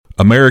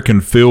American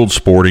Field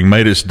Sporting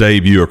made its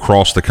debut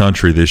across the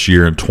country this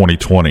year in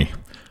 2020,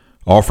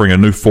 offering a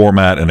new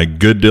format and a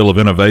good deal of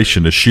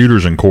innovation to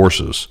shooters and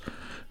courses.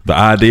 The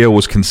idea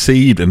was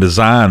conceived and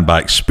designed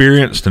by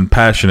experienced and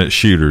passionate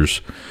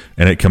shooters,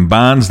 and it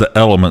combines the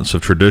elements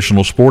of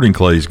traditional sporting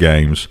clays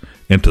games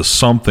into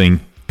something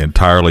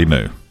entirely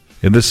new.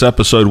 In this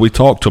episode, we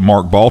talked to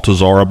Mark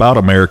Baltazar about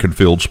American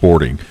Field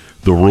Sporting,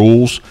 the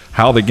rules,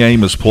 how the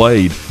game is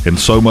played, and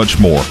so much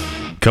more.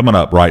 Coming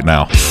up right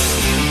now.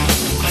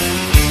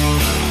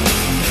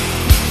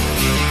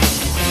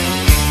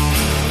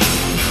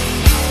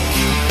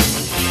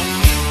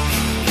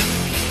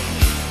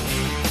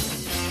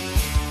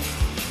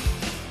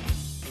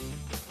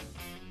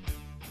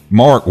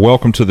 Mark,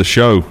 welcome to the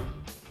show.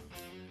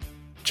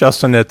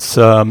 Justin,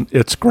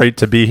 it's great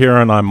to be here,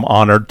 and I'm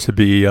honored to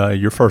be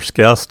your first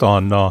guest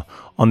on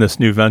this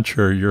new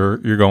venture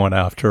you're going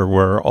after.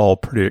 We're all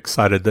pretty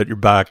excited that you're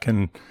back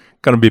and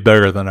going to be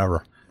bigger than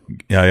ever.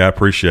 Yeah, I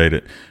appreciate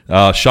it.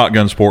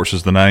 Shotgun Sports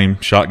is the name.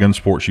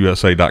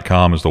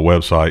 ShotgunSportsUSA.com is the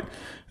website,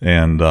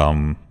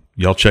 and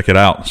y'all check it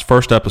out. It's the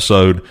first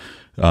episode.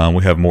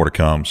 We have more to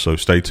come, so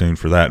stay tuned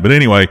for that. But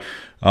anyway,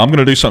 I'm going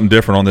to do something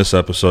different on this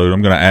episode.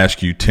 I'm going to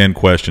ask you 10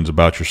 questions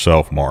about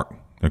yourself, Mark.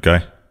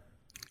 Okay?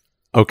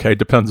 Okay,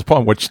 depends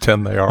upon which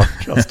 10 they are,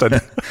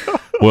 Justin.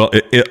 Well,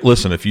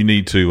 listen, if you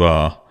need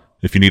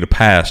a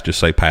pass,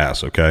 just say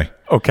pass, okay?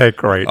 Okay,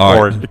 great. All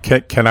or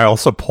right. Can I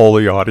also poll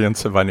the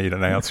audience if I need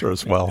an answer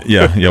as well?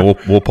 Yeah,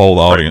 we'll poll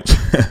the audience.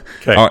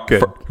 Okay, all right,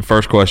 good.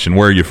 First question,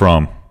 where are you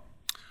from?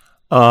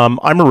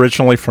 I'm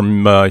originally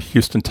from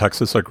Houston,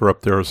 Texas. I grew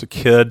up there as a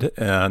kid,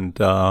 and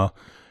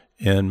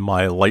in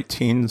my late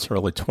teens,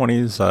 early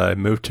 20s, I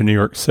moved to New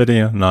York City,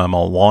 and I'm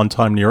a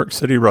longtime New York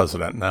City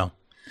resident now.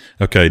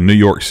 Okay, New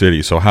York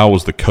City. So how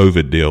was the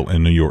COVID deal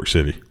in New York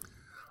City?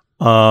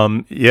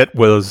 It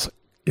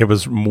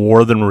was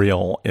more than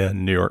real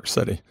in New York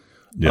City.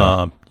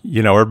 Yeah.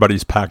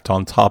 Everybody's packed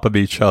on top of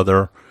each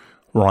other.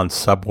 We're on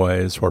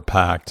subways, we're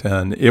packed,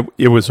 and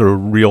it was a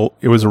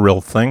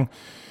real thing.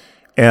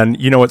 And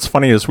what's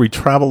funny is we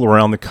travel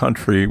around the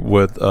country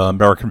with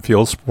American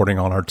Field Sporting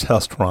on our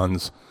test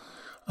runs.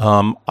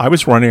 I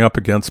was running up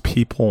against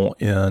people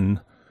in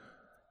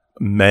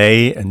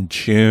May and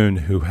June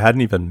who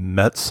hadn't even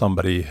met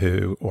somebody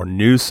or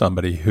knew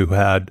somebody who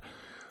had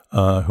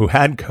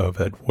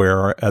COVID,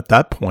 where at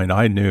that point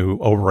I knew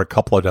over a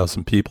couple of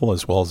dozen people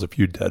as well as a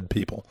few dead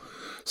people.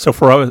 So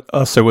for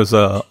us, it was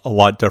a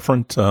lot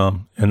different,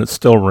 and it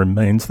still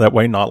remains that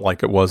way, not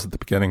like it was at the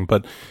beginning,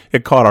 but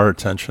it caught our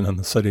attention in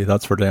the city,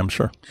 that's for damn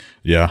sure.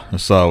 Yeah,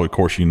 so of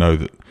course you know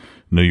that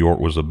New York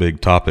was a big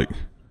topic,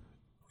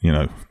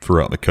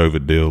 throughout the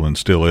COVID deal and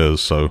still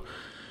is. So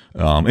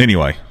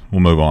anyway, we'll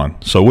move on.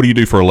 So what do you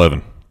do for a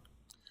living?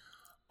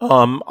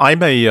 I'm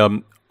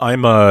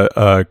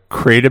a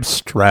creative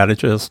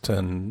strategist,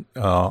 and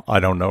I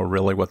don't know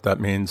really what that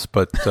means,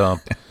 but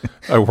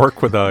I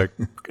work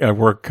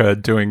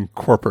doing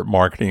corporate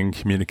marketing and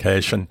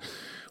communication.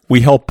 We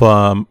help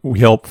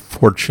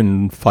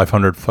Fortune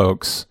 500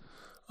 folks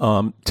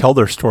tell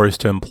their stories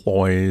to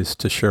employees,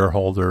 to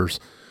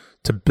shareholders,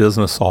 to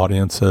business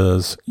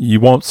audiences. You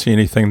won't see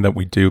anything that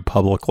we do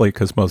publicly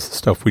because most of the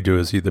stuff we do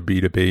is either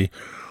B2B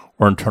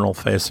or internal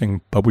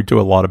facing, but we do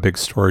a lot of big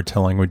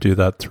storytelling. We do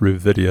that through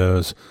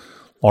videos,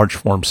 large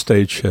form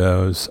stage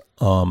shows,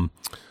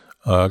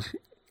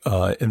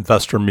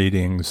 investor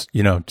meetings,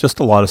 just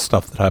a lot of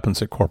stuff that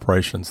happens at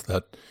corporations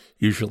that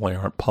usually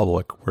aren't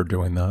public. We're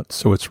doing that.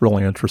 So it's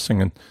really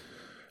interesting. And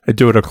I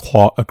do it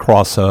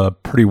across a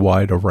pretty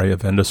wide array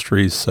of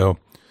industries. So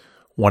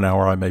 1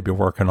 hour I may be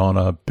working on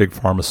a big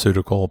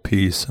pharmaceutical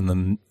piece, and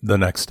then the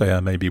next day I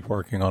may be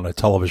working on a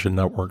television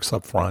networks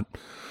up front.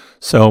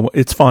 So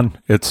it's fun.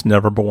 It's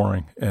never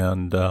boring.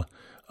 And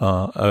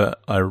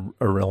I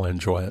really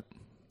enjoy it.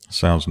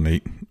 Sounds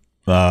neat.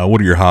 What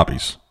are your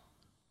hobbies?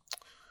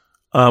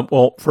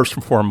 Well, first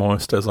and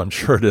foremost, as I'm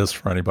sure it is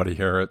for anybody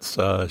here, it's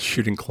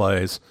shooting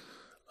clays.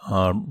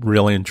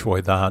 Really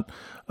enjoy that.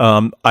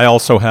 I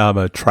also have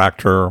a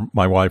tractor.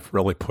 My wife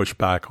really pushed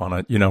back on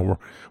it. We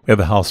have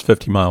a house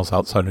 50 miles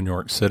outside of New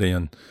York City,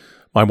 and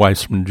my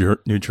wife's from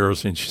New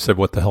Jersey, and she said,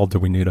 "What the hell do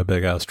we need a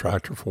big-ass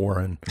tractor for?"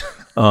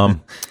 And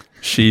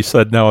she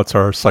said, "No, it's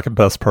our second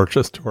best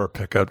purchase to our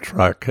pickup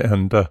truck."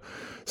 And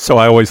so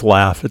I always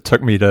laugh. It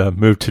took me to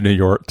move to New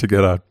York to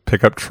get a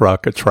pickup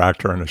truck, a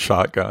tractor, and a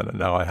shotgun, and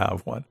now I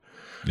have one.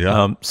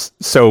 Yeah.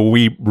 So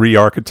we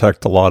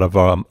re-architect a lot of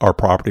our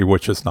property,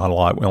 which is not a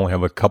lot. We only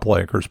have a couple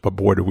acres, but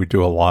boy, do we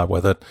do a lot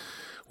with it.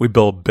 We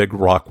build big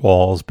rock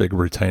walls, big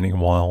retaining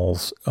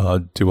walls,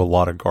 do a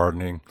lot of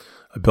gardening.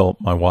 I built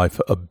my wife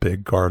a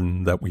big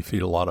garden that we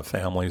feed a lot of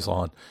families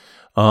on.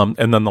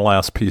 And then the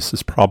last piece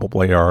is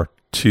probably our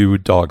two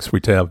dogs. We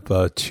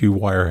have two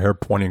wire hair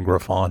pointing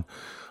Griffon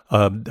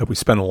that we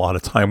spend a lot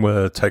of time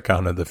with, take out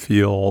into the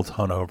field,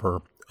 hunt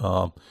over,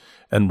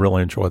 and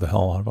really enjoy the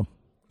hell out of them.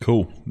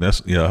 Cool.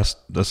 That's I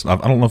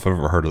don't know if I've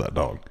ever heard of that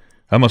dog.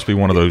 That must be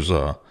one of those.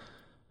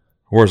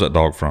 Where's that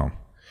dog from?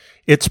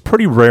 It's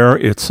pretty rare.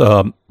 It's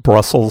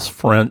Brussels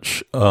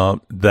French,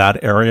 that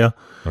area.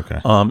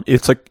 Okay.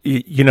 It's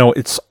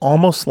it's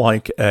almost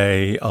like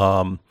a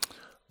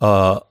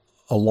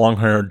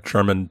long-haired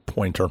German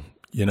pointer,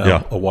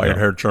 a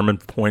white-haired German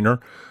pointer,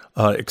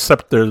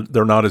 except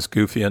they're not as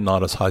goofy and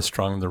not as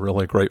high-strung. They're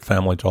really a great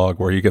family dog.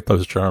 Where you get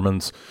those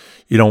Germans,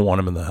 you don't want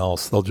them in the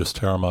house; they'll just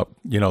tear them up.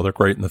 They're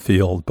great in the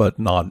field, but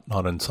not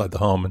inside the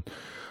home. And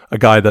a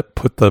guy that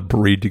put the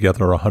breed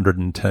together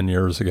 110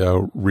 years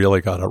ago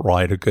really got it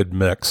right. A good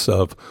mix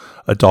of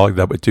a dog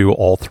that would do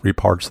all three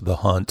parts of the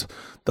hunt: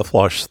 the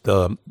flush,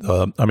 the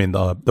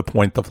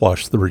point, the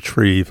flush, the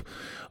retrieve.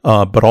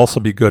 But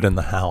also be good in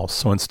the house.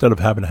 So instead of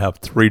having to have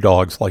three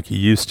dogs like you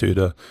used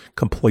to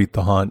complete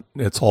the hunt,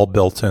 it's all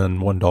built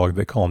in one dog.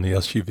 They call them the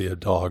SUV of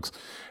dogs.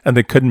 And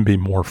they couldn't be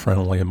more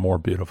friendly and more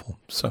beautiful.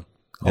 So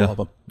I love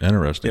them.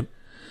 Interesting.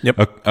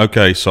 Yep.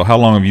 Okay, so how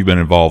long have you been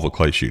involved with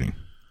clay shooting?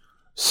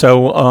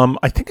 So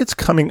I think it's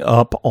coming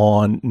up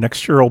on,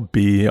 next year will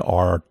be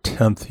our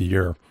 10th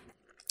year.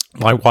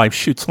 My wife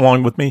shoots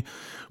along with me.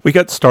 We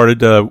got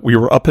started, we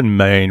were up in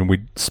Maine.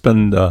 We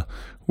spent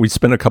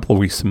a couple of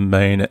weeks in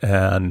Maine,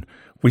 and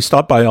we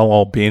stopped by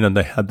LL Bean, and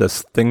they had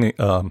this thing,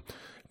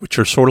 which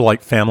are sort of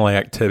like family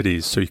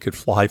activities. So you could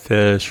fly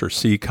fish or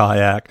sea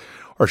kayak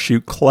or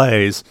shoot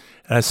clays.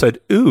 And I said,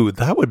 ooh,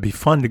 that would be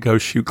fun to go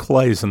shoot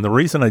clays. And the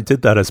reason I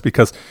did that is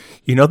because,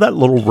 that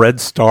little red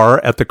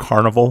star at the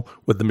carnival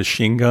with the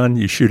machine gun?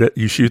 You shoot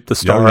the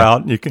star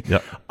out, and you can.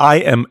 Yep.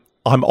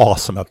 I'm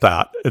awesome at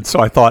that. And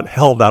so I thought,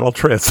 hell, that'll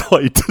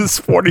translate to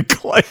sporting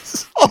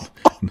clays.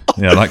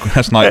 Yeah,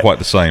 that's not quite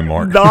the same,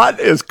 Mark.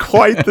 Not as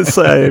quite the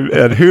same,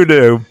 and who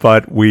knew?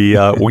 But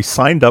we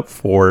signed up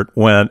for it.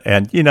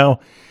 And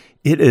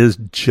it is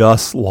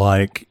just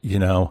like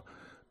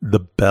the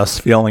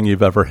best feeling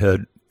you've ever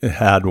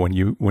had when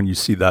you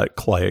see that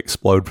clay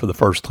explode for the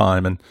first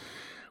time. And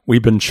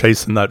we've been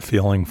chasing that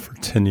feeling for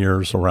 10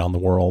 years around the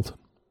world.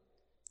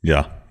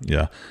 Yeah,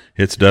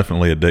 it's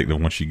definitely addictive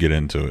once you get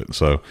into it.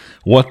 So,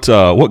 what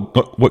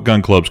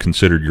gun club's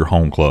considered your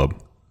home club?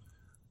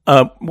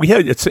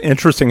 It's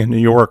interesting in New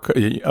York,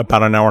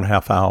 about an hour and a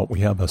half out, we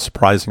have a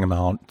surprising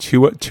amount.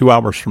 2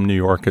 hours from New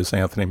York is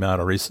Anthony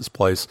Matarese's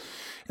place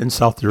in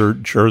South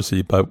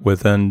Jersey, but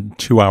within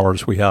 2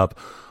 hours we have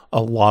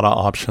a lot of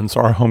options.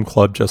 Our home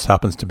club just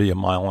happens to be a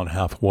mile and a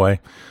half away.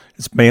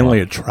 It's mainly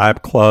a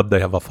trap club. They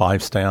have a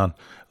 5-stand,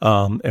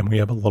 and we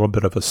have a little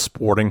bit of a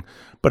sporting,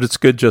 but it's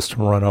good just to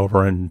run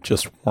over and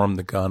just warm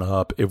the gun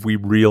up. If we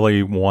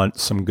really want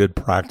some good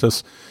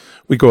practice,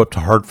 we go up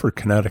to Hartford,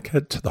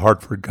 Connecticut, to the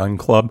Hartford Gun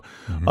Club.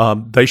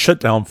 Mm-hmm. They shut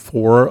down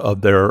 4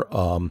 of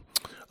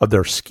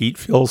their skeet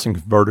fields and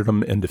converted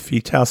them into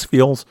FETAS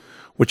fields,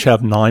 which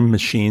have 9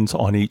 machines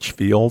on each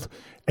field.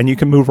 And you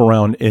can move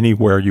around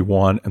anywhere you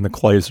want, and the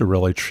clays are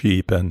really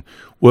cheap. And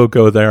we'll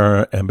go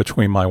there, and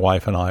between my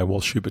wife and I,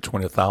 we'll shoot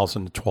between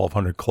 1,000 to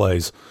 1,200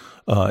 clays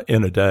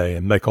in a day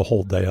and make a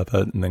whole day of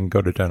it, and then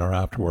go to dinner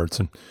afterwards.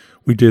 And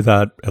we do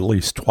that at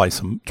least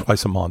twice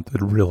a month.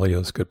 It really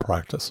is good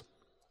practice.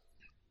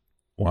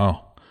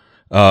 Wow.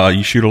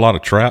 You shoot a lot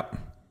of trap?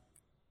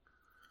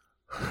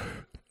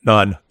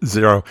 None.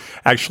 0.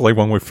 Actually,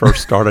 when we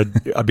first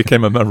started, I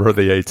became a member of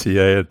the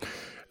ATA, and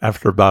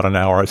after about an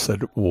hour, I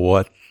said,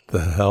 what the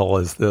hell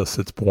is this?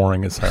 It's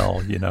boring as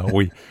hell.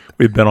 We've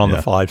been on the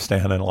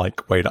 5-stand and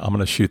wait, I'm going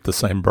to shoot the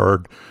same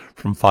bird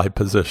from 5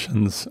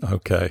 positions.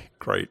 Okay,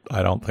 great.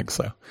 I don't think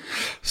so.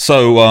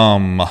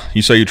 So,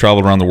 you say you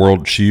traveled around the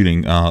world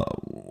shooting.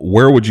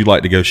 Where would you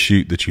like to go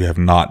shoot that you have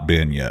not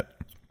been yet?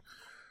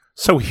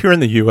 So here in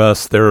the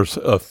U.S., there's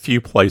a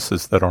few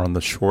places that are on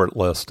the short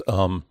list.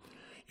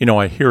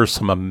 I hear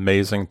some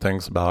amazing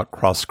things about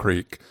Cross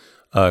Creek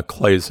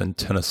Clays in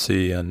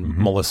Tennessee, and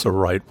mm-hmm. Melissa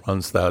Wright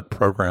runs that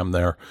program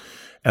there.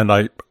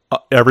 And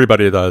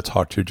everybody that I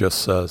talk to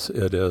just says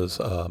it is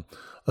a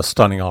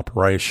stunning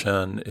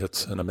operation.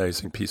 It's an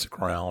amazing piece of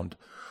ground.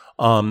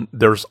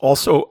 There's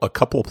also a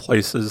couple of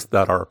places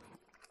that are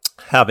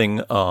having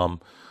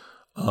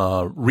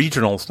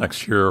regionals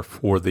next year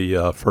for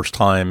the first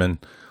time, and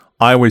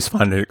I always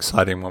find it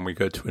exciting when we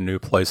go to a new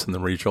place in the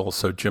regional.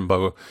 So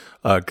Jimbo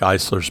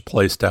Geisler's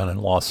place down in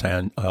Los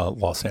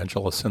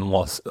Angeles in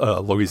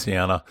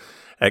Louisiana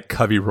at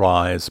Covey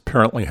Rise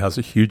apparently has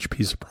a huge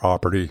piece of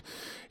property,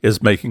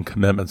 is making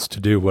commitments to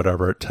do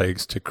whatever it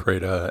takes to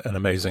create an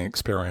amazing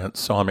experience.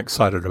 So I'm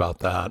excited about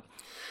that.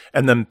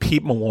 And then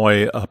Pete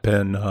Malloy up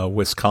in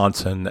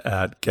Wisconsin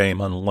at Game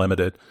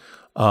Unlimited.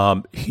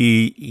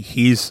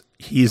 He's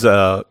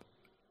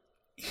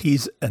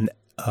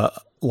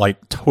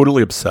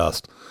totally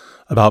obsessed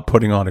about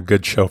putting on a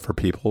good show for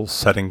people,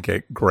 setting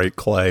great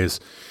clays.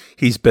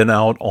 He's been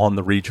out on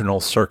the regional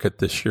circuit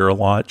this year a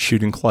lot,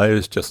 shooting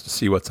clays just to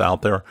see what's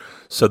out there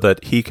so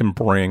that he can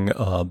bring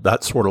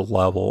that sort of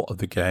level of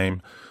the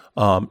game,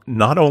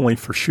 not only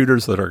for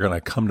shooters that are going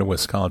to come to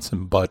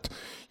Wisconsin, but,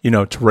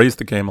 to raise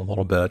the game a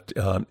little bit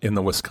in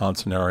the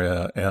Wisconsin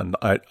area. And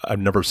I've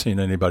never seen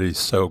anybody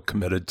so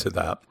committed to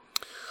that.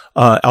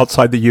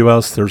 Outside the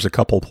U.S., there's a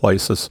couple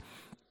places.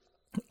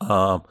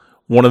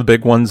 One of the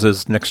big ones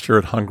is next year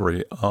at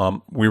Hungary.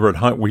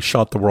 We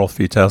shot the World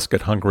FETASC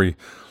at Hungary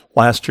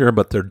last year,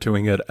 but they're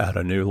doing it at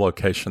a new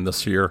location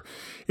this year.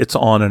 It's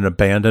on an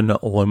abandoned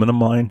aluminum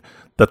mine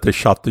that they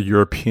shot the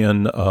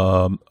European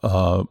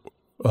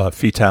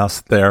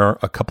FITAS there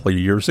a couple of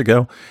years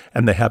ago,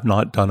 and they have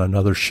not done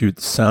another shoot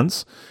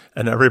since.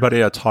 And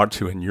everybody I talked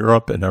to in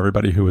Europe and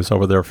everybody who was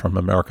over there from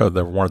America,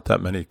 there weren't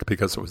that many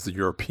because it was the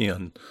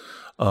European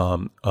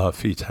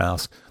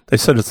FITAS. They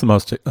said it's the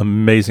most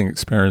amazing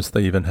experience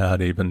they even had,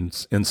 even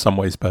in some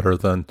ways better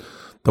than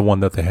the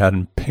one that they had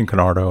in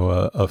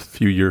Pinconardo a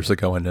few years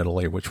ago in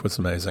Italy, which was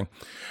amazing.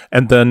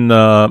 And then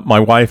my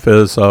wife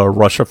is a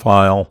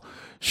Russophile.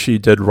 She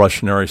did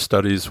Russianary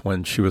studies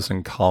when she was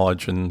in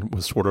college and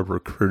was sort of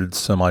recruited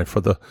semi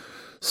for the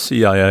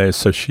CIA,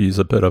 so she's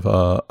a bit of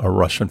a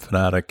Russian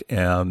fanatic,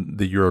 and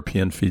the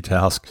European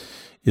FITAS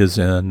is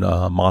in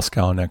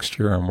Moscow next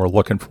year, and we're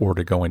looking forward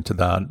to going to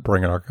that,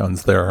 bringing our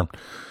guns there.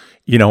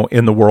 You know,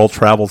 in the world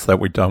travels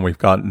that we've done, we've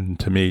gotten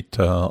to meet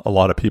a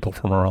lot of people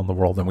from around the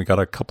world, and we got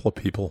a couple of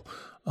people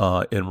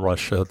in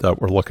Russia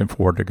that we're looking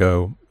forward to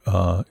go,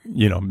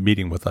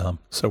 meeting with them.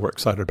 So we're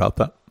excited about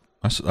that.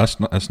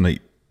 That's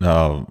neat.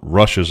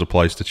 Russia's a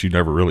place that you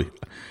never really,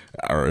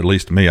 or at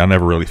least me, I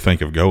never really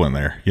think of going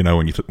there. You know,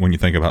 when you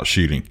think about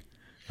shooting,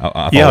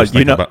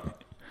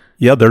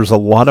 Yeah, there's a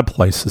lot of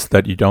places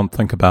that you don't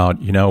think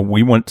about. You know,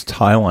 we went to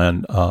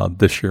Thailand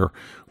this year.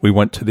 We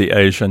went to the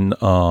Asian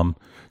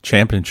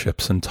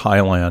Championships in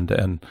Thailand,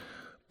 and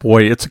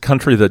boy, it's a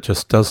country that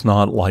just does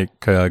not like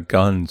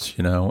guns.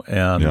 You know,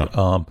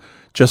 and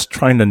just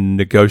trying to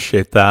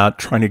negotiate that,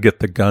 trying to get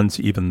the guns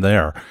even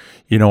there.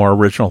 You know, our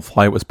original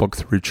flight was booked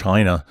through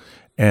China.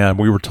 And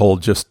we were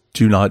told, just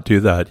do not do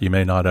that. You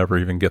may not ever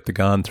even get the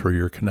gun through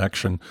your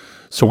connection.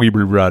 So we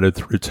rerouted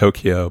through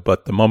Tokyo.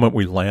 But the moment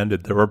we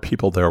landed, there were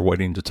people there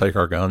waiting to take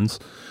our guns.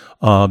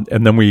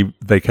 And then we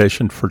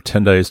vacationed for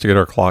 10 days to get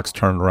our clocks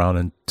turned around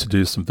and to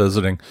do some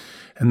visiting.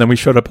 And then we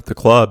showed up at the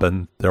club,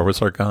 and there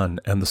was our gun.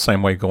 And the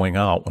same way going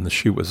out, when the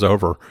shoot was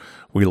over,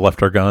 we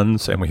left our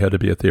guns, and we had to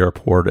be at the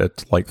airport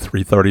at like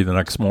 3:30 the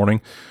next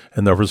morning.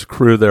 And there was a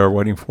crew there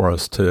waiting for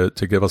us to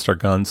give us our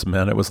guns.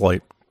 Man, it was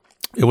like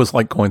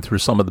going through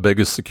some of the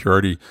biggest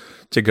security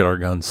to get our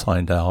guns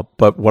signed out.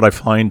 But what I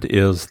find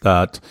is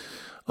that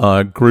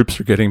groups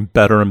are getting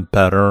better and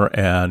better,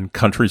 and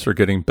countries are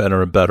getting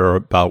better and better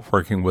about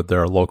working with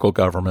their local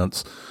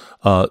governments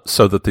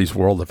so that these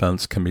world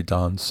events can be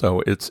done.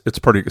 So it's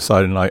pretty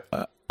exciting.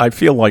 I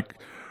feel like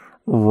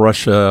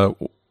Russia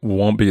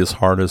won't be as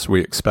hard as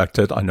we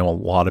expected. I know a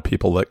lot of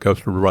people that go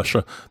through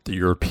Russia. The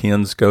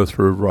Europeans go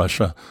through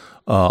Russia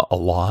a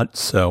lot,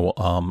 so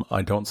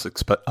I don't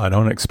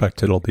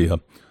expect it'll be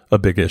a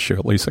big issue.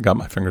 At least I got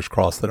my fingers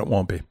crossed that it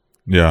won't be.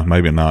 Yeah,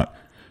 maybe not.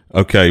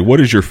 Okay,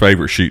 what is your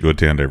favorite shoot to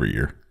attend every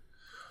year?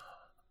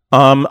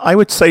 I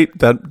would say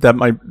that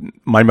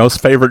my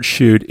most favorite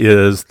shoot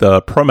is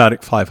the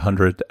Promatic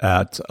 500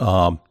 at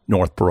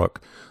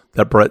Northbrook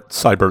that Brett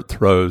Seibert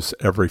throws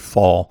every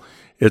fall.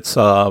 It's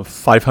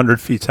 500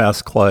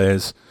 FITAS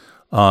clays.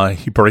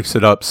 He breaks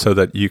it up so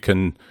that you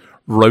can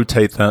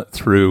rotate that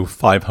through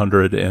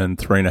 500 in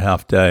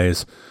 3.5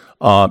 days.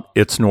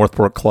 It's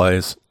Northbrook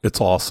clays. It's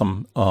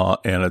awesome.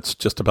 And it's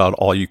just about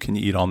all you can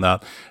eat on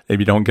that. If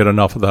you don't get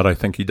enough of that, I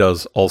think he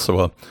does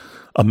also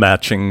a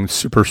matching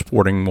Super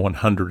Sporting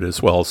 100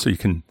 as well. So you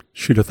can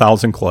shoot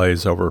 1,000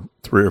 clays over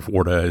 3 or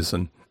 4 days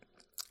and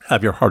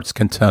have your heart's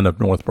content of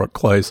Northbrook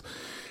clays.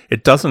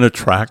 It doesn't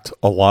attract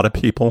a lot of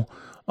people,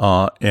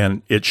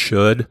 and it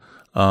should.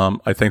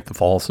 I think the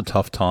fall is a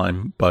tough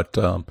time, but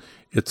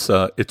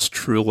it's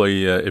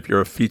truly, if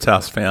you're a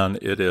FITAS fan,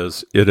 it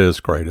is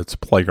great. It's a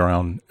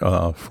playground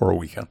for a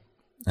weekend.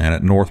 And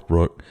at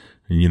Northbrook,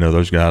 you know,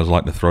 those guys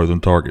like to throw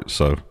them targets,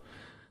 so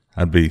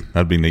that'd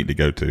be neat to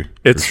go to.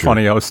 It's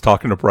funny. I was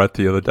talking to Brett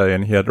the other day,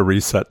 and he had to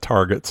reset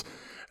targets,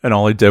 and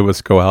all he did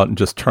was go out and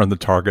just turn the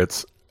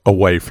targets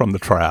away from the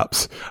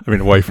traps. I mean,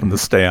 away from the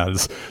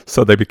stands.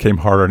 So they became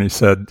harder. And he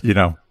said, you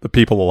know, the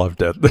people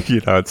loved it.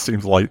 You know, it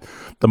seems like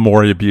the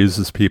more he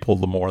abuses people,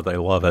 the more they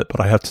love it. But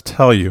I have to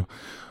tell you,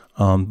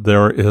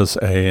 there is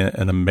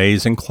an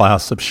amazing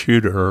class of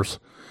shooters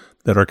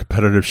that are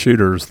competitive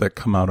shooters that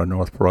come out of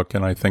Northbrook.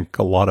 And I think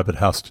a lot of it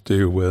has to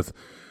do with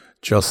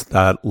just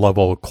that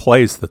level of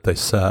clays that they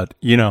set,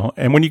 you know.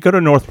 And when you go to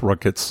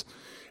Northbrook, it's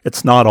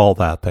not all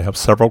that. They have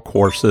several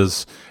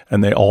courses,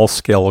 and they all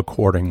scale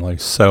accordingly.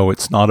 So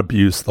it's not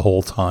abuse the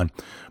whole time.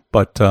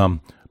 But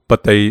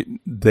they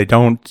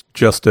don't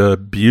just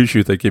abuse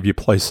you. They give you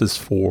places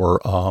for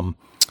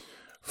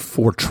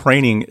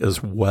training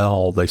as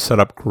well. They set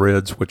up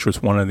grids, which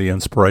was one of the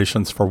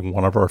inspirations for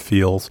one of our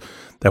fields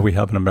that we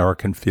have in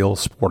American Field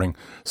Sporting.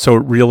 So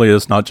it really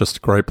is not just a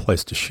great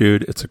place to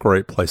shoot. It's a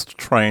great place to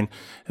train.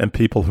 And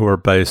people who are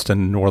based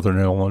in northern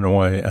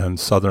Illinois and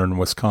southern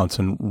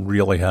Wisconsin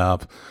really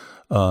have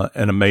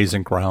an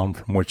amazing ground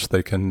from which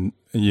they can,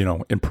 you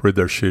know, improve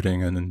their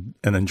shooting and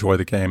enjoy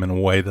the game in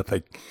a way that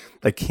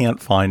they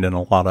can't find in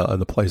a lot of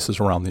other places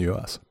around the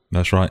U.S.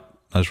 That's right.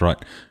 That's right.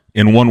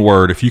 In one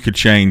word, if you could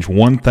change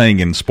one thing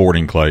in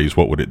sporting clays,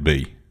 what would it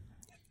be?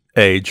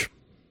 Age.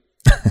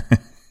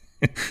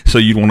 So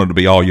you'd want it to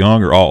be all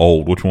young or all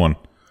old? Which one?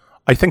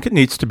 I think it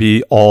needs to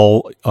be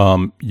all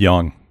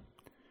young.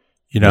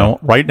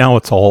 Right now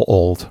it's all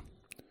old.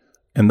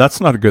 And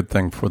that's not a good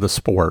thing for the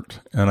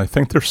sport. And I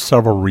think there's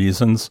several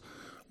reasons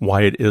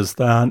why it is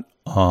that.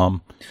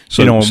 So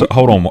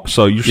hold on.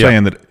 So you're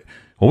saying that,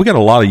 well, we got a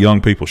lot of young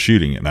people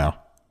shooting it now.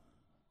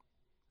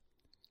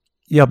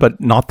 Yeah, but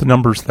not the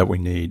numbers that we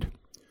need.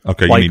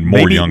 Okay, you need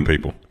more young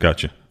people.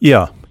 Gotcha.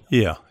 Yeah.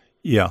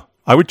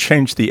 I would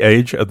change the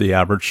age of the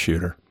average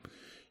shooter.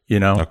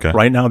 Okay.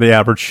 Right now the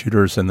average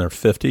shooter is in their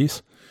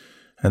 50s,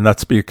 and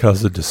that's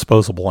because of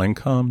disposable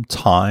income,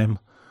 time.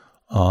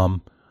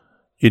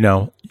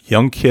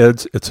 Young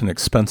kids, it's an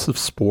expensive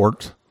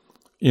sport.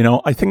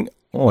 I think,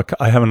 look,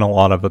 I have a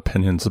lot of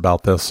opinions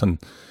about this, and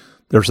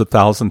there's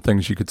 1,000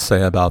 things you could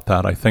say about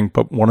that, I think.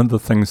 But one of the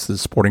things that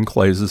Sporting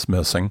Clays is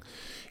missing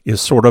is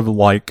sort of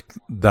like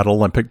that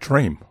Olympic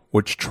dream,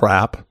 which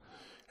trap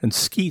and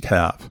skeet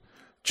have,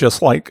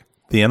 just like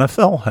the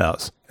NFL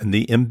has, and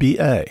the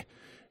NBA,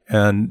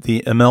 and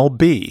the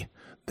MLB.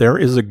 There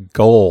is a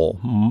goal.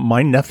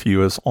 My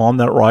nephew is on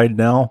that ride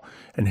now,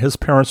 and his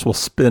parents will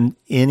spend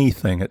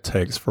anything it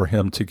takes for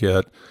him to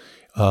get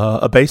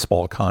a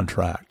baseball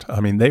contract.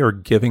 I mean, they are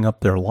giving up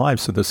their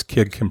lives so this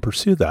kid can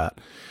pursue that.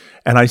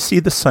 And I see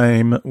the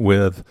same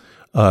with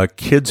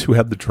kids who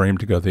have the dream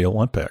to go to the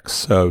Olympics.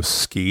 So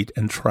skeet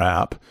and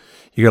trap,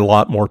 you get a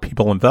lot more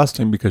people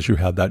investing because you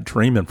have that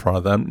dream in front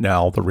of them.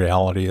 Now, the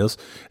reality is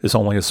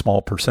only a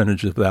small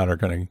percentage of that are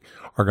going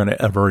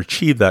to ever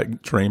achieve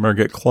that dream or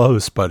get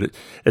close, but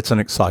it's an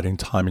exciting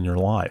time in your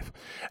life.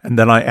 And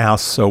then I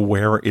ask, so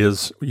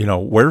where's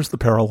the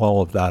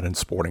parallel of that in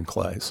Sporting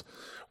Clays?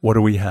 What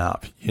do we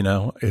have?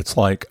 It's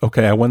like,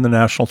 okay, I win the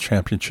national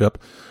championship.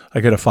 I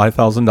get a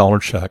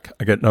 $5,000 check.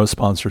 I get no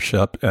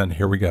sponsorship. And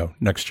here we go.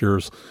 Next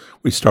year's,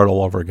 we start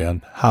all over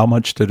again. How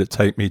much did it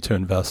take me to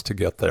invest to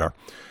get there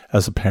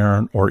as a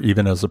parent or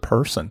even as a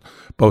person,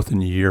 both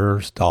in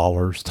years,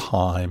 dollars,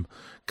 time,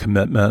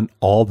 commitment,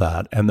 all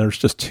that. And there's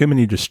just too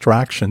many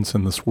distractions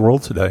in this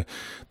world today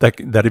that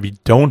if you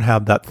don't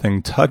have that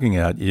thing tugging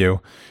at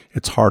you,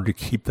 it's hard to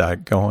keep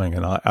that going.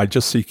 And I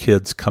just see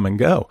kids come and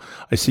go.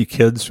 I see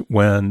kids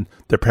when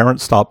their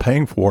parents stop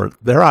paying for it,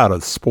 they're out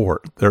of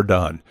sport. They're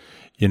done,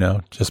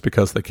 just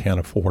because they can't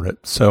afford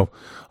it. So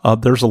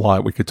there's a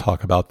lot we could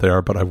talk about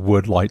there, but I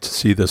would like to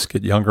see this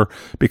get younger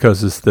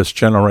because as this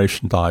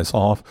generation dies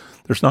off,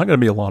 there's not going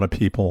to be a lot of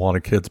people, a lot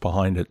of kids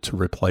behind it to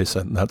replace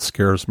it. And that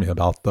scares me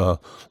about the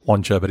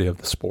longevity of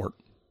the sport.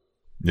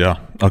 Yeah.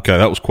 Okay.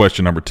 That was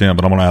question number 10,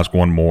 but I'm going to ask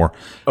one more.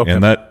 Okay.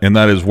 And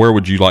that is, where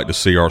would you like to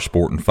see our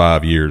sport in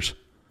 5 years?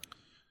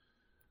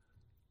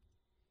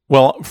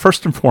 Well,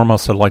 first and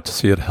foremost, I'd like to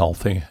see it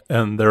healthy.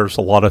 And there's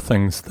a lot of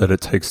things that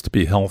it takes to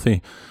be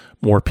healthy.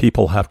 More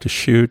people have to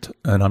shoot.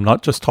 And I'm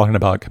not just talking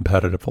about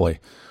competitively.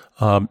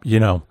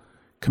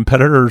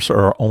 Competitors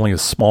are only a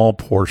small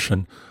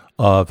portion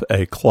of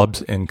a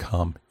club's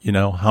income.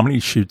 How many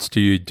shoots do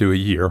you do a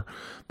year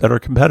that are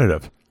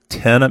competitive?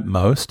 10 at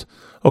most.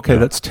 Okay,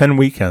 that's 10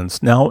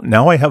 weekends. Now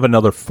I have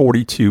another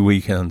 42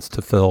 weekends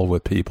to fill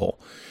with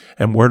people.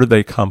 And where do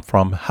they come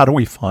from? How do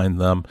we find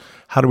them?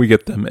 How do we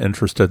get them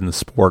interested in the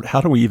sport? How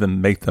do we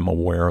even make them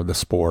aware of the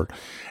sport?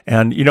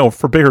 And,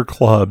 for bigger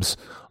clubs,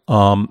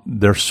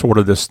 there's sort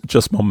of this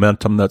just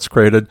momentum that's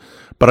created.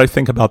 But I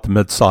think about the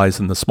mid-size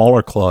and the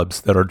smaller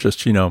clubs that are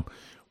just,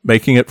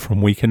 making it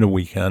from weekend to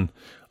weekend,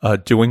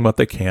 doing what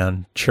they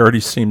can.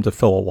 Charities seem to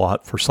fill a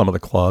lot for some of the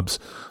clubs.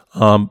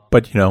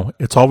 But,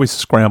 it's always a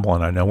scramble.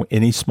 And I know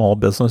any small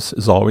business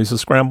is always a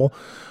scramble.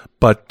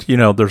 But,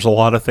 there's a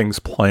lot of things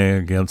playing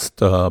against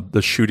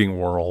the shooting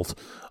world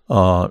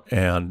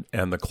and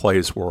the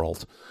clays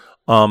world.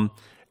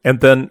 And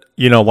then,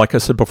 like I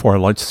said before,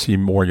 I'd like to see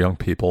more young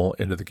people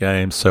into the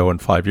game. So in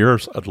 5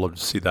 years, I'd love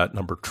to see that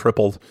number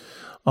tripled.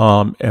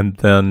 And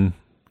then,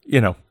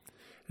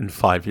 in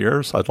 5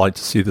 years, I'd like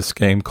to see this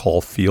game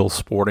called field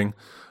sporting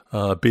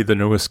be the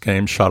newest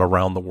game shot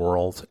around the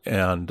world.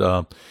 And,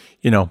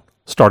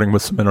 starting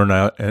with some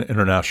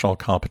international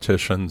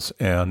competitions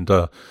and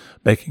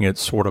making it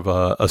sort of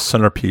a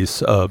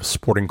centerpiece of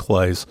Sporting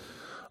Clays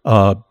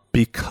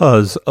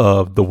because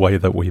of the way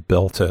that we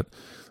built it.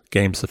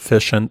 Game's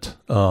efficient.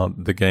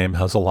 The game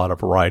has a lot of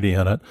variety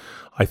in it.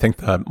 I think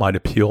that might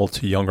appeal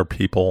to younger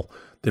people.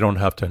 They don't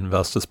have to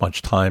invest as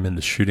much time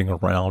into shooting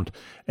around,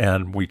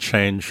 and we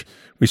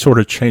sort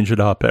of change it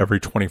up every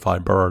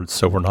 25 birds,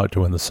 so we're not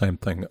doing the same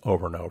thing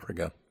over and over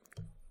again.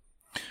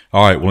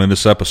 All right. Well, in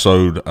this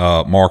episode,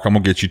 Mark, I'm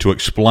going to get you to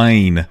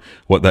explain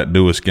what that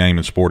newest game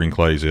in Sporting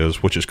Clays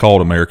is, which is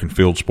called American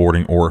Field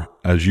Sporting, or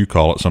as you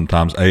call it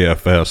sometimes,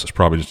 AFS. It's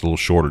probably just a little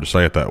shorter to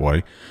say it that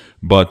way.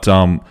 But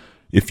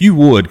if you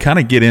would, kind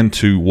of get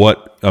into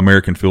what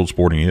American Field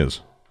Sporting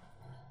is.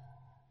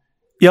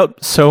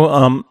 Yep.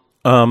 So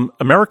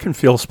American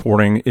Field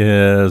Sporting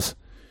is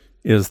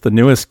the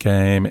newest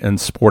game in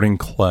Sporting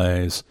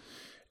Clays,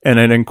 and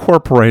it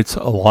incorporates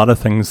a lot of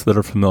things that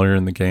are familiar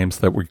in the games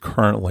that we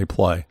currently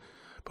play.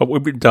 But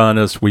what we've done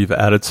is we've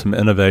added some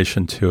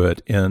innovation to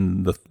it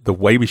in the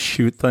way we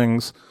shoot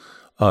things,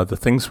 the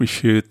things we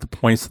shoot, the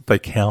points that they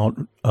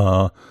count,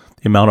 the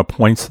the amount of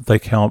points that they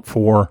count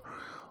for,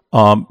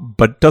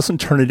 but doesn't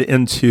turn it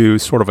into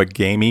sort of a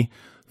gamey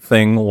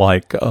thing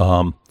like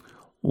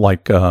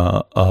Make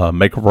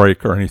or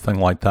Break or anything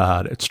like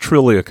that. It's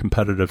truly a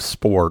competitive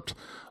sport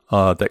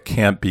that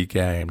can't be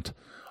gamed.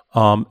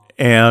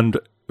 And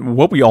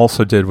what we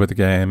also did with the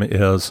game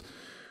is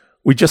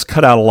we just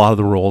cut out a lot of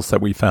the rules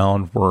that we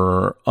found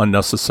were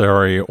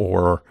unnecessary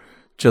or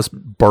just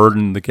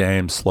burdened the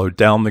game, slowed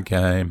down the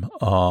game,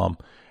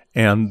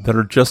 and that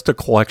are just a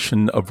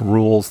collection of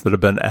rules that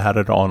have been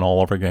added on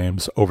all of our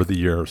games over the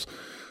years.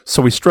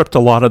 So we stripped a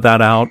lot of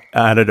that out,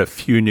 added a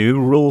few new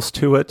rules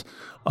to it.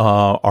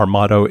 Our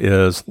motto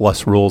is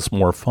less rules,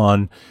 more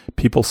fun.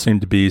 People seem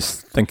to be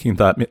thinking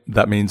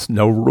that means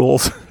no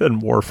rules and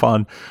more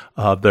fun.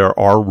 There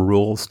are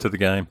rules to the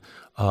game.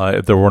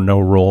 If there were no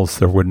rules,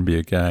 there wouldn't be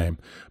a game.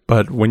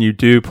 But when you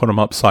do put them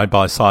up side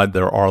by side,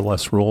 there are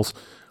less rules.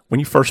 When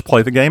you first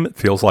play the game, it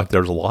feels like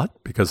there's a lot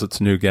because it's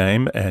a new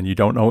game and you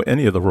don't know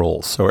any of the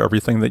rules. So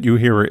everything that you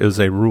hear is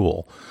a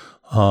rule.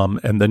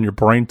 And then your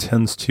brain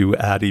tends to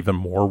add even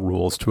more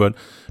rules to it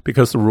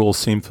because the rules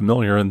seem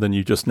familiar, and then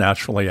you just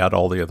naturally add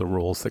all the other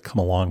rules that come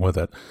along with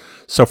it.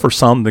 So for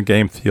some, the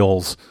game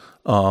feels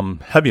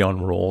heavy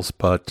on rules,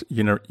 but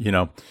you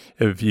know,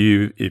 if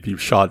you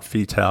shot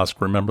FETASK,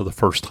 remember the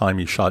first time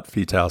you shot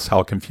FETASK,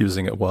 how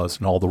confusing it was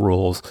and all the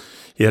rules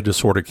you had to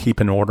sort of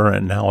keep in order.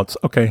 And now it's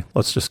okay,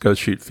 let's just go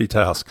shoot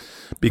FETASK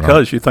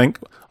because you think,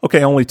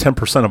 okay, only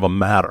 10% of them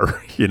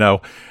matter,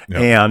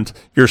 and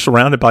you're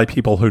surrounded by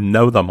people who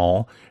know them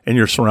all, and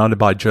you're surrounded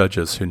by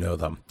judges who know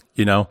them,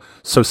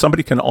 so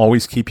somebody can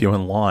always keep you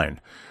in line.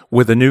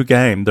 With a new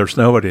game, there's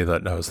nobody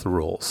that knows the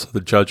rules.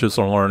 The judges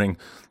are learning,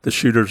 the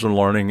shooters are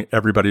learning,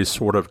 everybody's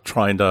sort of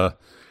trying to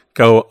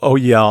go, oh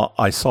yeah,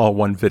 I saw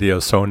one video,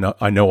 so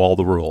I know all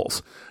the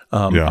rules.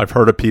 I've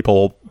heard of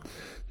people,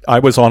 I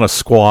was on a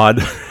squad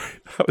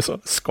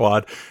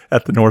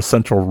at the North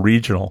Central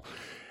Regional,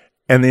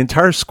 and the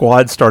entire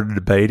squad started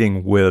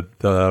debating with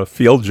the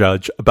field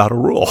judge about a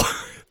rule,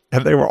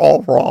 and they were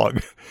all wrong.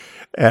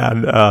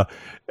 And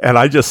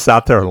I just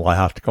sat there and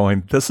laughed,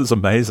 going, this is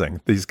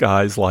amazing. These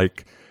guys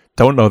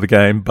don't know the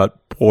game,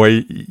 but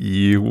boy,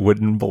 you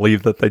wouldn't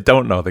believe that they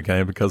don't know the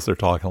game because they're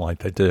talking like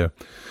they do.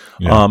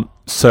 Yeah.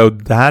 So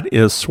that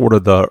is sort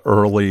of the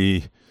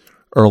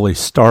early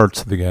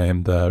starts of the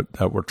game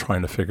that we're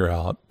trying to figure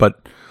out.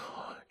 But,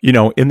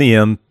 in the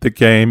end, the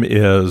game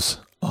is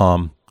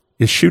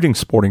shooting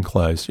sporting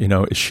clays,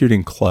 is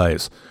shooting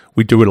clays.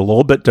 We do it a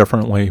little bit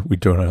differently. We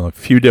do it in a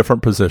few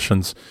different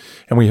positions,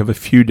 and we have a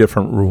few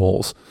different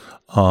rules.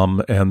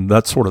 And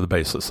that's sort of the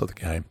basis of the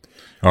game.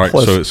 All right.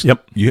 Plus, so it's,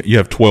 you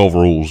have 12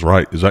 rules,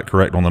 right? Is that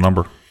correct on the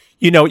number?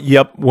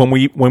 Yep. When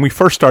we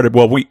first started,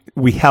 well,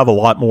 we have a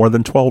lot more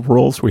than 12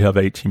 rules. We have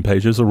 18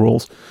 pages of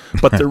rules,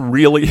 but they're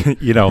really,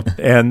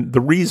 and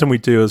the reason we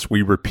do is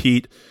we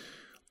repeat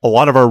a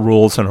lot of our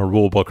rules in our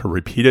rule book are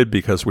repeated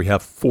because we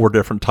have 4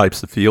 different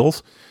types of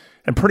fields.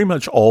 And pretty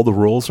much all the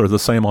rules are the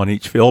same on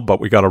each field, but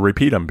we got to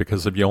repeat them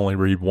because if you only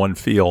read one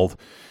field,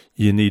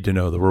 you need to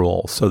know the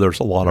rules. So there's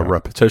a lot of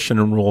repetition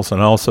in rules.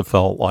 And I also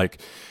felt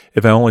like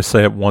if I only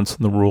say it once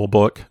in the rule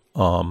book,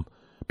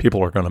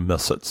 people are going to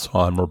miss it. So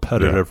I'm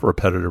repetitive.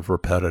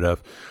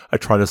 I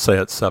try to say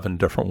it 7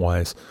 different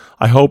ways.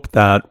 I hope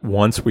that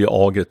once we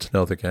all get to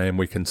know the game,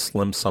 we can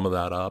slim some of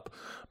that up.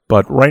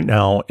 But right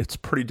now, it's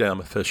pretty damn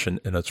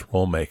efficient in its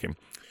rule making.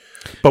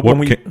 But when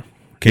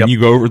Can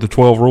you go over the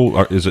 12 rules?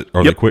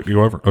 Are they quick to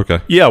go over?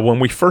 Okay. Yeah, when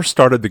we first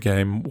started the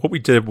game, what we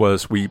did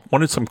was we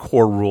wanted some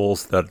core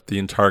rules that the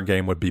entire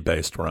game would be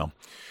based around.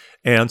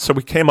 And so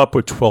we came up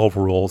with 12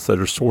 rules that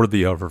are sort of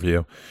the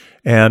overview.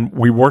 And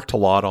we worked a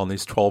lot on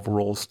these 12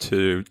 rules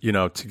to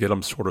get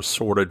them sort of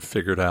sorted,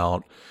 figured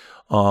out.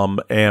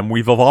 And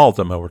we've evolved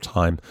them over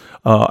time.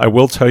 I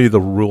will tell you the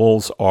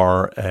rules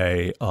are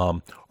a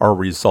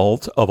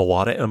result of a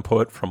lot of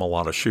input from a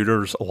lot of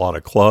shooters, a lot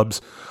of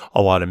clubs,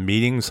 a lot of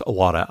meetings, a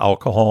lot of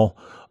alcohol,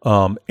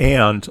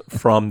 and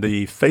from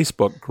the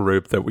Facebook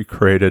group that we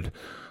created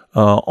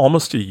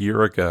almost a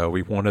year ago.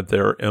 We wanted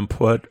their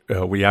input.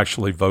 We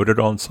actually voted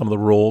on some of the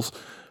rules.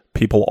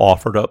 People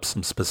offered up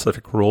some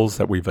specific rules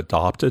that we've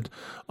adopted.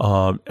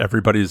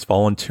 Everybody's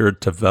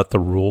volunteered to vet the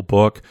rule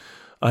book.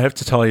 I have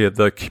to tell you,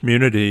 the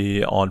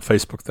community on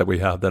Facebook that we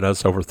have that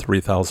has over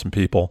 3,000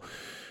 people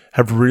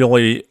are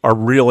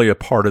really a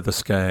part of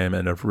this game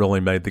and have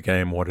really made the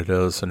game what it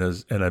is and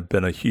have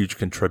been a huge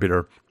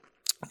contributor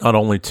not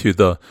only to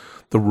the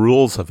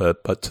rules of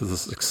it but to the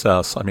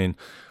success. I mean,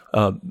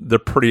 they're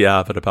pretty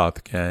avid about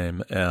the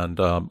game, and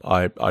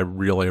I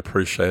really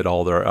appreciate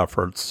all their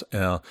efforts.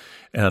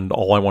 And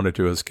all I want to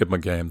do is give them a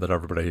game that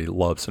everybody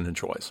loves and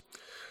enjoys.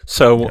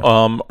 So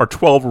our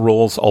 12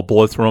 rules, I'll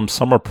blow through them.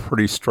 Some are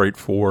pretty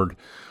straightforward.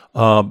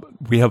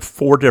 We have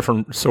 4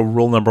 different, so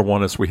rule number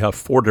 1 is we have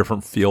 4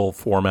 different field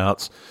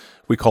formats.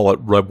 We call it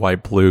red,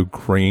 white, blue,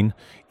 green.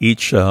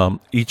 Each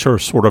are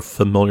sort of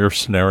familiar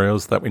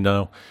scenarios that we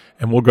know,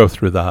 and we'll go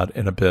through that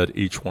in a bit,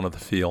 each one of the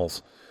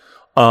fields.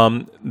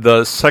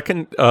 The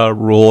second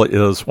rule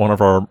is one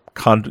of our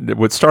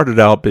what started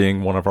out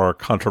being one of our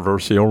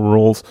controversial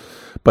rules,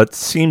 but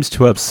seems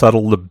to have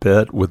settled a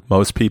bit with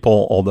most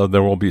people, although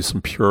there will be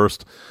some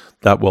purists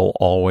that will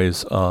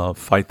always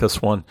fight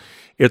this one.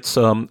 It's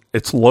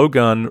low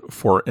gun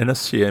for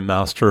NSCA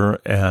Master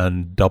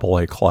and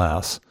AA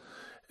class.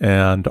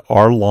 And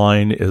our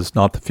line is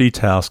not the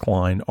FITASC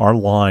line. Our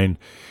line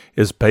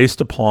is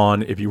based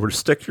upon if you were to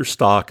stick your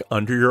stock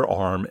under your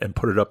arm and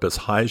put it up as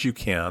high as you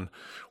can,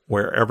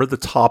 wherever the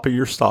top of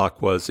your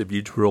stock was, if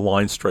you drew a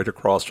line straight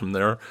across from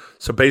there.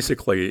 So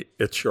basically,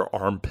 it's your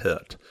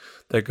armpit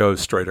that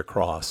goes straight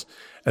across.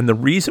 And the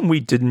reason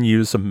we didn't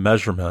use a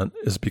measurement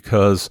is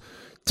because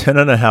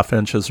 10.5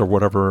 inches or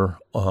whatever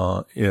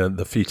in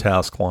the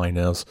FITASC line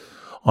is,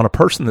 on a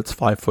person that's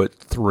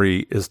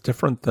 5'3" is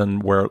different than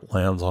where it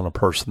lands on a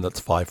person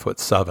that's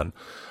 5'7".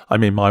 I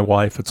mean, my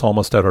wife, it's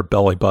almost at her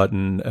belly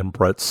button, and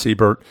Brett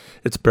Siebert,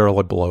 it's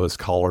barely below his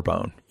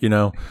collarbone, you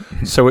know?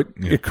 So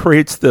it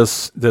creates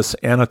this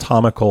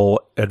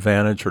anatomical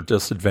advantage or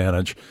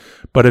disadvantage.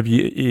 But if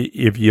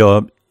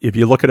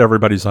you look at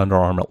everybody's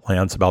underarm, it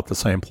lands about the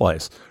same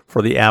place.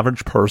 For the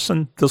average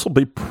person, this will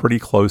be pretty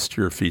close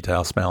to your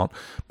FITASC mount,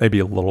 maybe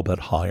a little bit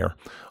higher.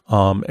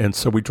 And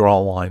so we draw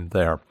a line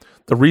there.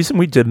 The reason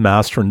we did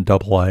Master and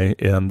AA,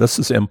 and this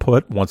is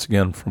input, once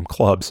again, from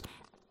clubs,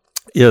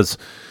 is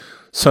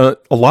so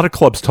a lot of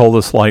clubs told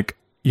us, like,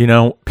 you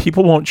know,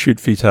 people won't shoot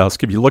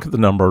FITASC. If you look at the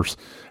numbers,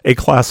 A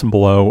class and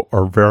below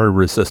are very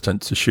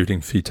resistant to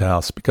shooting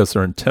FITASC because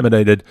they're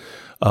intimidated,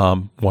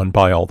 one,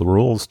 by all the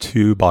rules,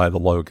 two, by the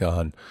low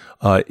gun.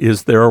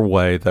 Is there a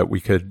way that we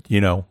could,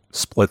 you know,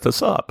 split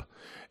this up?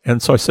 And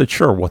so I said,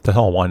 sure, what the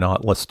hell, why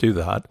not? Let's do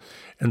that.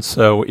 And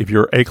so if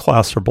you're A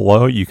class or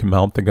below, you can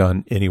mount the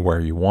gun anywhere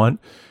you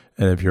want.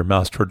 And if you're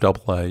Master or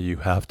AA, you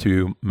have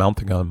to mount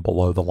the gun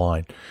below the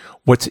line.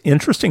 What's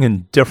interesting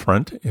and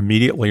different,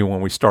 immediately when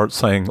we start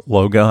saying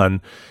low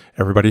gun,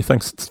 everybody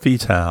thinks it's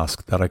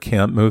FITASC, that I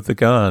can't move the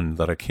gun,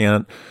 that I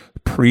can't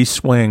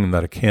pre-swing,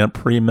 that I can't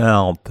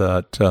pre-mount,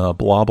 that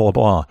blah, blah,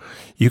 blah.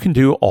 You can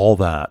do all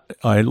that.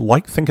 I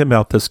like thinking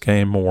about this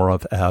game more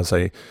of as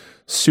a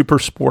super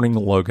sporting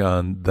low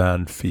gun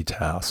than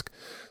FITASC.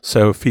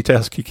 So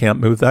FITASC, you can't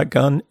move that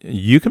gun.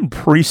 You can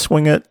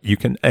pre-swing it, you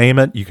can aim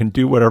it, you can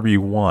do whatever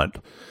you want.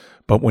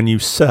 But when you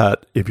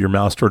set, if you're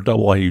Master or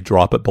AA, you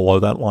drop it below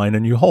that line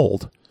and you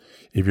hold.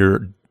 If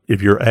you're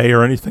A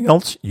or anything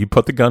else, you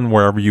put the gun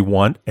wherever you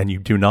want and you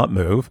do not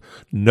move.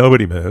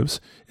 Nobody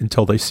moves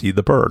until they see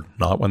the bird.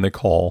 Not when they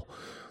call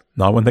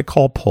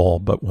pull,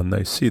 but when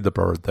they see the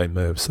bird, they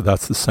move. So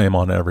that's the same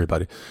on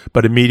everybody.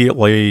 But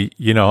immediately,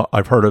 you know,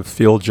 I've heard of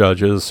field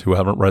judges who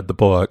haven't read the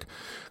book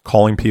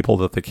calling people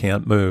that they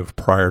can't move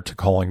prior to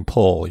calling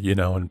pull, you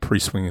know, and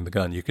pre-swinging the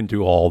gun. You can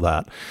do all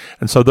that.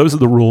 And so those are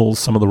the rules,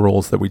 some of the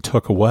rules that we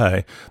took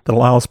away that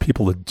allows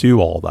people to do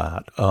all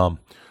that.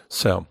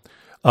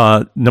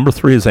 Number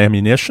 3 is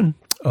ammunition.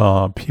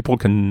 People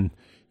can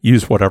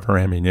use whatever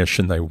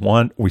ammunition they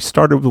want. We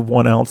started with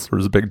 1 ounce. There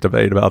was a big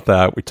debate about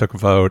that. We took a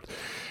vote.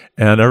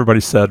 And everybody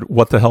said,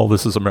 what the hell,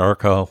 this is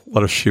America.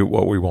 Let us shoot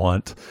what we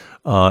want.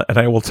 And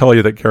I will tell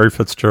you that Gary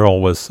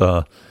Fitzgerald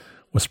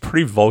was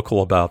pretty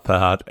vocal about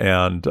that.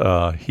 And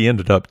he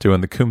ended up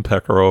doing the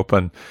Coompecker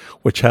Open,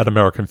 which had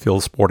American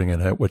Field Sporting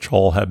in it, which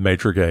all had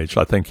major gauge.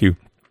 I think you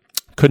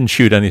couldn't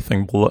shoot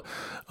anything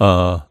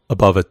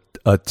above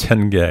a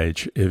 10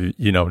 gauge,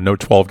 you know, no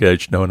 12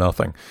 gauge, no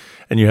nothing.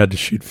 And you had to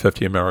shoot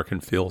 50 American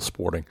Field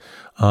Sporting.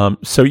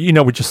 So, you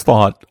know, we just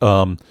thought,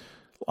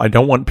 I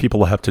don't want people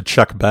to have to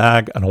check a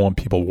bag. I don't want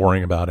people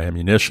worrying about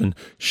ammunition.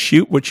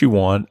 Shoot what you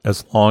want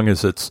as long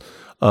as it's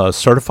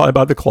certified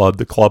by the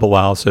club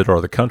allows it,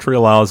 or the country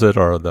allows it,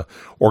 or the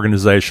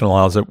organization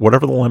allows it.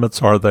 Whatever the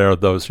limits are there,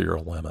 those are your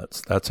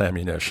limits. That's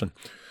ammunition.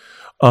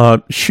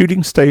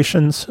 Shooting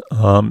stations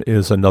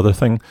is another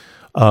thing.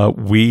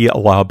 We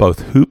allow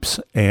both hoops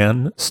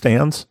and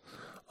stands.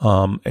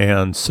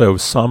 And so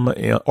some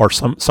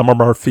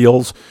of our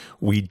fields,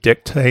 we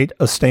dictate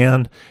a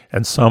stand,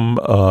 and some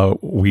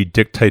we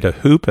dictate a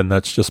hoop, and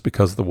that's just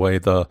because of the way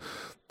the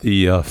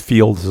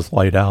field is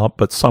laid out.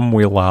 But some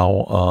we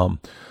allow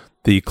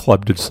the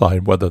club to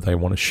decide whether they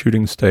want a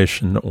shooting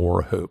station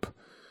or a hoop.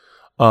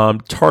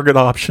 Target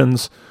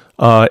options,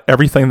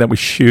 everything that we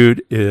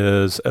shoot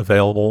is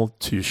available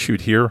to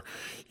shoot here.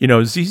 You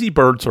know, ZZ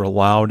Birds are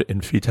allowed in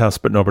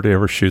FITASC, but nobody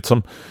ever shoots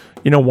them.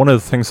 You know, one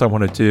of the things I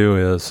want to do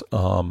is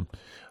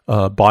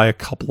buy a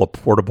couple of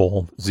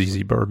portable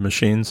ZZ Bird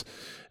machines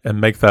and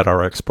make that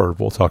our X-Bird.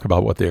 We'll talk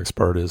about what the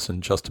X-Bird is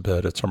in just a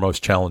bit. It's our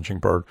most challenging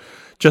bird.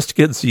 Just to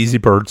get ZZ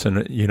Birds,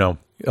 and you know,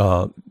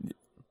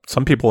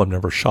 some people have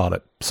never shot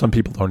it. Some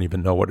people don't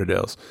even know what it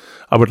is.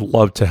 I would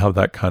love to have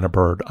that kind of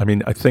bird. I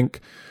mean, I think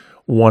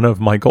one of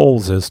my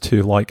goals is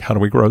to, like, how do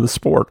we grow the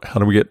sport? How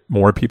do we get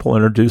more people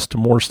introduced to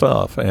more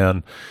stuff?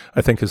 And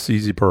I think a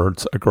ZZ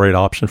Bird's a great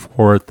option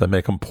for it. They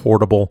make them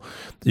portable.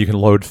 You can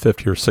load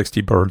 50 or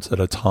 60 birds at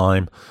a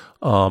time.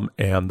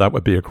 And that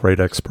would be a great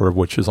X-Bird,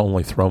 which is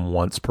only thrown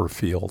once per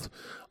field.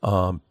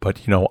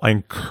 But, you know, I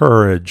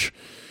encourage,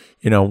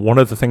 One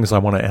of the things I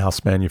want to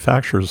ask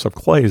manufacturers of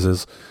clays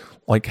is,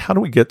 like, how do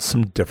we get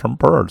some different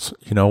birds?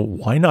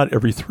 Why not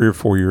every 3 or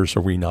 4 years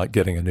are we not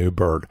getting a new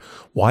bird?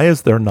 Why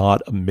is there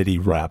not a midi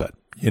rabbit?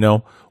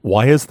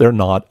 Why is there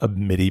not a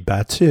midi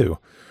batu?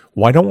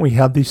 Why don't we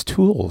have these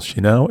tools?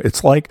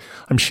 It's like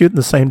I'm shooting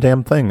the same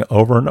damn thing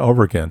over and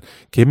over again.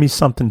 Give me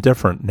something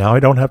different. Now I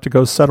don't have to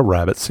go set a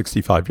rabbit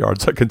 65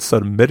 yards. I can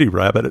set a midi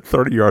rabbit at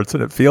 30 yards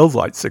and it feels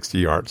like 60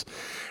 yards.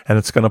 And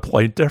it's going to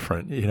play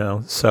different,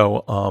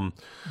 So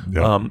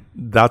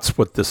that's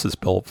what this is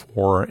built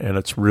for. And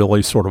it's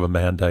really sort of a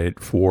mandate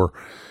for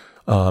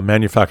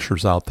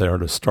manufacturers out there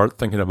to start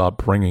thinking about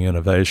bringing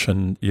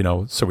innovation,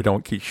 so we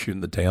don't keep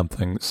shooting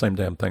the same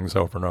damn things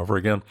over and over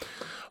again.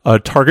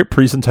 Target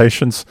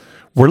presentations,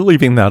 we're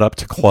leaving that up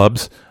to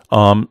clubs.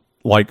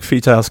 Like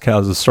FITASC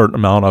has a certain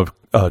amount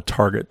of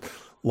target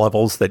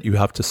levels that you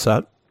have to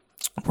set.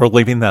 We're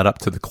leaving that up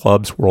to the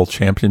clubs. World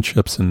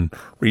championships and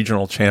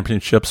regional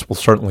championships will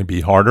certainly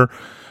be harder.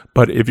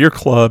 But if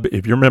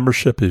your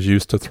membership is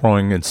used to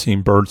throwing and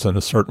seeing birds in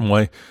a certain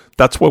way,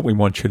 that's what we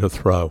want you to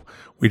throw.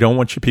 We don't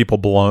want you people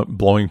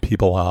blowing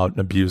people out and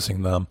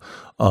abusing them.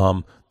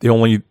 The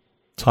only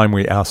time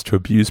we ask to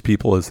abuse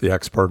people is the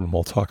expert, and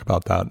we'll talk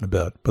about that in a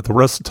bit. But the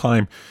rest of the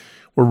time,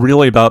 we're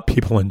really about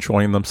people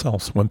enjoying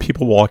themselves. When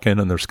people walk in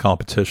and there's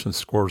competition,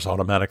 scores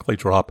automatically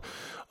drop.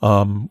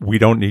 We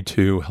don't need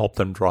to help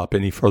them drop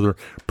any further,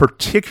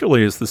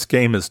 particularly as this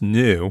game is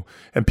new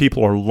and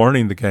people are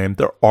learning the game.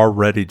 They're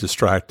already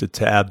distracted.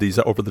 To add these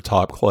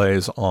over-the-top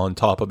clays on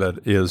top of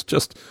it is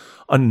just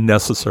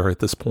unnecessary at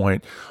this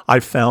point.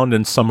 I've found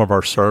in some of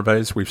our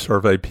surveys, we've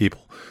surveyed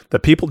people,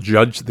 that people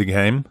judge the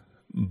game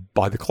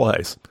by the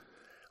clays.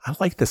 I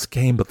like this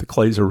game, but the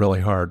clays are really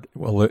hard.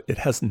 Well, it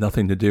has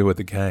nothing to do with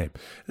the game.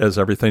 It has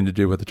everything to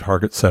do with the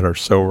target setter.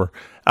 So we're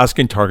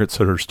asking target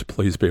setters to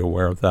please be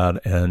aware of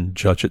that and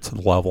judge it to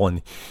the level,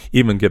 and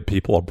even give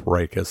people a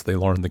break as they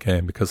learn the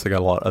game, because they got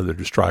a lot of other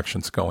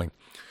distractions going.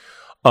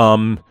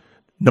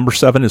 Number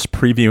 7 is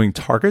previewing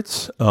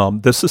targets.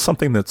 This is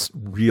something that's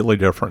really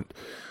different.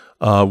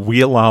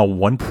 We allow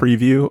one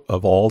preview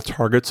of all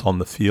targets on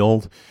the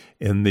field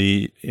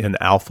in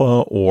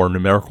alpha or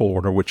numerical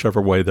order, whichever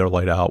way they're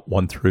laid out,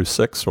 1 through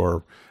 6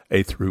 or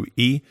A through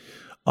E.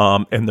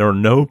 And there are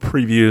no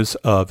previews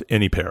of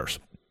any pairs.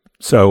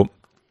 So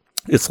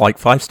it's like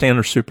 5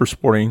 standard super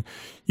sporting.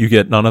 You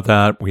get none of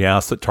that. We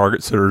ask that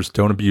target sitters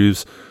don't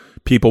abuse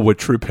people with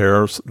true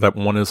pairs, that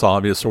one is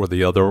obvious or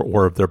the other,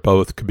 or if they're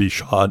both, could be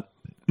shot.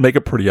 Make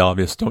it pretty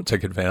obvious. Don't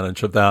take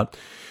advantage of that.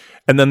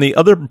 And then the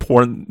other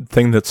important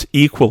thing that's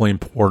equally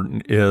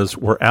important is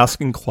we're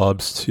asking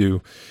clubs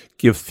to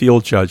give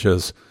field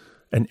judges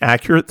an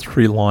accurate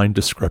 3-line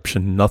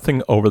description,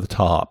 nothing over the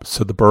top.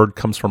 So the bird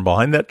comes from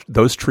behind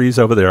those trees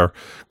over there,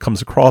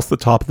 comes across the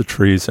top of the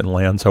trees and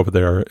lands over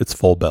there, its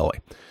full belly.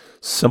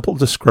 Simple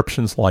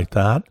descriptions like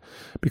that,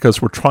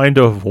 because we're trying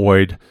to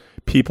avoid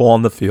people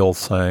on the field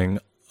saying,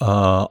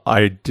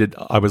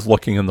 I was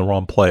looking in the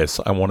wrong place.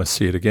 I want to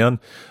see it again.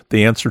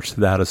 The answer to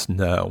that is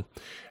no.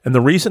 And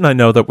the reason I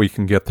know that we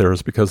can get there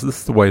is because this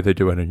is the way they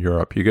do it in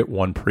Europe. You get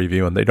one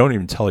preview and they don't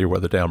even tell you where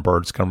the damn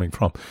bird's coming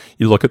from.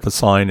 You look at the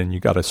sign and you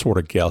got to sort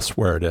of guess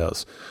where it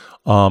is.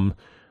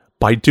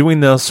 By doing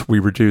this, we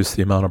reduce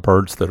the amount of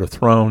birds that are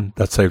thrown.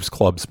 That saves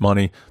clubs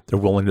money. They're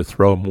willing to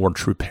throw more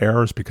true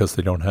pairs because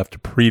they don't have to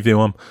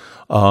preview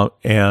them.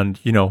 And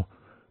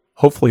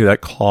hopefully that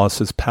cost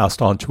is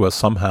passed on to us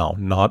somehow,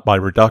 not by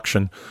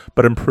reduction,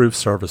 but improved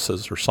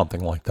services or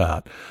something like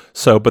that.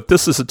 So, but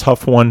this is a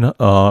tough one,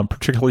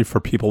 particularly for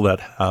people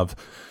that have,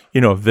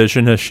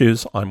 vision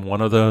issues. I'm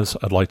one of those.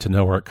 I'd like to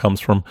know where it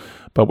comes from.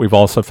 But we've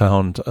also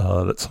found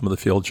that some of the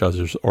field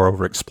judges are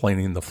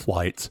over-explaining the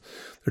flights.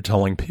 They're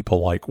telling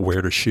people like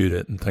where to shoot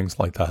it and things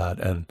like that,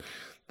 and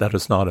that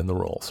is not in the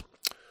rules.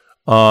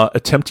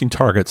 Attempting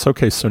targets.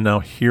 Okay, so now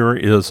here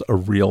is a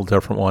real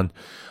different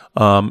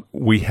one.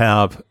 We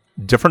have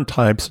different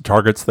types of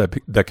targets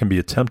that can be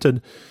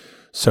attempted.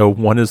 So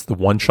one is the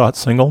one-shot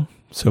single.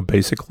 So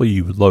basically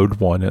you load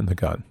one in the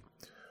gun.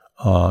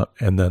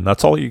 And then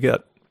that's all you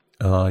get.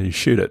 You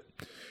shoot it.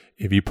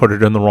 If you put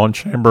it in the wrong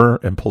chamber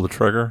and pull the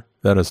trigger,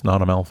 that is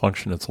not a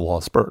malfunction. It's a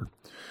lost bird.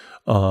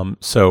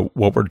 So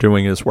what we're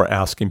doing is we're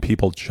asking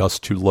people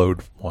just to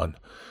load one.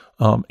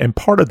 And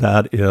part of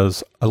that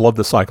is, I love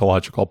the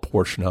psychological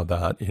portion of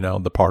that,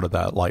 the part of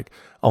that, like,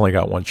 I only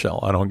got one shell.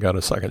 I don't got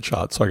a second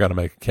shot, so I got to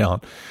make it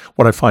count.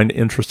 What I find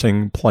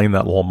interesting playing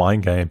that little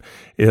mind game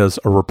is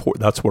a report.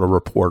 That's what a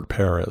report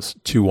pair is,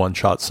 2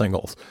 one-shot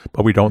singles.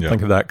 But we don't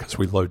think of that because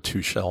we load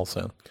 2 shells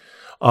in.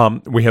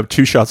 We have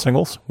 2-shot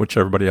singles, which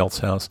everybody else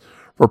has.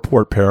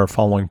 Report pair,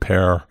 following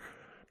pair,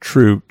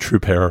 true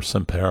pair,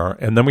 sim pair.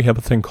 And then we have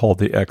a thing called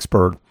the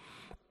X-Bird.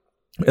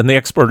 And the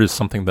X-Bird is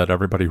something that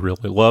everybody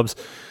really loves.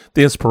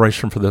 The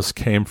inspiration for this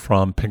came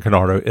from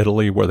Pincanardo,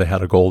 Italy, where they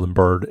had a golden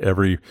bird.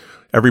 Every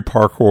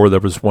parkour, there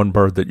was one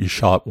bird that you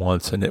shot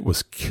once, and it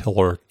was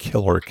killer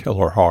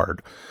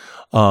hard.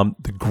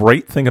 The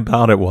great thing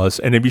about it was,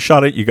 and if you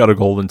shot it, you got a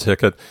golden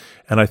ticket.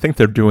 And I think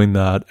they're doing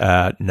that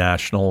at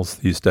nationals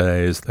these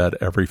days, that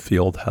every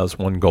field has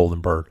one golden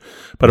bird.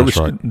 But That's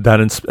it was right.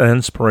 that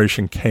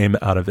inspiration came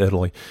out of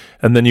Italy.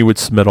 And then you would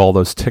submit all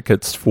those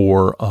tickets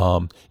for,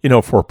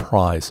 for a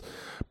prize.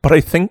 But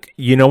I think,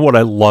 what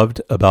I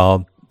loved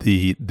about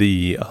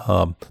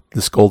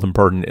this golden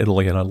bird in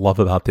Italy, and I love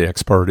about the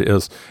X-Bird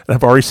is, and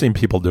I've already seen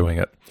people doing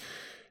it,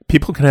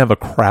 people can have a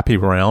crappy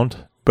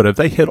round, but if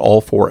they hit all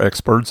 4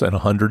 X-Birds and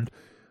 100,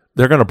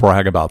 they're going to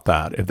brag about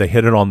that. If they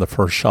hit it on the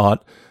first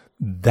shot,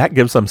 that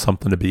gives them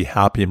something to be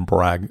happy and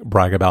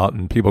brag about.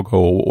 And people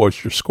go,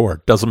 what's your score?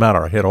 It doesn't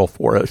matter. I hit all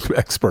 4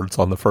 X-Birds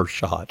on the first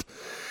shot.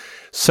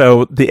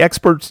 So the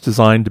X-Bird's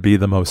designed to be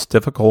the most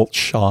difficult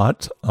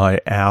shot. I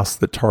ask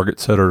the target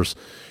setters,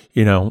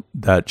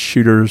 that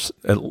shooters,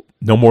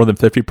 no more than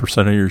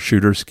 50% of your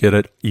shooters get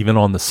it, even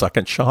on the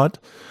second shot.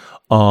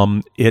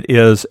 It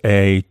is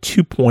a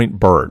 2-point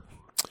bird.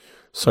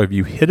 So if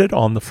you hit it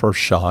on the first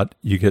shot,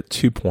 you get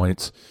 2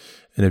 points.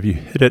 And if you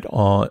hit it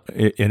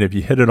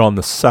on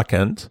the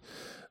second,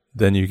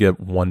 then you get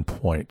 1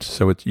 point.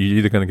 So you're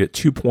either going to get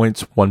 2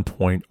 points, 1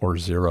 point, or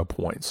 0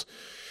 points.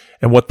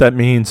 And what that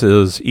means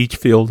is each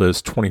field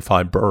is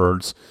 25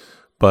 birds,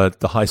 but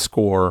the high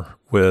score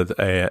with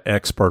an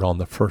X-Bird on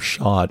the first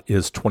shot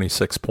is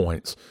 26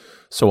 points.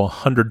 So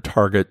 100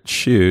 target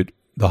shoot,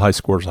 the high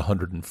score is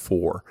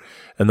 104.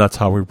 And that's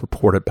how we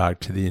report it back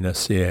to the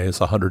NSCA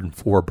is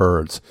 104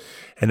 birds.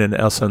 And in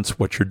essence,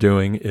 what you're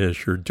doing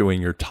is you're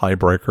doing your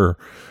tiebreaker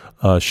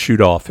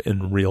shoot off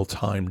in real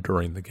time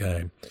during the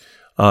game.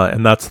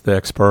 And that's the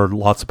X-Bird,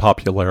 lots of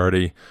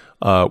popularity.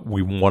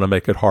 We want to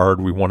make it hard.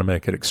 We want to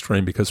make it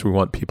extreme because we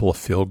want people to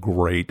feel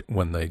great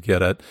when they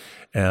get it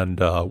and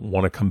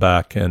want to come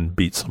back and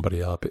beat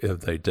somebody up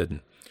if they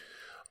didn't.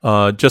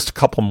 Just a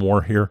couple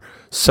more here.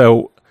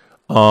 So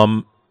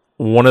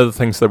one of the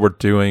things that we're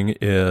doing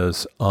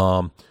is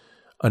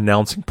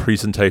announcing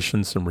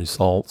presentations and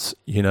results.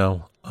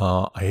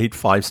 I hate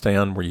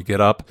 5-stand where you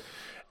get up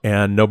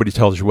and nobody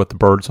tells you what the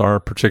birds are,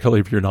 particularly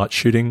if you're not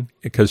shooting,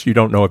 because you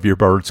don't know if your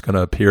bird's going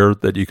to appear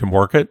that you can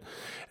work it,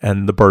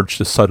 and the birds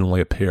just suddenly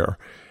appear.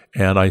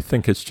 And I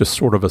think it's just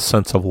sort of a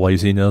sense of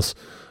laziness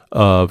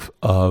of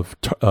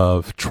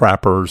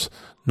trappers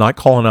not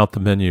calling out the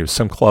menu.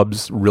 Some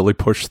clubs really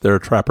push their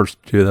trappers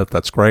to do that.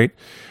 That's great.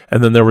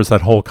 And then there was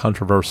that whole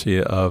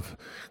controversy of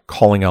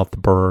calling out the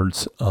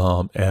birds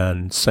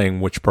and saying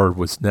which bird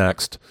was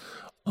next.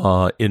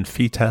 In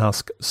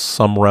FITASC,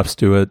 some refs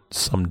do it,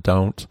 some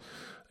don't.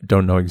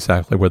 Don't know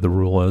exactly where the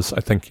rule is. I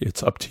think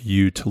it's up to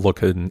you to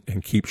look at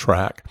and keep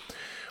track.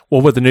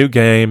 Well, with a new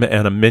game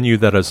and a menu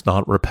that is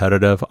not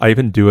repetitive, I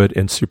even do it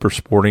in Super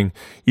Sporting.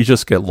 You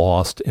just get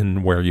lost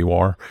in where you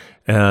are.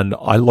 And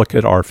I look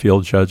at our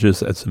field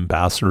judges as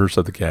ambassadors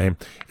of the game.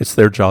 It's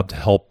their job to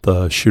help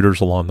the shooters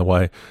along the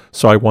way.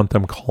 So I want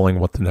them calling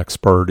what the next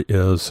bird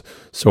is.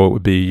 So it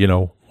would be,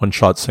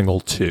 1-shot single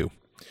 2,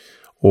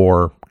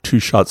 or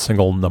 2-shot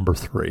single number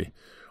 3,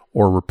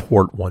 or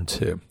report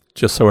 1-2.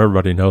 Just so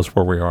everybody knows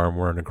where we are and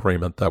we're in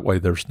agreement. That way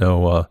there's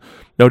no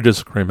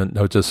disagreement,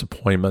 no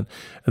disappointment.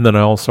 And then I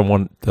also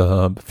want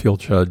the field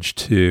judge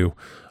to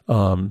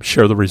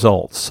share the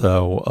results.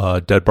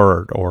 So dead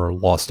bird or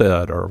lost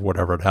dead or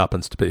whatever it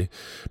happens to be.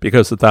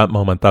 Because at that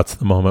moment, that's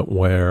the moment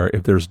where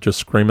if there's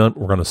disagreement,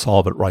 we're going to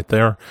solve it right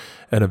there.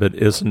 And if it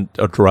isn't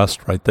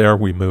addressed right there,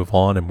 we move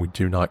on and we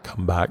do not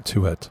come back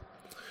to it.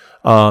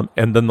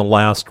 And then the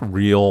last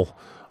real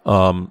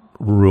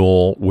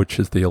rule, which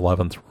is the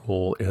 11th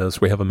rule, is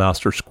we have a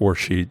master score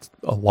sheet,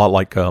 a lot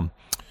like FITASC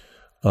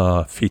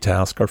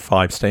or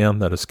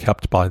 5-stand, that is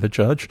kept by the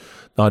judge,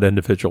 not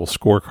individual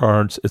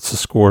scorecards. It's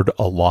scored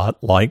a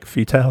lot like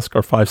FITASC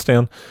or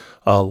 5-stand,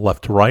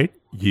 left to right.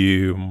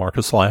 You mark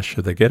a slash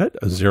if they get it,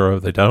 a 0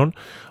 if they don't.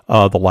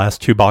 The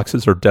last 2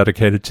 boxes are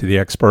dedicated to the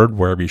X-Bird.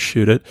 Wherever you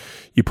shoot it,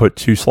 you put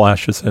 2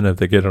 slashes in if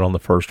they get it on the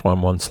first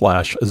one, 1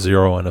 slash, a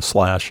 0 and a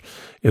slash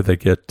if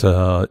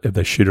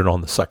they shoot it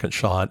on the second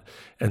shot,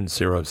 and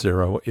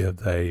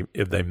 0-0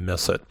 if they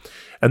miss it.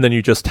 And then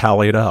you just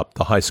tally it up.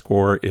 The high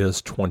score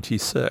is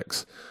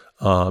 26.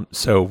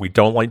 So we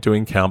don't like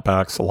doing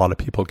countbacks. A lot of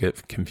people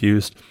get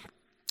confused.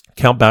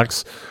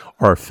 Countbacks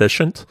are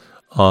efficient.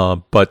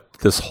 But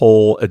this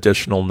whole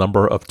additional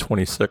number of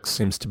 26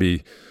 seems to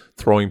be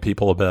throwing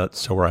people a bit.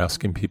 So we're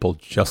asking people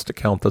just to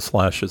count the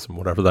slashes, and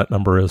whatever that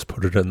number is,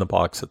 put it in the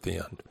box at the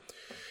end.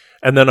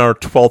 And then our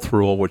 12th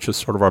rule, which is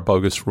sort of our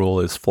bogus rule,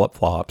 is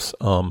flip-flops.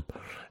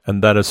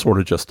 And that is sort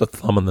of just a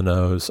thumb in the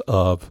nose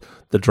of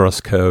the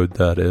dress code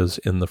that is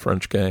in the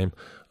French game.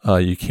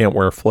 You can't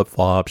wear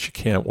flip-flops. You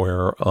can't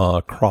wear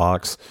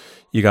Crocs.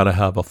 You got to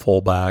have a full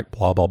back,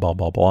 blah, blah, blah,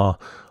 blah, blah.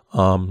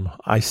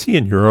 I see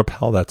in Europe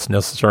how that's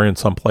necessary in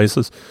some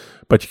places,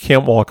 but you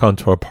can't walk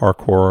onto a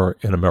parkour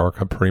in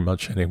America pretty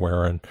much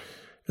anywhere, and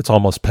it's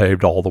almost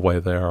paved all the way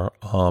there.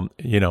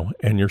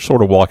 And you're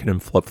sort of walking in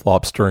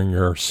flip-flops during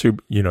your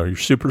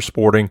super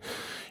sporting,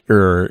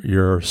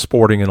 your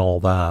sporting and all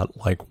that.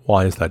 Like,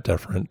 why is that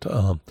different?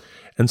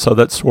 And so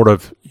that sort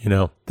of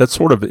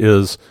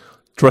is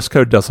dress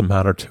code doesn't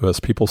matter to us.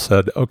 People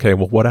said, okay,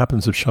 well, what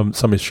happens if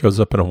somebody shows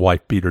up in a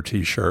white beater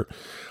T-shirt?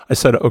 I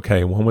said,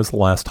 okay, when was the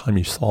last time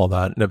you saw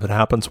that? And if it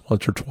happens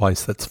once or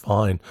twice, that's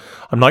fine.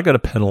 I'm not going to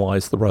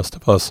penalize the rest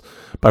of us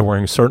by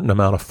wearing a certain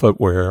amount of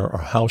footwear or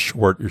how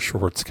short your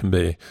shorts can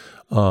be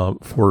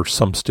for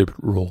some stupid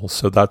rule.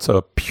 So that's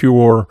a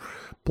pure,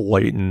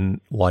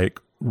 blatant, like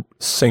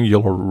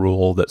singular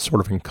rule that sort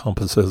of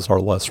encompasses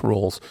our less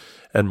rules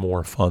and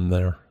more fun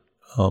there.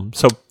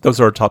 So those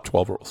are our top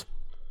 12 rules.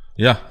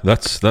 Yeah,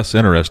 that's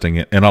interesting,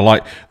 and I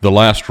like the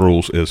last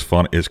rules is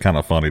fun. Is kind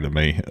of funny to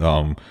me.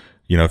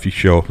 If you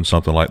show up in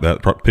something like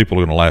that, people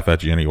are going to laugh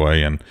at you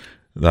anyway, and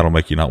that'll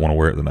make you not want to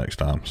wear it the next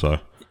time. So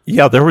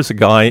yeah, there was a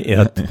guy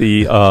at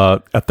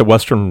the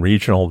Western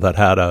Regional that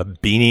had a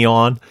beanie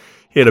on.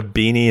 He had a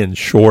beanie and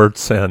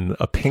shorts and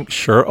a pink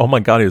shirt. Oh my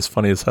God, he was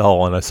funny as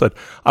hell. And I said,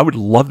 I would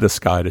love this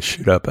guy to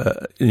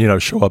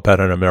show up at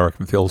an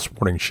American field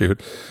sporting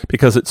shoot,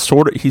 because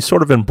he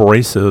sort of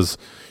embraces,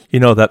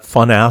 that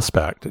fun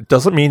aspect. It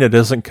doesn't mean it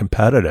isn't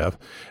competitive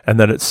and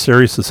that it's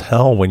serious as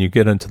hell when you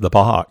get into the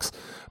box,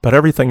 but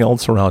everything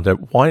else around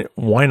it,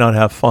 why not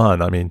have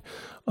fun? I mean,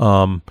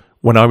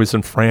 when I was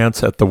in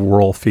France at the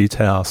World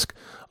FITASC,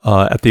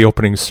 at the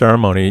opening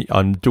ceremony,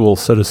 I'm dual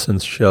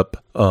citizenship,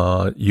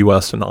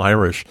 U.S. and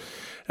Irish,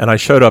 and I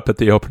showed up at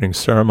the opening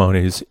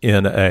ceremonies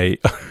in a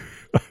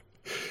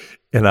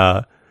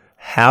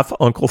half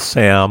Uncle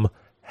Sam,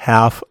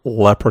 half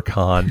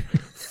leprechaun,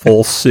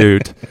 full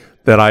suit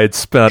that I had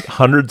spent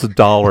hundreds of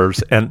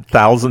dollars and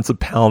thousands of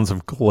pounds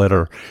of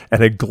glitter,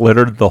 and it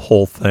glittered the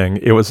whole thing.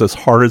 It was as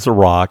hard as a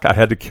rock. I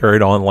had to carry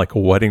it on like a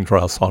wedding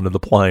dress onto the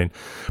plane.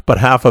 But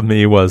half of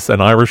me was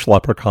an Irish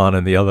leprechaun,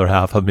 and the other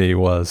half of me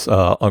was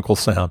Uncle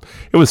Sam.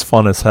 It was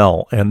fun as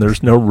hell, and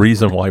there's no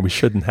reason why we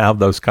shouldn't have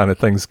those kind of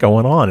things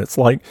going on. It's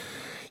like,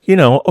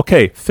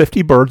 okay,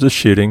 50 birds is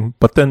shooting,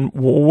 but then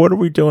what are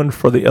we doing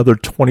for the other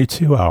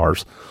 22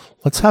 hours?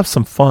 Let's have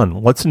some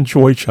fun. Let's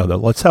enjoy each other.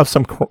 Let's have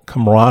some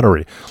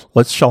camaraderie.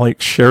 Let's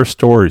share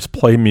stories,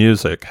 play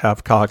music,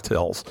 have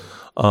cocktails,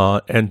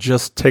 and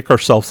just take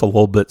ourselves a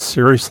little bit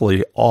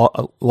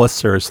less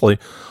seriously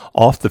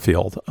off the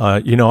field.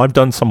 I've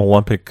done some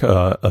Olympic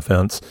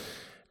events,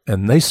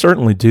 and they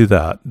certainly do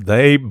that.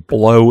 They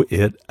blow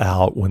it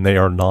out when they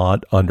are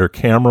not under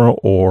camera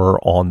or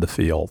on the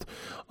field,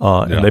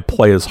 and they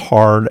play as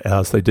hard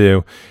as they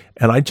do.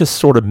 And I just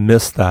sort of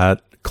miss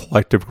that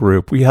collective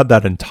group. We had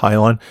that in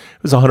Thailand.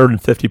 It was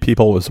 150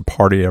 people. It was a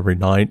party every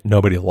night.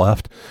 Nobody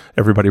left.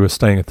 Everybody was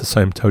staying at the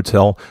same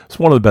hotel. It's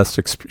one of the best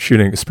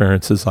shooting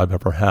experiences I've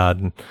ever had.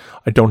 And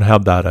I don't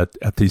have that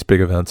at these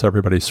big events.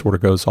 Everybody sort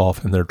of goes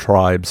off in their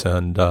tribes,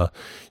 and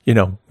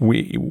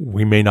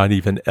we may not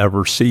even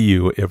ever see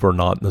you if we're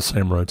not in the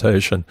same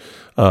rotation,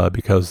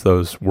 because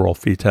those World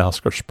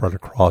FITASC are spread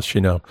across,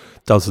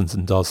 dozens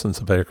and dozens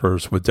of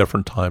acres with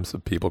different times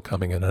of people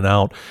coming in and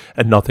out,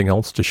 and nothing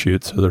else to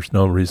shoot, so there's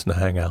no reason to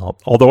hang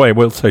out. Although I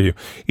will tell you,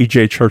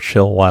 E.J.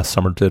 Churchill last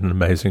summer did an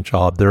amazing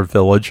job. Their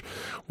village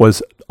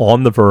was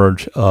on the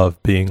verge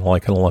of being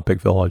like an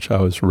Olympic village.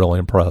 I was really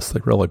impressed. They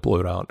really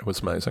blew it out. It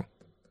was amazing.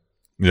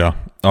 Yeah.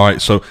 All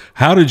right. So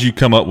how did you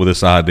come up with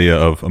this idea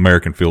of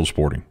American field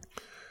sporting?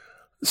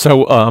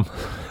 So,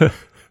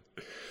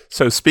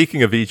 so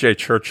speaking of E.J.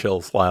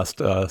 Churchill's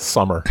last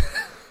summer.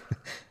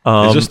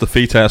 Is this the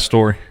FITASC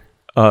story?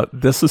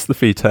 This is the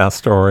FITASC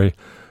story.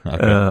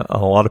 Okay. A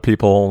lot of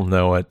people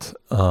know it,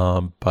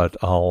 but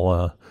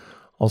I'll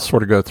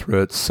sort of go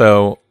through it.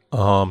 So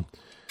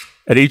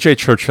at E.J.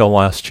 Churchill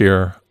last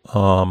year,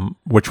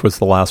 which was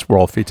the last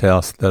World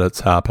FITASC that it's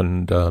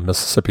happened,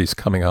 Mississippi's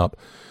coming up.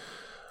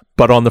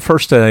 But on the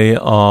first day,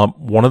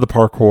 one of the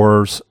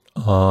parkours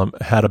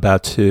had a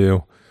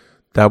Batu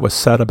that was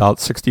set about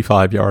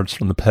 65 yards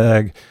from the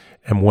peg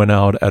and went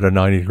out at a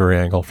 90-degree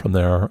angle from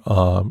there,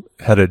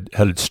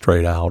 headed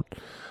straight out.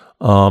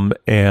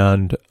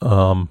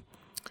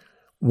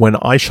 When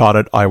I shot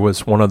it, I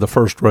was one of the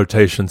first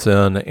rotations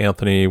in.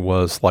 Anthony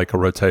was like a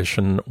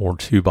rotation or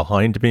two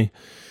behind me.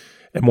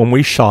 And when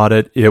we shot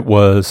it, it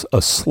was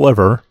a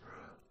sliver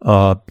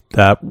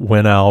that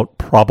went out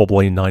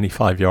probably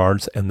 95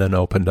 yards and then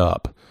opened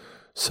up.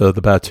 So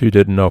the Batu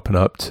didn't open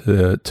up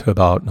to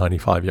about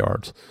 95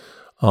 yards.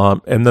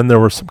 And then there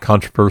was some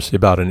controversy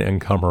about an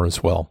incomer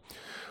as well.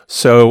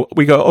 So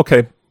we go,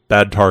 okay,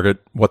 bad target.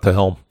 What the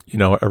hell?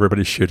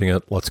 Everybody's shooting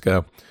it. Let's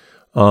go.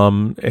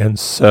 And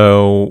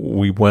so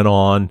we went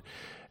on,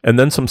 and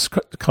then some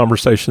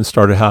conversations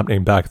started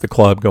happening back at the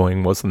club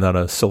going, wasn't that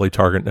a silly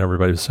target? And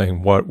everybody was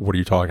saying, what are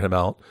you talking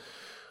about?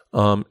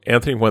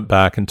 Anthony went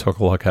back and took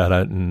a look at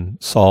it and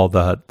saw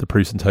that the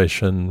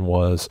presentation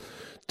was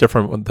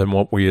different than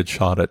what we had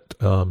shot it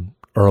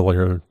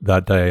earlier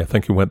that day. I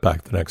think he went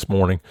back the next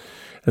morning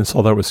and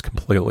saw that was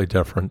completely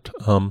different.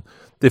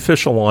 The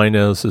official line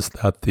is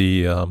that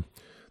the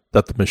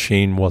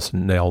machine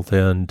wasn't nailed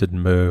in,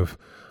 didn't move.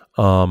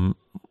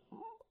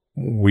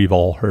 We've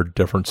all heard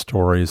different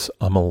stories.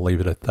 I'm going to leave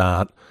it at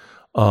that.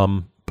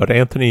 But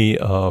Anthony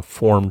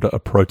formed a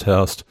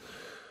protest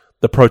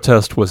The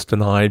protest was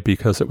denied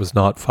because it was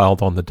not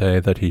filed on the day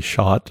that he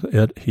shot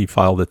it. He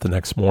filed it the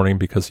next morning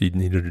because he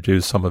needed to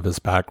do some of his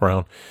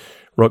background.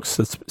 Wrote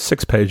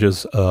 6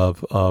 pages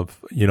of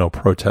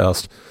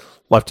protest,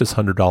 left his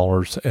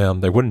 $100,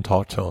 and they wouldn't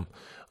talk to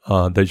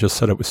him. They just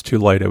said it was too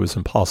late. It was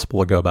impossible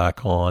to go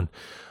back on.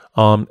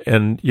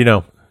 And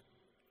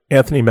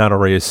Anthony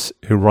Matarese,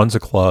 who runs a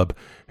club,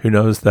 who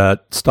knows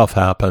that stuff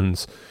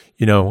happens,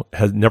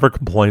 has never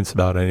complains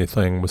about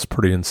anything, was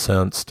pretty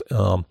incensed.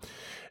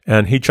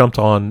 And he jumped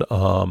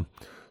on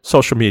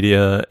social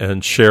media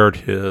and shared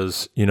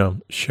his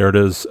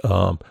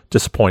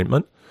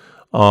disappointment.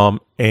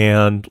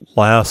 And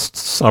last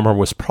summer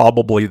was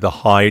probably the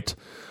height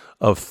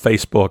of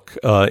Facebook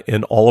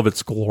in all of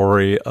its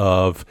glory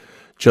of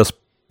just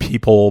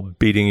people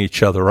beating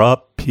each other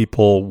up,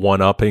 people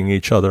one-upping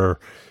each other,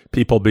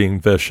 people being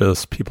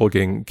vicious, people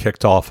getting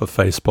kicked off of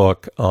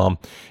Facebook.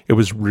 It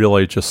was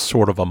really just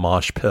sort of a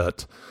mosh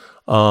pit.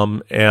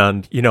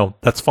 And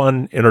that's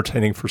fun,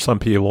 entertaining for some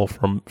people.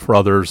 For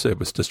others, it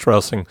was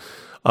distressing.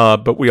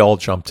 But we all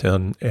jumped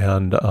in,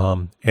 and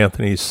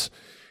Anthony's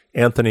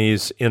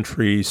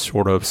entry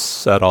sort of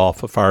set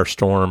off a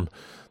firestorm.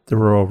 There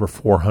were over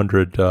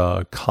 400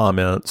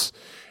 comments,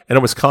 and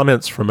it was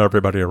comments from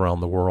everybody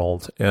around the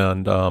world.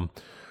 And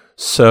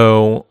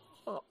so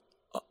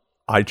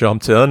I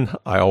jumped in.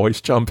 I always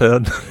jump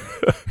in.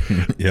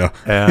 Yeah.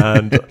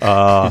 And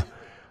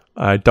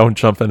I don't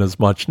jump in as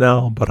much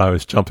now, but I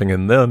was jumping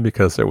in then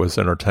because it was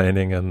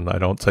entertaining, and I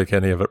don't take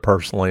any of it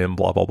personally, and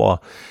blah, blah, blah.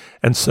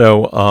 And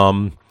so,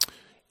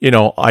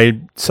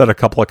 I said a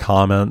couple of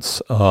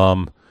comments.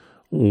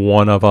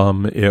 One of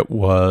them, it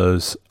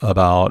was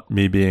about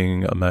me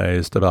being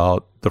amazed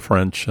about the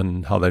French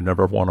and how they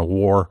never won a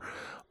war.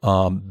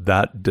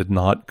 That did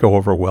not go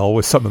over well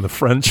with some of the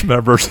French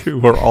members who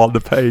were on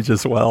the page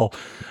as well.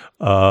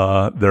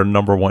 Their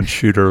number one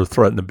shooter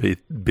threatened to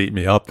beat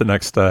me up the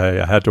next day.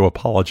 I had to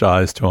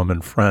apologize to him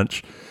in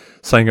French,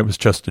 saying it was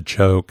just a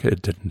joke.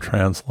 It didn't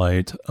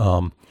translate.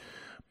 And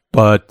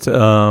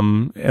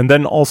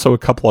then also a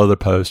couple other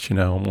posts,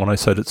 one I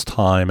said it's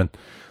time, and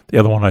the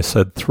other one I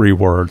said 3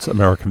 words,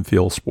 American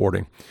Field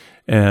Sporting.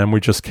 And we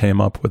just came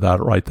up with that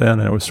right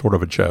then, and it was sort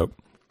of a joke.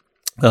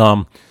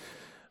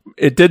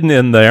 It didn't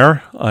end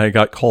there. I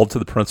got called to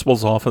the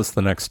principal's office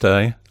the next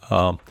day.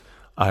 The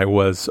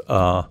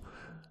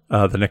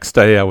next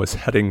day I was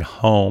heading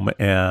home,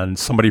 and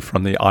somebody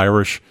from the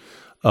Irish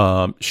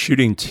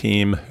shooting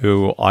team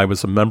who I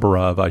was a member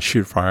of, I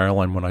shoot for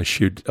Ireland when I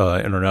shoot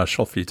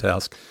international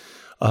FITASC,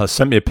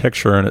 sent me a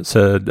picture, and it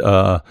said,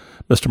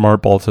 Mr.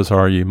 Mart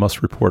Baltazar, you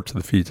must report to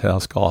the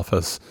FITASC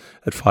office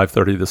at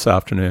 5:30 this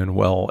afternoon.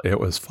 Well, it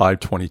was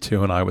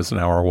 5:22, and I was an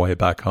hour away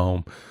back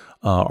home,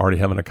 already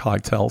having a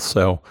cocktail,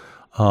 so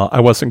I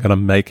wasn't going to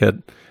make it.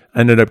 I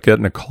ended up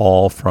getting a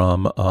call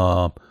from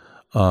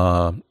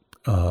Mr.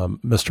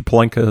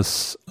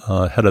 Palinkas,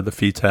 head of the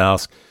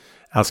FITASC,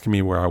 asking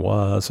me where I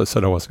was. I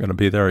said I wasn't going to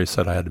be there. He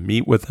said I had to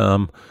meet with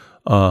him,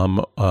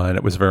 and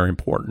it was very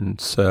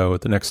important. So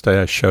the next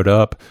day I showed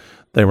up.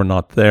 They were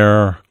not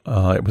there.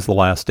 It was the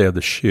last day of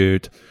the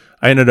shoot.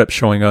 I ended up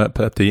showing up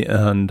at the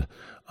end.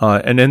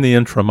 And in the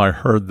interim, I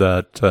heard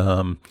that,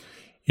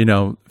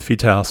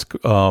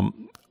 FITASC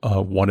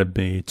wanted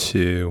me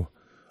to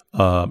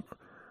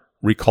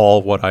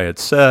recall what I had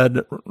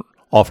said,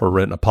 offer a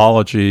written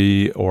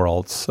apology, or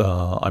else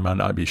I might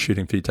not be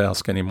shooting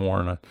FITASC anymore.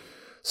 And I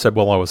said,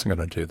 well, I wasn't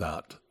going to do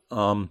that.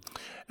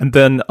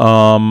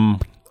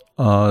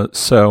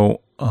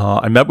 So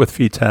I met with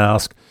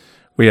FITASC.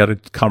 We had a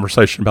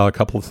conversation about a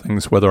couple of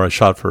things, whether I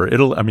shot for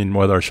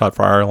whether I shot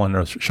for Ireland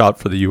or shot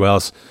for the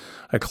U.S.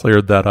 I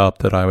cleared that up,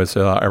 that I was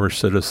an Irish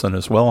citizen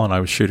as well, and I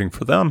was shooting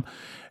for them.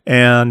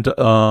 And,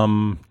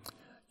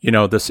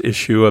 this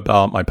issue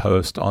about my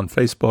post on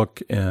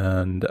Facebook,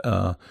 and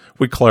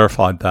we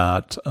clarified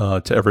that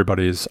to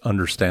everybody's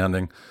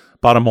understanding.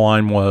 Bottom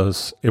line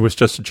was, it was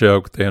just a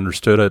joke. They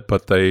understood it,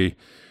 but they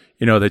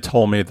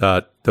told me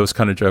that those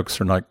kind of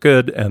jokes are not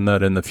good, and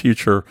that in the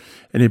future,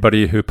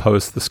 anybody who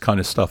posts this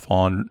kind of stuff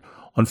on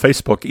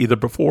Facebook, either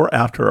before,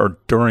 after, or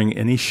during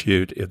any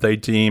shoot, if they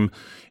deem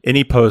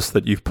any post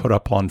that you've put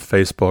up on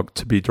Facebook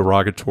to be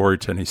derogatory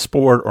to any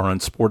sport or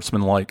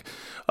unsportsmanlike,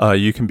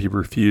 you can be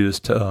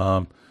refused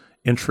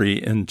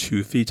entry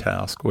into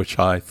FITASC, which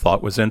I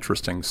thought was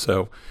interesting.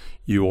 So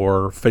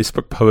your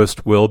Facebook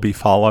post will be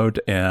followed,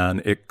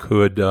 and it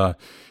could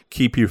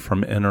keep you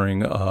from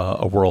entering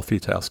a World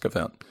FITASC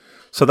event.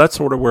 So that's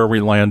sort of where we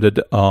landed.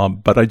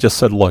 But I just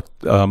said, look,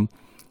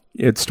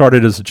 it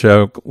started as a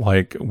joke.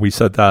 Like, we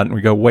said that, and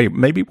we go, wait,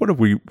 maybe what do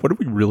we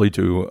really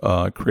do?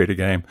 Create a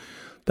game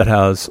that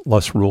has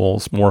less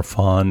rules, more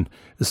fun,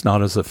 is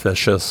not as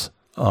officious,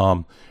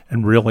 and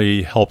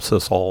really helps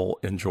us all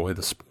enjoy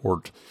the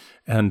sport.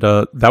 And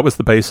that was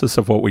the basis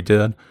of what we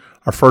did.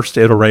 Our first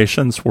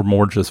iterations were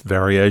more just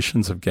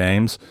variations of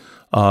games,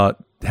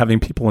 having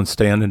people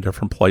stand in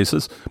different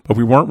places, but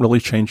we weren't really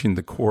changing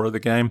the core of the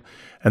game.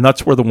 And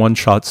that's where the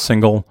one-shot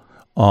single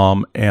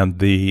and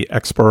the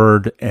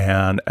expert,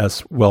 and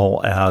as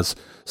well as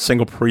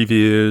single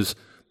previews,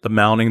 the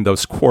mounting,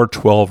 those core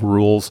 12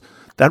 rules,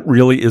 that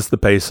really is the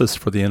basis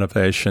for the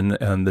innovation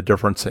and the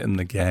difference in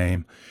the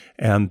game.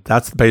 And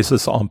that's the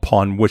basis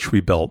upon which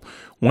we built.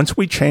 Once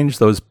we changed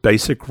those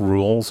basic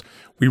rules,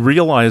 we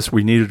realized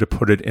we needed to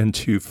put it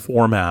into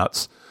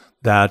formats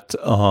that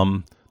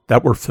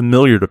were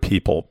familiar to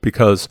people,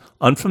 because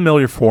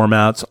unfamiliar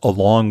formats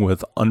along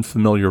with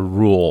unfamiliar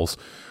rules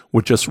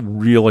would just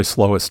really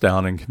slow us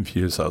down and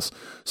confuse us.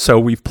 So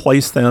we've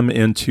placed them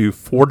into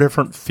 4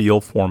 different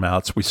field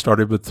formats. We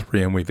started with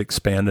 3 and we've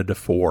expanded to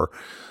 4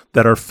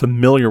 that are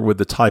familiar with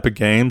the type of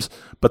games,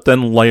 but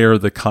then layer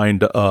the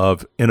kind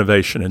of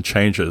innovation and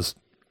changes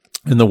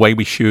in the way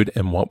we shoot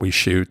and what we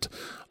shoot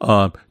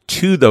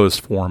to those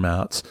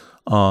formats.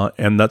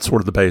 And that's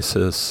sort of the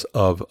basis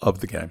of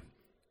the game.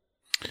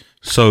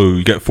 So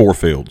you got 4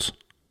 fields.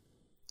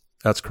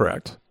 That's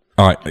correct.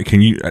 All right.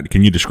 Can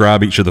you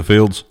describe each of the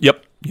fields?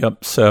 Yep.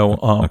 So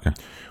Okay.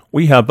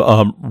 we have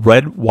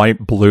red,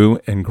 white, blue,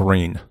 and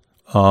green.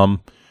 And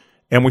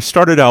we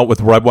started out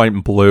with red, white,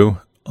 and blue.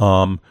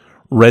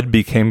 Red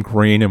became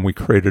green, and we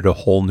created a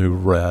whole new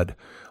red.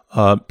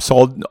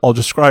 So I'll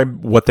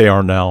describe what they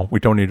are now. We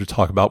don't need to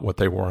talk about what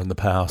they were in the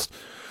past.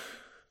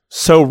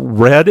 So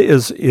red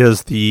is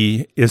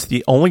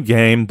the only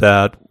game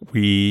that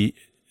we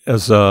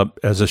as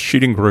a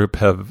shooting group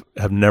have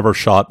never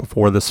shot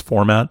before this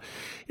format.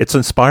 It's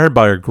inspired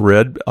by a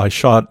grid. I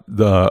shot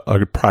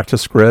a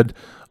practice grid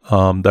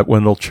that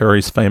Wendell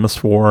Cherry's famous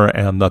for,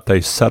 and that they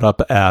set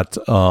up at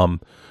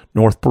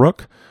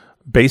Northbrook.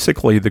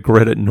 Basically, the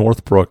grid at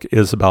Northbrook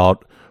is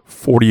about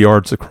 40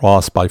 yards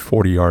across by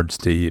 40 yards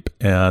deep,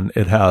 and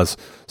it has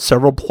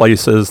several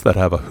places that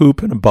have a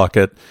hoop and a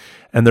bucket,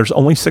 and there's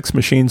only 6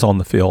 machines on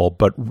the field,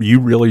 but you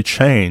really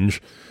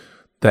change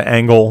the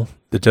angle,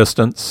 the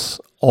distance,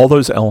 all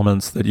those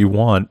elements that you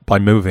want by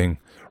moving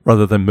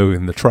rather than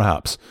moving the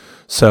traps.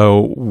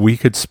 So we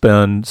could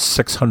spend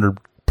 600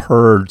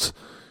 PERDs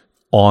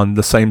on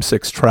the same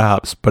 6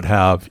 traps, but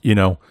have,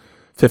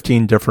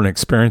 15 different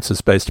experiences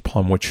based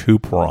upon which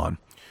hoop we're on.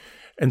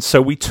 And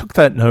so we took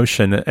that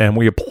notion and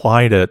we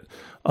applied it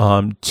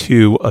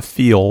to a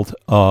field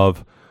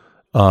of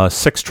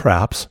 6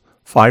 traps,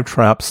 5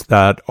 traps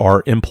that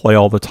are in play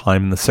all the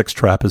time, and the 6th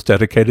trap is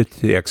dedicated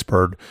to the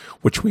X-Bird,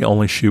 which we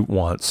only shoot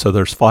once. So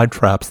there's 5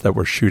 traps that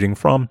we're shooting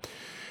from.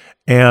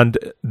 And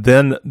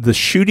then the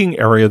shooting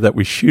area that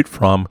we shoot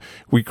from,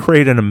 we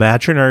create an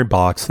imaginary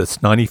box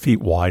that's 90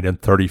 feet wide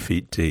and 30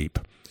 feet deep.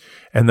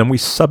 And then we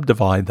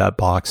subdivide that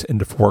box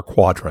into 4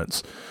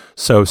 quadrants.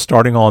 So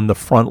starting on the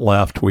front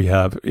left, we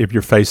have, if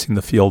you're facing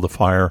the field of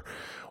fire,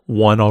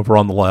 1 over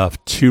on the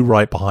left, 2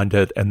 right behind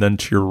it, and then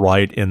to your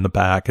right in the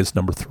back is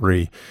number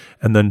 3,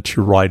 and then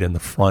to your right in the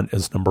front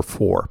is number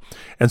 4.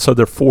 And so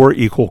they're 4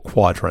 equal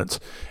quadrants.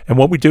 And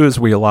what we do is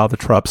we allow the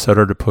trap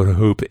setter to put a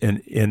hoop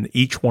in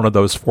each one of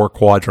those 4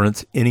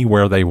 quadrants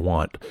anywhere they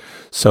want.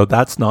 So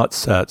that's not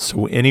set.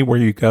 So anywhere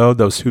you go,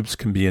 those hoops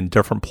can be in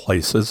different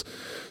places.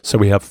 So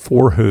we have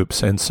 4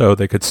 hoops, and so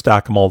they could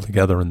stack them all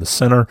together in the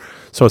center.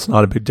 So it's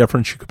not a big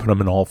difference. You could put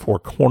them in all 4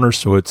 corners,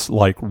 so it's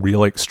like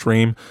real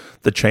extreme,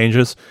 the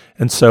changes.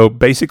 And so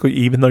basically,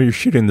 even though you're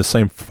shooting the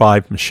same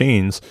 5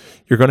 machines,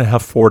 you're going to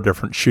have 4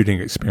 different shooting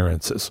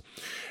experiences.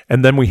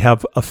 And then we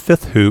have a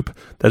 5th hoop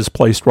that is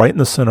placed right in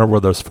the center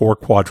where those 4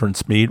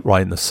 quadrants meet,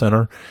 right in the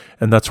center,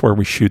 and that's where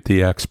we shoot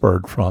the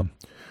X-Bird from.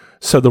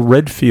 So the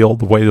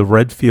way the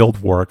red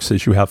field works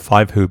is you have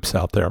 5 hoops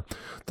out there.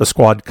 The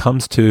squad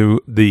comes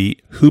to the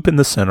hoop in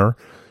the center,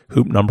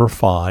 hoop number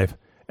 5,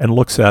 and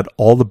looks at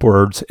all the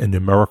birds in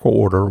numerical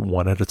order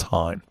one at a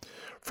time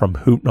from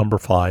hoop number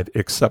 5,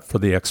 except for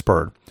the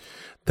X-Bird.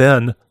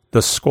 Then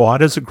the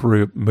squad as a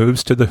group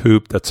moves to the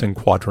hoop that's in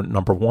quadrant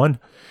number 1,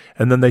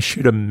 and then they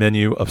shoot a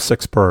menu of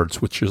 6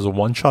 birds, which is a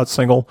 1-shot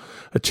single,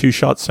 a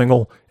 2-shot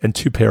single, and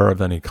 2 pair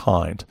of any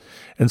kind.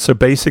 And so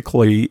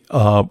basically,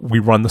 we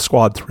run the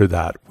squad through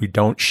that. We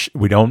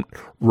don't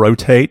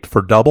rotate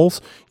for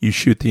doubles. You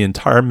shoot the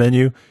entire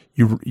menu.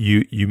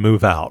 You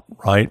move out,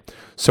 right?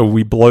 So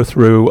we blow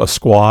through a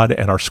squad,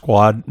 and our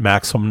squad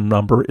maximum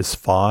number is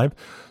 5.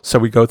 So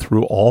we go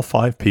through all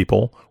 5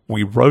 people.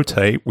 We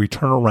rotate. We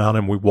turn around,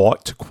 and we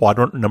walk to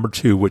quadrant number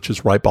 2, which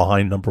is right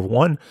behind number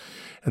 1.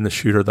 And the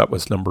shooter that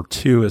was number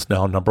 2 is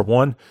now number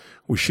 1.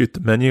 We shoot the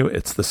menu.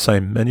 It's the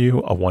same menu,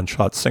 a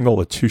 1-shot single,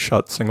 a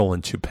 2-shot single,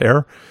 and 2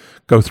 pair.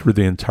 Go through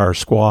the entire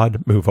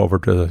squad, move over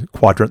to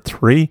quadrant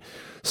 3,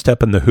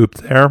 step in the hoop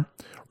there,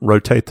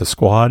 rotate the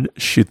squad,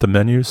 shoot the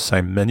menu,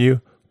 same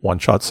menu,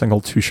 1-shot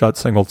single, 2-shot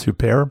single, 2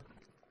 pair.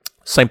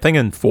 Same thing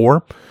in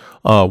 4,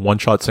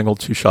 1-shot single,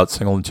 2-shot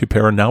single, and 2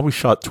 pair. And now we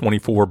shot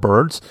 24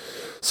 birds,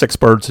 6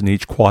 birds in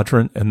each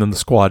quadrant, and then the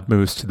squad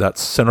moves to that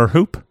center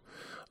hoop,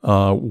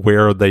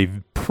 where they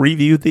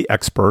preview the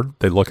X-Bird.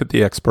 They look at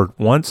the X-Bird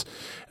once,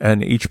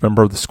 and each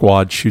member of the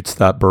squad shoots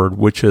that bird,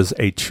 which is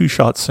a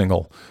 2-shot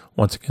single.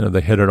 Once again, if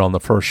they hit it on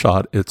the first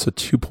shot, it's a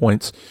 2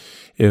 points.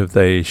 If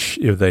they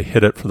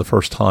hit it for the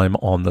first time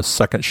on the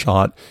second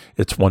shot,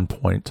 it's 1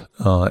 point,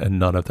 and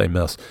none if they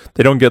miss.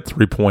 They don't get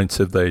 3 points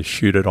if they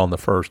shoot it on the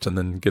first and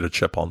then get a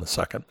chip on the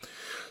second.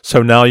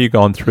 So now you've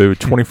gone through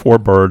 24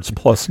 birds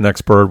plus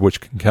next bird,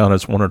 which can count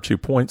as 1 or 2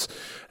 points,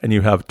 and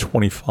you have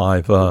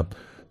 25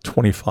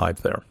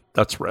 there.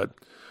 That's red.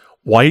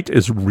 White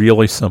is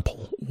really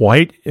simple.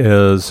 White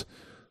is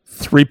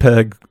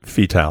 3-peg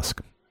fee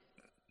task.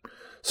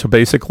 So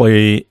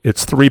basically,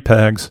 it's 3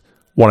 pegs.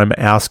 What I'm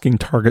asking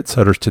target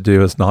setters to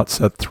do is not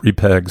set 3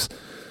 pegs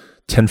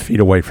 10 feet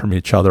away from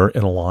each other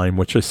in a line,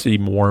 which I see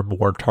more and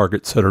more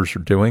target setters are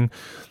doing.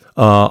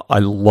 I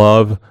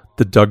love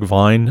the Doug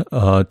Vine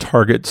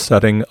target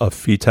setting of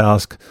fee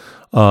task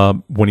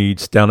when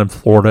he's down in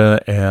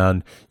Florida,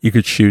 and you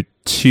could shoot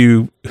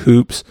 2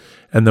 hoops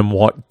and then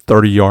walk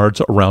 30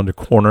 yards around a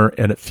corner,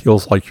 and it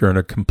feels like you're in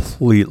a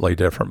completely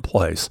different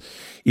place,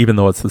 even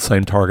though it's the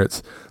same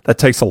targets. That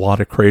takes a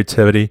lot of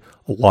creativity,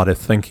 a lot of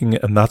thinking,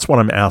 and that's what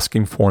I'm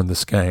asking for in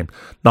this game.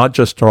 Not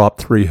just drop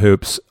 3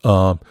 hoops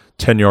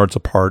 10 yards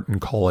apart and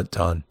call it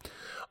done.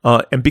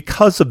 And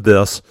because of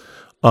this,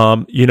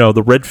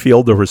 the red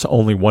field, there was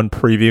only 1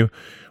 preview.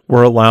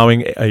 We're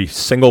allowing a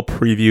single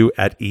preview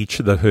at each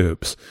of the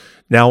hoops.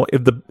 Now,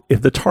 if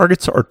the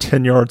targets are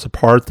 10 yards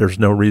apart, there's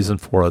no reason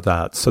for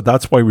that. So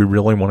that's why we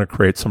really want to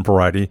create some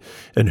variety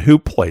in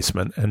hoop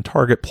placement and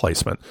target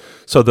placement,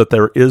 so that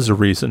there is a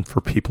reason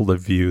for people to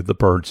view the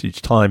birds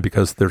each time,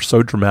 because they're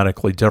so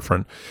dramatically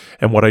different.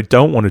 And what I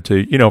don't want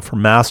to do, for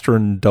master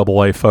and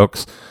AA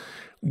folks,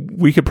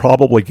 we could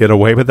probably get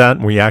away with that,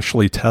 and we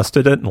actually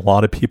tested it, and a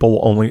lot of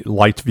people only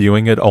liked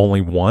viewing it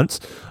only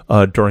once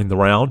during the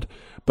round.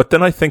 But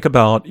then I think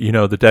about,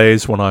 the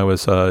days when I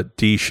was a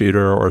D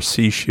shooter or a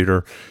C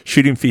shooter,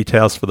 shooting fee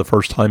tasks for the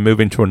first time,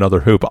 moving to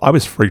another hoop. I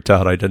was freaked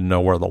out. I didn't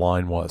know where the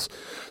line was.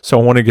 So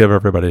I want to give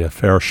everybody a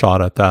fair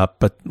shot at that.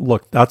 But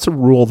look, that's a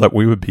rule that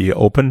we would be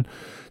open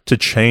to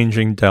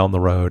changing down the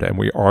road, and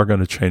we are going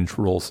to change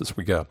rules as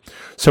we go.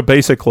 So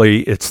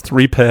basically, it's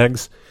 3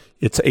 pegs.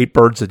 It's 8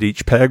 birds at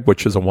each peg,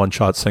 which is a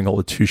 1-shot single,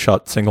 a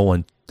 2-shot single,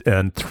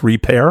 and 3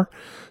 pair.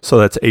 So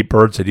that's 8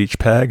 birds at each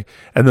peg.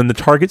 And then the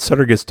target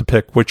setter gets to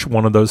pick which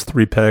one of those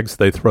 3 pegs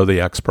they throw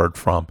the X bird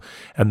from.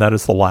 And that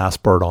is the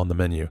last bird on the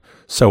menu.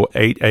 So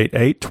 8, 8,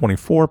 8,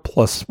 24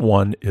 plus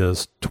 1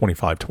 is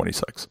 25,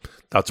 26.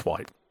 That's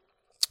white.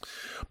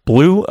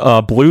 Blue,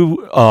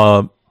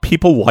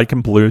 people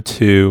liken blue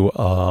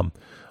to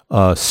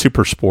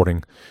super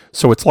sporting.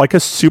 So it's like a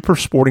super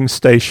sporting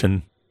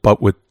station,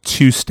 but with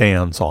 2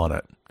 stands on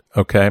it.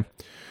 Okay.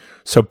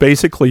 So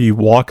basically you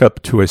walk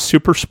up to a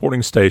super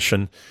sporting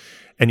station,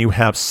 and you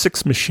have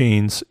 6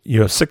 machines.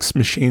 You have 6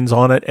 machines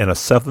on it and a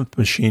 7th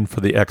machine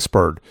for the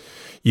X-Bird.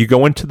 You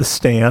go into the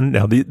stand.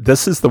 Now,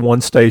 this is the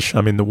one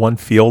station, the one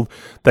field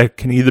that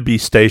can either be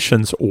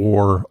stations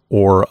or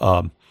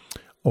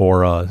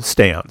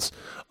stands.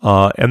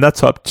 And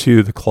that's up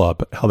to the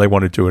club, how they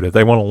want to do it. If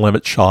they want to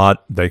limit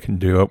shot, they can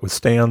do it with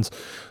stands.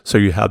 So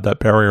you have that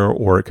barrier,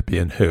 or it could be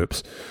in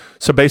hoops.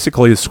 So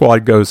basically, the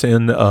squad goes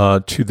in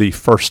to the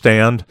first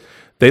stand.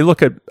 They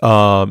look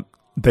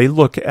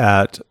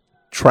at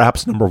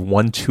traps number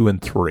 1, 2, and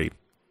 3.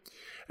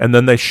 And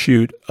then they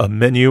shoot a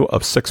menu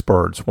of 6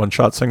 birds,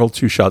 1-shot single,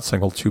 2-shot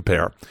single, 2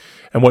 pair.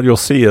 And what you'll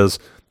see is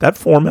that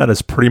format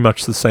is pretty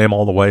much the same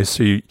all the way.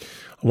 So I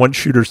want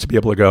shooters to be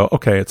able to go,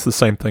 okay, it's the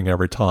same thing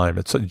every time.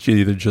 It's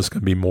either just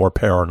going to be more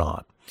pair or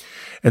not.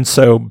 And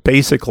so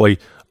basically,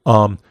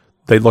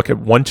 they look at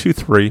 1, 2,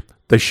 3,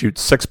 they shoot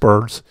 6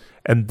 birds,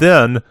 and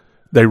then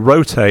they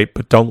rotate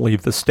but don't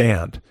leave the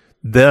stand.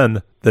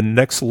 Then the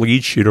next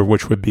lead shooter,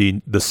 which would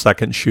be the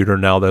second shooter,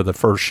 now they're the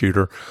first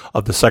shooter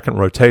of the second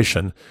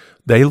rotation,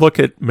 they look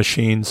at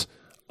machines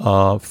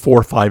 4,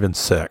 5, and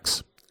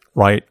 6,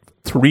 right?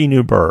 3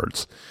 new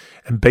birds.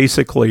 And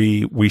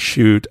basically, we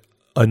shoot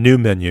a new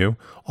menu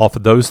off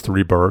of those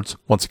 3 birds.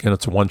 Once again,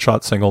 it's a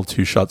 1-shot single,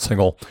 2-shot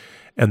single,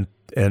 and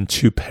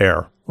 2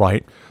 pair,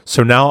 right?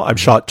 So now I've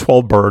shot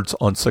 12 birds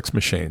on 6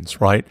 machines,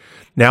 right?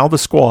 Now the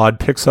squad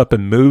picks up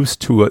and moves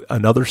to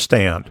another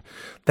stand.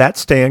 That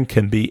stand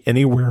can be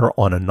anywhere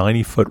on a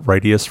 90-foot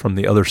radius from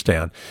the other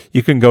stand.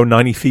 You can go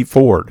 90 feet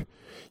forward.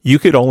 You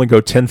could only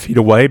go 10 feet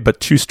away, but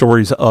 2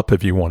 stories up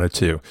if you wanted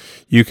to.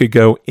 You could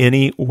go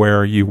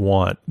anywhere you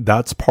want.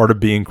 That's part of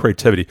being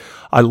creativity.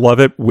 I love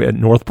it. At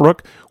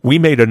Northbrook, we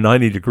made a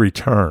 90-degree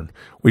turn.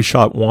 We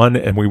shot one,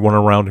 and we went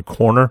around a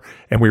corner,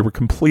 and we were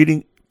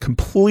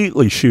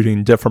completely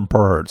shooting different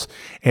birds.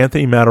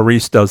 Anthony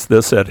Matarese does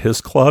this at his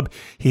club.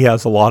 He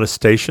has a lot of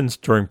stations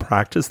during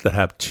practice that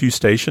have 2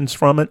 stations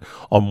from it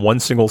on one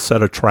single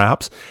set of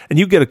traps, and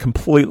you get a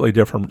completely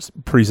different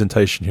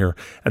presentation here,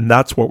 and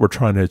that's what we're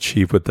trying to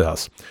achieve with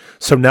this.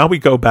 So now we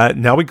go back.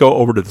 Now we go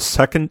over to the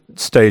second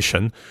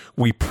station.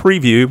 We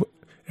preview.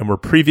 And we're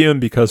previewing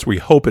because we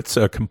hope it's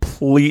a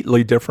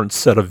completely different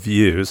set of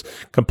views,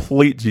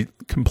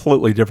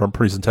 completely different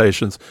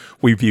presentations.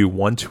 We view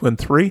 1, 2, and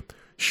 3.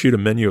 Shoot a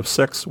menu of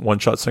 6,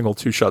 1-shot single,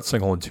 2-shot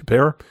single, and 2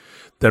 pair.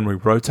 Then we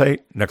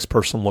rotate. Next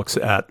person looks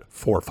at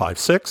 4, 5,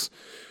 6.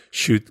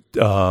 Shoot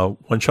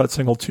 1-shot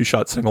single,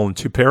 2-shot single, and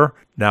 2 pair.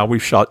 Now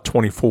we've shot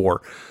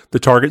 24. The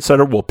target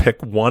setter will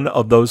pick one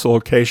of those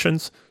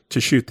locations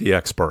to shoot the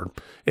X-Bird.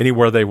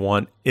 Anywhere they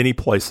want, any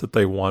place that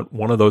they want,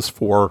 one of those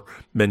 4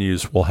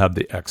 menus will have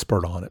the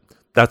X-Bird on it.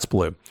 That's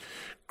blue.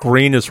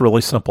 Green is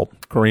really simple.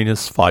 Green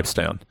is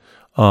 5-stand.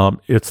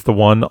 It's the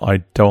one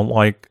I don't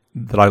like,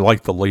 that I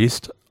like the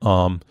least.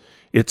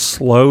 It's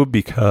slow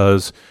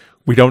because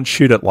we don't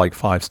shoot it like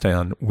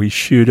 5-stand. We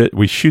shoot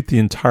the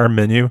entire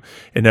menu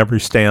in every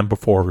stand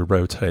before we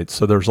rotate.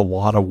 So there's a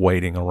lot of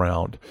waiting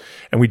around.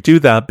 And we do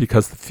that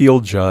because the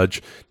field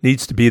judge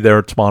needs to be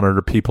there to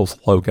monitor people's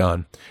low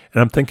gun. And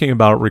I'm thinking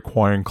about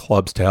requiring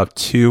clubs to have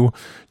 2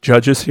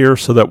 judges here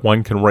so that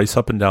one can race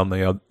up and down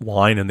the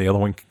line and the other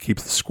one can keep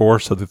the score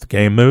so that the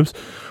game moves.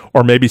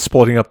 Or maybe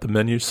splitting up the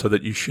menu so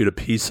that you shoot a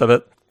piece of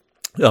it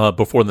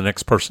before the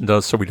next person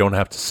does, so we don't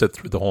have to sit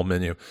through the whole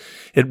menu.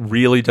 It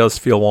really does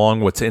feel long.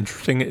 What's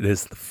interesting, it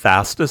is the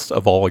fastest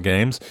of all the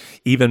games.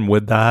 Even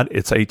with that,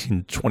 it's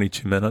 18 to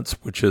 22 minutes,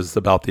 which is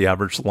about the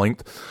average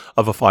length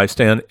of a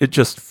 5-stand. It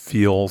just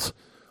feels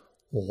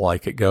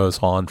like it goes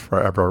on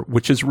forever,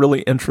 which is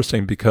really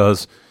interesting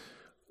because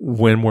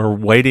when we're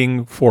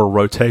waiting for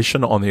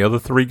rotation on the other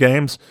 3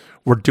 games,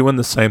 we're doing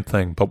the same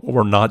thing, but what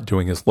we're not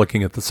doing is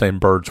looking at the same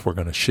birds we're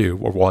going to shoot.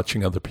 We're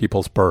watching other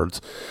people's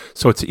birds.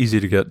 So it's easy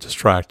to get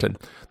distracted.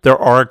 There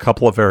are a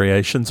couple of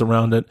variations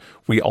around it.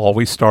 We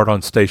always start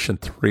on station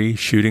 3.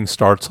 Shooting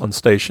starts on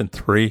station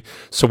 3.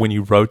 So when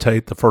you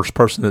rotate, the first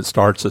person that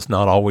starts is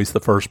not always the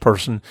first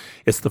person.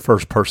 It's the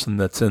first person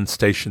that's in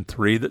station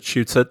 3 that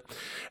shoots it.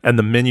 And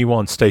the menu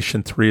on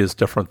station 3 is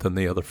different than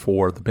the other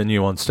 4. The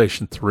menu on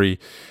station 3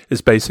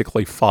 is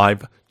basically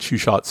 5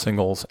 2-shot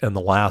singles, and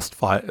the last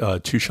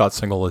 2-shot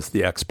single is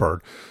the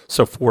X-Bird.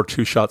 So 4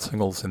 2-shot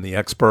singles in the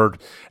X-Bird,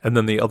 and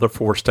then the other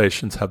 4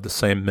 stations have the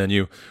same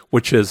menu,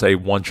 which is a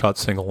 1-shot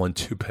single and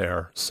 2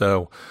 pair.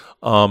 So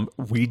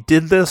we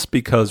did this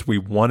because we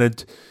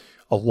wanted,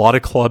 a lot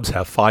of clubs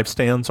have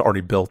 5-stands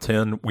already built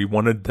in. We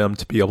wanted them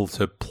to be able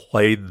to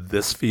play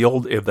this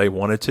field if they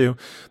wanted to.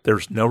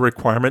 There's no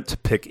requirement to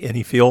pick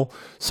any field.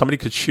 Somebody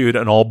could shoot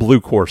an all-blue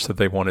course if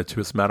they wanted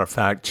to. As a matter of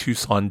fact,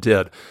 Tucson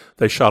did.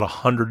 They shot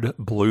 100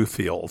 blue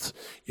fields,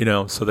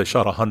 so they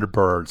shot 100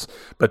 birds.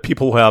 But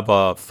people who have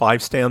a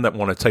 5-stand that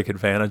want to take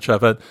advantage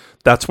of it,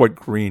 that's what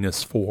green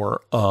is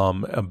for.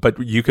 But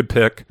you could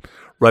pick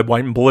red,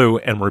 white, and blue,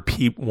 and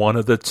repeat one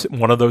of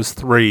those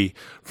 3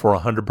 for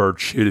 100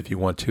 bird shoot if you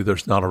want to.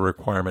 There's not a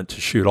requirement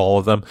to shoot all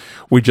of them.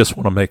 We just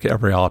want to make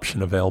every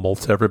option available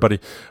to everybody.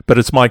 But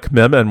it's my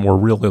commitment, and we're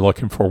really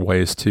looking for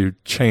ways to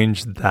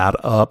change that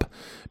up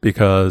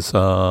because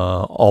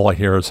all I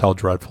hear is how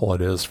dreadful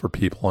it is for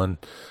people, and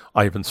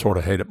I even sort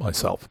of hate it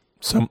myself.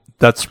 So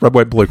that's red,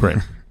 white, blue,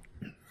 green.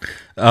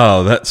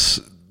 Oh,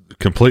 that's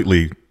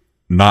completely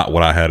not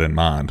what I had in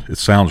mind. It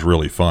sounds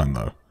really fun,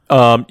 though.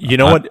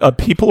 What?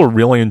 People are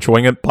really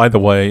enjoying it. By the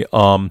way,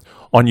 on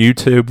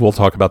YouTube, we'll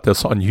talk about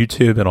this on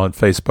YouTube and on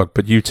Facebook,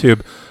 but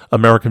YouTube,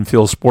 American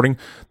Field Sporting,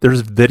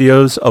 there's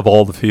videos of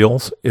all the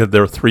fields.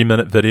 There are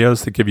 3-minute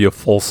videos that give you a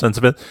full sense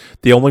of it.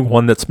 The only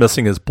one that's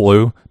missing is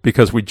blue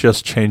because we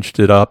just changed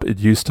it up.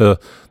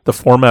 The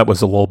format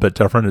was a little bit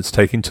different. It's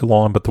taking too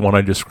long, but the one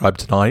I described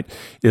tonight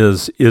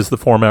is the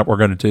format we're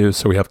going to do,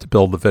 so we have to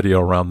build the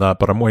video around that.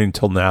 But I'm waiting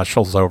until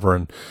Nationals over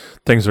and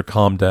things are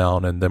calmed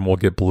down, and then we'll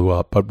get blue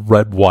up. But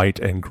red, white,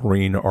 and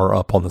green are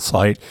up on the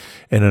site,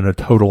 and in a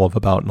total of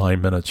about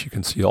 9 minutes, you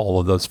can see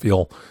all of those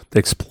fields. They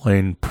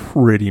explain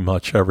pretty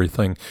much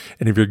everything,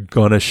 and if you're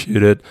going to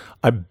shoot it,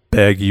 I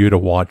beg you to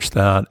watch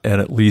that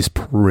and at least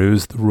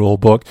peruse the rule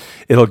book.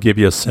 It'll give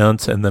you a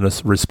sense, and then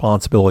it's the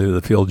responsibility of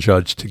the field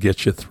judge to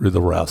get you through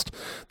the rest.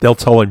 They'll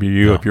tell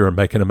you if you're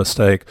making a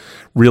mistake.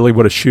 Really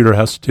what a shooter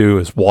has to do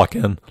is walk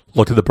in,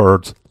 look at the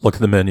birds, look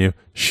at the menu,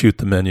 shoot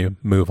the menu,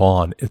 move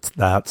on. It's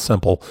that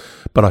simple.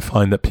 But I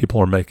find that people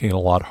are making it a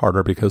lot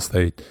harder because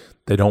they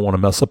don't want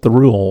to mess up the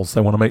rules.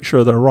 They want to make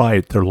sure they're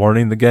right. They're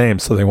learning the game,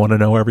 so they want to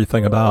know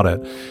everything about it.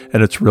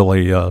 And it's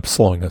really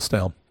slowing us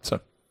down. So.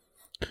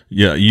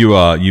 Yeah,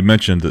 you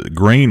mentioned that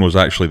green was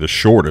actually the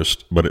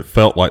shortest, but it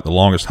felt like the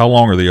longest. How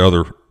long are the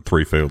other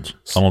 3 fields?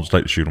 How long does it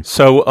take to shoot them?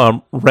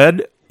 So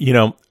red,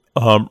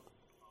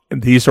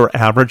 these are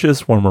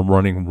averages when we're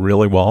running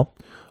really well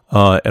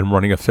and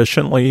running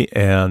efficiently,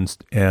 and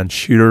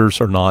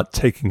shooters are not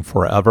taking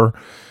forever,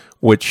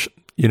 which,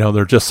 there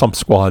are just some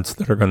squads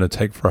that are going to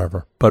take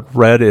forever. But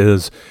red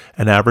is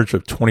an average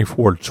of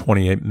 24 to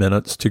 28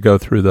 minutes to go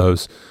through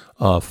those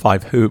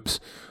 5 hoops.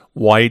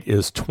 White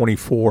is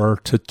 24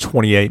 to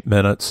 28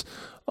 minutes,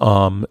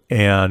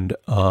 and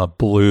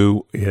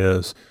blue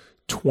is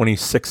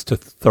 26 to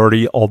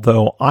 30,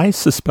 although I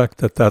suspect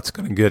that that's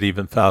going to get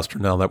even faster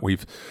now that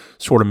we've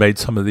sort of made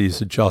some of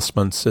these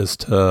adjustments as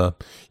to,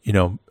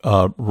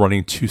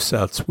 running 2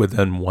 sets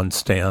within 1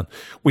 stand.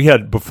 We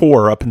had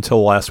before, up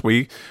until last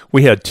week,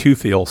 we had 2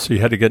 fields, so you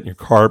had to get in your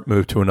cart,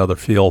 move to another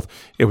field.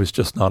 It was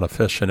just not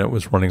efficient. It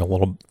was running a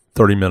little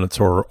 30 minutes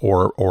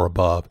or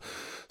above.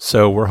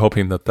 So we're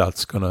hoping that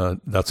that's gonna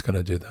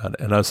do that.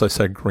 And as I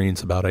said,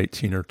 green's about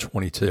 18 or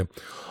 22.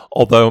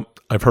 Although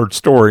I've heard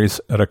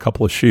stories at a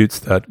couple of shoots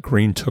that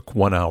green took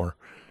 1 hour,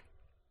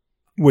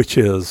 which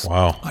is,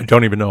 wow. I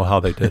don't even know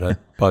how they did it,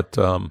 but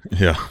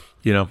yeah,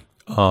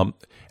 And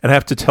I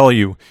have to tell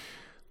you,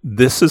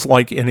 this is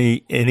like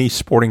any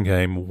sporting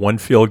game. One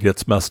field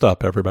gets messed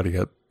up, everybody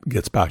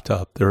gets backed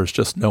up. There is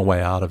just no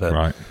way out of it.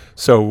 Right.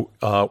 So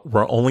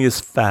we're only as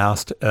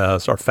fast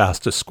as our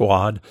fastest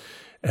squad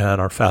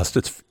and our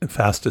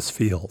fastest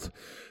field.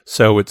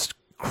 So it's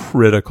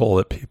critical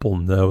that people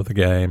know the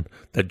game,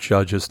 that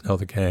judges know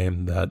the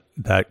game,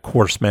 that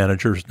course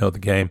managers know the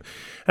game,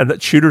 and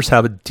that shooters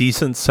have a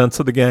decent sense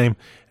of the game,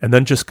 and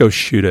then just go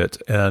shoot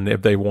it. And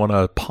if they want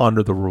to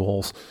ponder the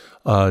rules,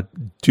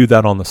 do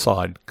that on the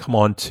side. Come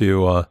on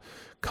to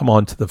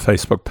the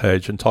Facebook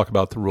page and talk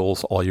about the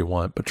rules all you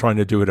want, but trying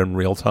to do it in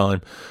real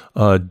time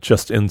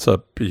just ends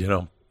up,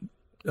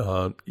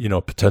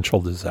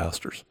 potential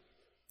disasters.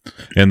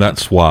 And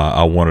that's why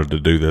I wanted to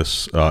do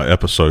this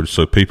episode,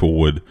 so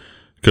people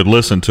could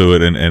listen to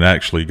it and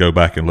actually go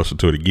back and listen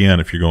to it again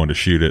if you're going to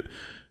shoot it,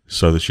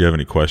 so that you have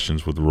any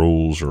questions with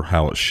rules or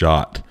how it's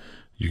shot,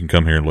 you can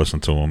come here and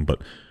listen to them.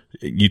 But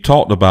you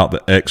talked about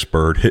the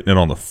X-Bird hitting it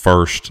on the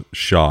first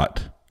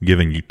shot,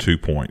 giving you 2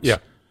 points. Yeah.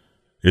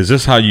 Is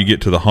this how you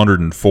get to the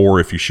 104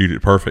 if you shoot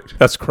it perfect?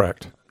 That's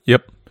correct.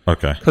 Yep.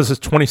 Okay. Because it's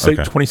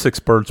 26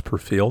 birds per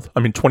field.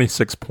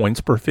 26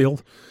 points per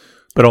field,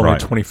 but only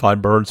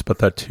 25 birds, but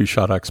that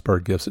 2-shot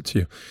X-Bird gives it to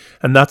you.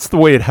 And that's the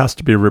way it has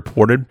to be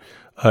reported.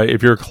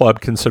 If you're a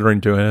club considering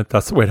doing it,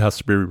 that's the way it has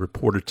to be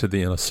reported to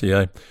the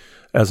NSCA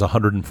as a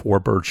 104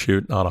 bird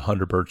shoot, not a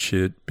 100 bird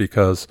shoot,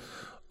 because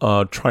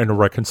trying to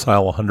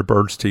reconcile 100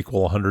 birds to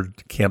equal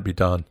 100 can't be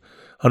done.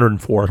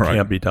 104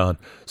 can't be done.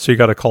 So you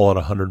got to call it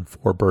a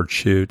 104 bird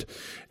shoot.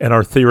 And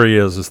our theory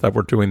is that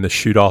we're doing the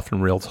shoot off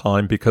in real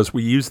time because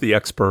we use the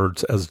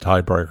X-Birds as a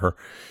tiebreaker.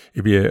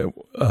 If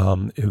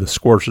the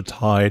scores are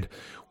tied,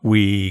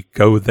 we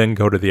go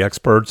to the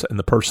X-Birds, and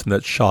the person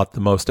that shot the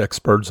most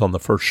X-Birds on the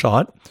first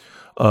shot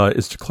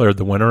is declared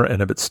the winner.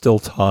 And if it's still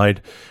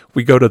tied,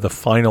 we go to the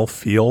final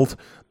field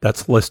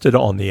that's listed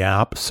on the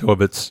app. So if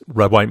it's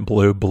red, white, and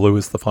blue, blue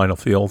is the final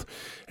field.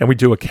 And we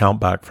do a count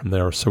back from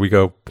there. So we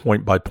go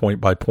point by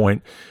point by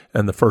point.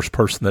 And the first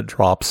person that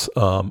drops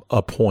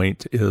a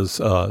point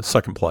is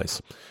second place.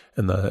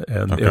 And the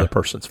other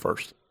person's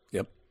first.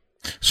 Yep.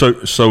 So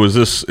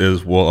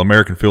will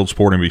American Field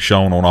Sporting be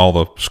shown on all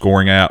the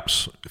scoring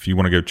apps if you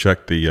want to go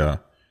check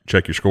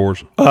your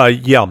scores?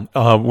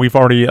 We've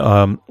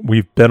already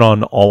we've been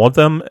on all of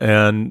them,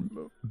 and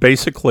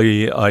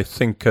basically, I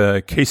think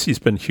Casey's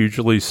been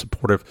hugely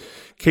supportive.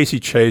 Casey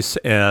Chase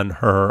and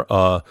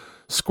her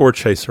Score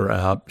Chaser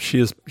app,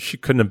 she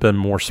couldn't have been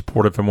more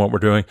supportive in what we're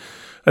doing.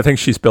 I think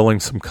she's building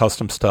some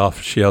custom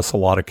stuff. She has a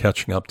lot of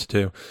catching up to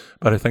do,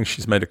 but I think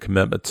she's made a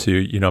commitment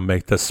to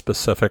make this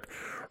specific.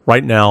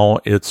 Right now,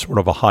 it's sort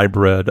of a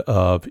hybrid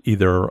of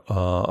either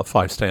a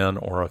 5-stand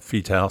or a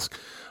fee task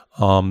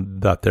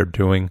that they're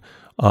doing.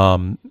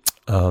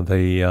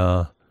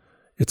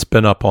 It's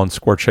been up on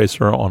Score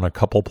Chaser on a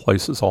couple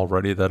places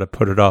already that have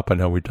put it up. I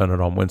know we've done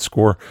it on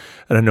WinScore,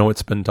 and I know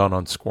it's been done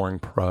on Scoring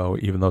Pro,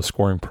 even though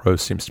Scoring Pro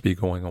seems to be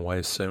going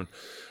away soon.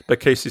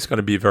 But Casey's going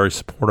to be very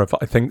supportive.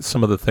 I think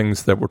some of the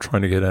things that we're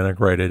trying to get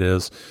integrated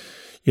is,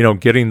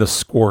 getting the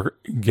score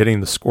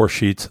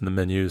sheets and the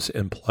menus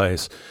in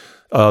place.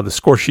 The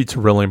score sheets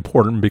are really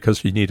important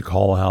because you need to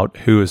call out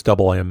who is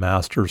AA and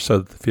master so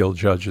that the field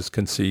judges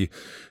can see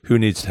who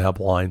needs to have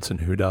lines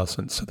and who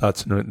doesn't. So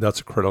that's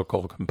a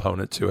critical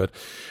component to it.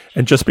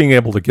 And just being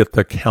able to get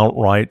the count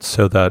right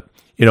so that,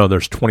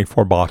 there's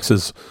 24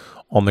 boxes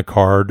on the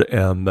card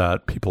and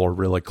that people are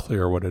really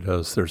clear what it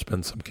is. There's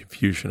been some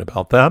confusion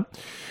about that.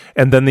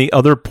 And then the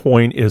other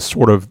point is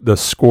sort of the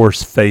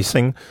scores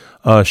facing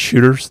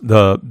shooters,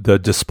 the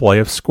display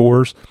of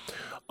scores.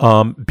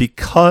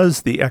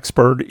 Because the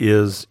X-Bird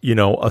is,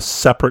 a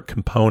separate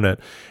component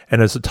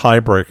and as a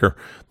tiebreaker,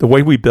 the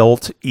way we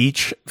built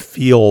each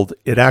field,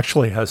 it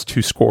actually has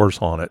 2 scores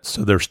on it.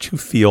 So there's 2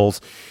 fields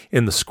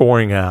in the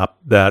scoring app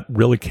that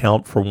really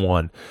count for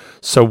one.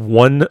 So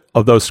one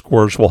of those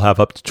scores will have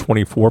up to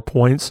 24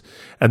 points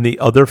and the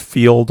other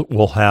field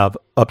will have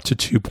up to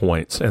 2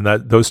 points. And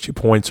those 2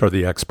 points are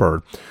the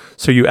X-Bird.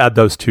 So you add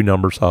those 2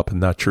 numbers up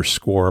and that's your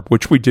score,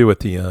 which we do at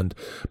the end.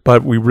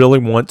 But we really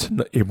want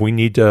to, if we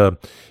need to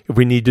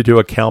do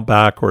a count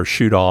back or a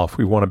shoot off,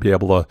 we want to be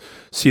able to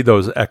see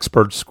those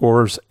X-Bird scores.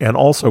 And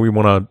also we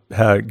want to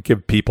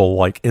give people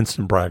like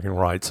instant bragging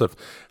rights of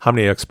how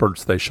many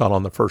X-Birds they shot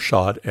on the first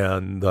shot,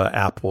 and the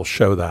app will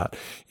show that.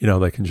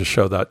 They can just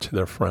show that to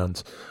their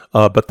friends.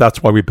 But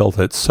that's why we built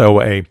it.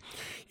 So a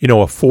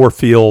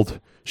 4-field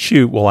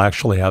shoot will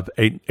actually have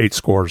eight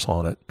scores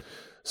on it.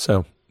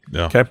 So,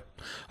 yeah. Okay.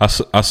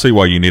 I see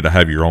why you need to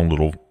have your own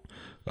little,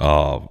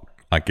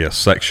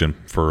 section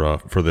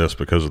for this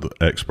because of the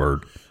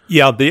X-Bird.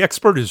 Yeah, the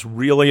X-Bird is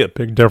really a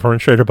big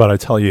differentiator, but I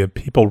tell you,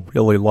 people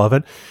really love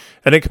it,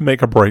 and it can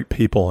make or break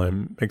people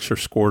and makes your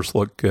scores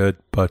look good.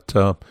 But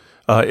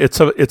it's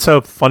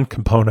a fun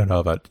component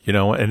of it,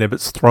 And if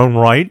it's thrown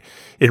right,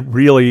 it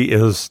really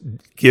is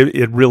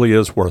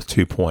worth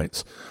 2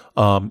 points.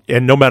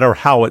 And no matter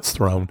how it's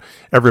thrown,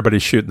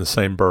 everybody's shooting the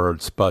same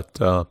birds, but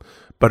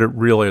it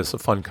really is a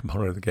fun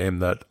component of the game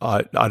that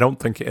I don't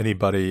think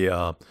anybody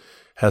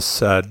has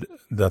said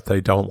that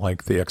they don't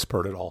like the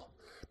expert at all.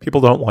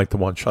 People don't like the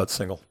one-shot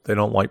single. They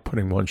don't like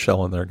putting one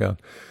shell in their gun.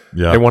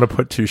 Yeah. They want to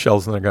put two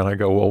shells in their gun. I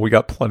go, well, we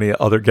got plenty of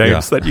other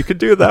games that you could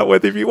do that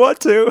with if you want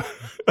to.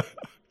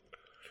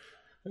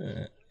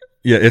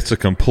 Yeah,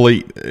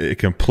 it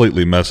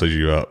completely messes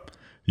you up.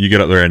 You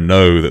get up there and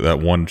know that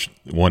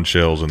one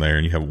shell's in there,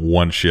 and you have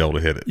one shell to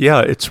hit it.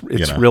 Yeah, it's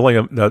really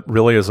that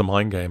really is a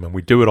mind game, and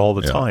we do it all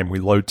the time. We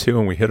load two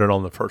and we hit it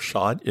on the first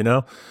shot,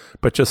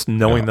 But just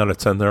knowing that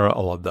it's in there, I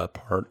love that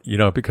part,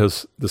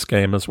 because this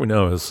game, as we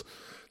know, is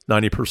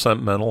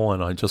 90% mental,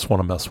 and I just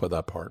want to mess with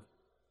that part.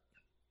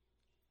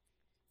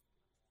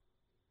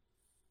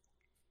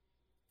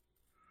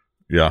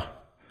 Yeah.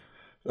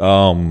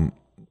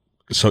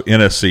 So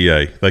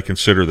NSCA, they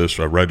consider this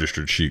a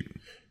registered shoot.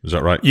 Is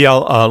that right? Yeah.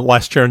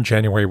 Last year in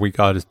January, we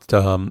got it.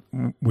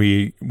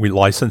 We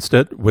licensed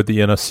it with the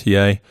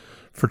NSCA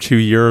for 2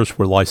 years.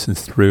 We're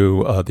licensed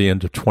through the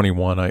end of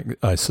 21.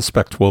 I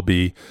suspect we'll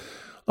be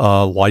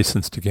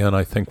licensed again.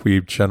 I think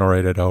we've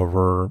generated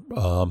over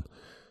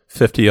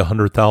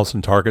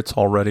 100,000 targets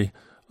already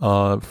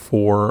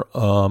for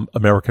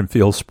American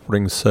field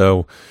sporting.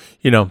 So,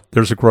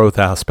 there's a growth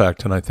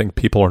aspect, and I think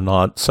people are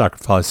not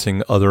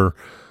sacrificing other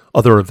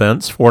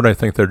events for it. I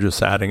think they're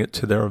just adding it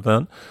to their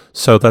event.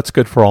 So that's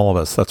good for all of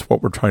us. That's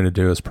what we're trying to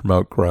do, is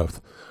promote growth.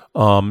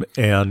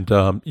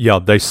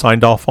 They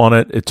signed off on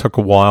it. It took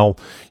a while.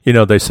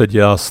 They said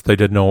yes. They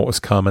didn't know what was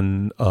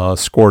coming.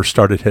 Scores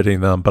started hitting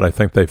them, but I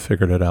think they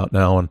figured it out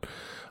now, and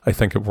I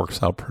think it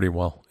works out pretty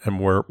well. And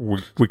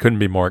we couldn't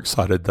be more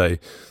excited they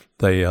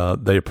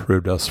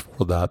approved us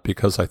for that,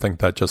 because I think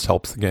that just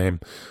helps the game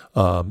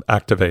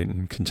activate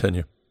and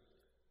continue.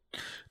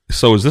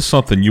 So is this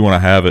something you want to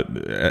have it,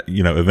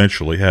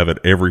 eventually have it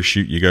every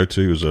shoot you go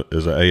to as a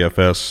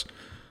AFS,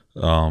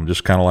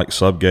 just kind of like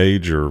sub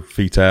gauge or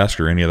FETASC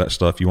or any of that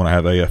stuff? You want to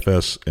have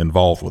AFS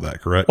involved with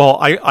that, correct? Well,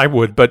 I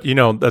would, but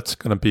that's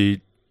going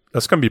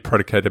to be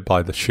predicated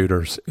by the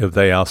shooters if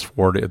they ask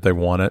for it, if they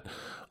want it.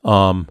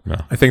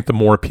 I think the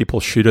more people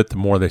shoot it, the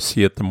more they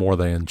see it, the more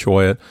they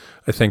enjoy it.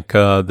 I think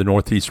the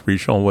Northeast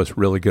Regional was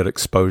really good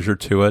exposure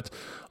to it.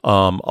 A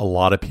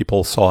lot of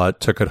people saw it,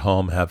 took it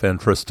home, have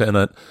interest in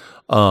it.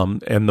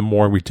 And the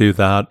more we do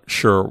that,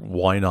 sure,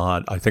 why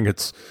not? I think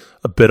it's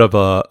a bit of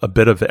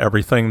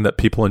everything that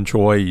people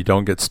enjoy. You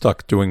don't get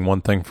stuck doing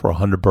one thing for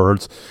 100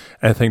 birds.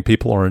 And I think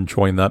people are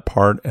enjoying that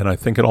part. And I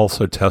think it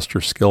also tests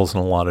your skills in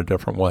a lot of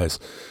different ways.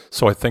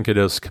 So I think it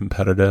is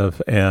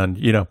competitive,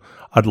 and,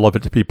 I'd love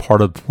it to be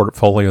part of the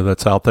portfolio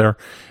that's out there.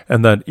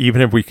 And that even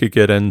if we could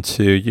get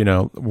into,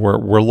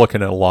 we're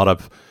looking at a lot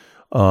of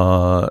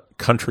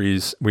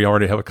countries. We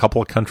already have a couple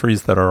of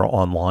countries that are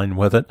online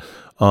with it.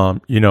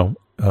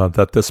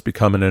 That this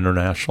become an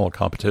international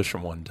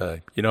competition one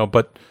day,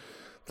 but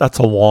that's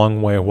a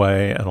long way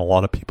away, and a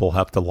lot of people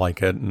have to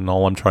like it. And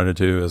all I'm trying to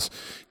do is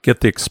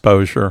get the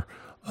exposure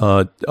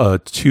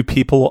to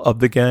people of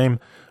the game,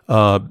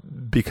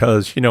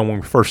 because, when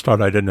we first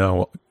started, I didn't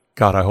know,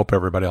 God, I hope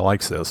everybody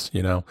likes this,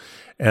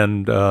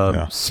 and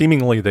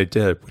seemingly they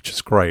did, which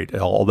is great.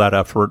 All that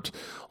effort,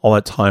 all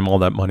that time, all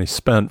that money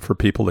spent for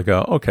people to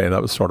go, okay,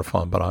 that was sort of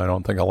fun, but I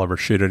don't think I'll ever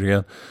shoot it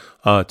again.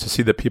 To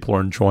see that people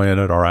are enjoying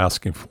it, are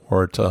asking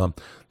for it,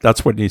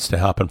 that's what needs to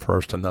happen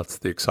first, and that's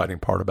the exciting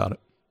part about it.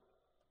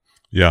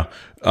 Yeah.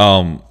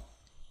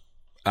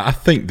 I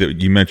think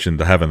that you mentioned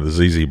having the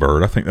ZZ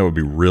Bird. I think that would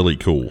be really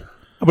cool.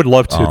 I would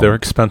love to. They're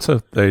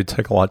expensive. They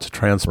take a lot to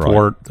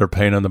transport. Right. They're a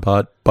pain in the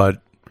butt.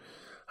 But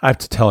I have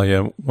to tell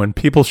you, when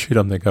people shoot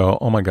them, they go,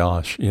 oh my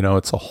gosh,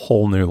 it's a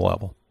whole new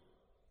level.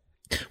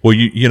 Well,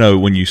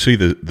 when you see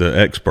the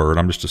X Bird,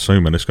 I'm just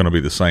assuming it's going to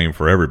be the same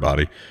for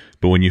everybody.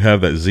 But when you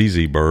have that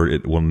ZZ Bird,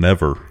 it will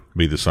never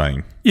be the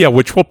same. Yeah,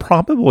 which will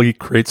probably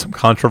create some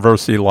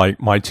controversy,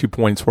 like my 2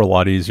 points were a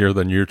lot easier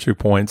than your 2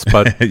 points.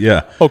 But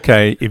yeah,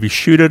 okay, if you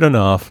shoot it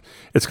enough,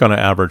 it's going to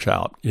average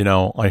out.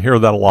 I hear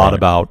that a lot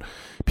about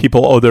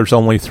people, there's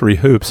only 3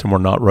 hoops and we're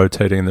not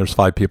rotating. There's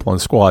 5 people in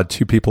squad.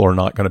 2 people are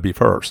not going to be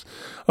first.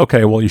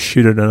 Okay, well, you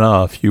shoot it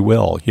enough, you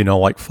will.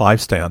 Like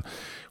 5-stand.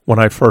 When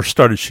I first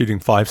started shooting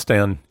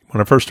 5-stand,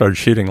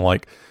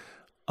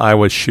 I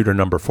was shooter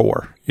number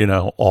 4,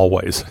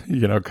 always,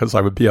 because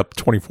I would be up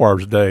 24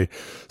 hours a day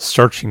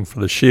searching for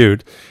the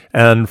shoot.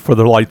 And for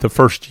the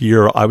first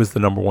year, I was the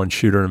number 1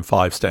 shooter in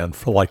 5-stand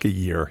for a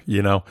year,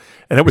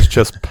 and it was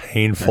just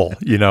painful,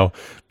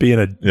 being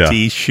a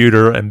D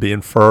shooter and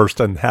being first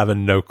and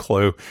having no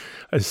clue.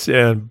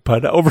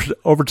 But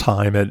over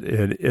time,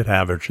 it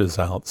averages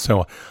out.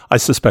 So I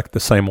suspect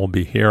the same will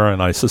be here.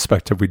 And I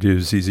suspect if we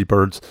do ZZ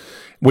Birds,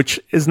 which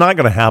is not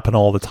going to happen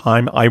all the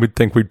time, I would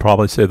think we'd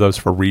probably say those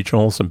for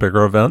regionals and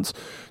bigger events,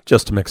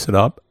 just to mix it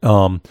up.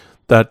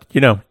 That,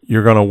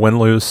 you're going to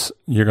win some,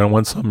 you're going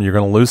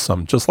to lose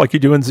some, just like you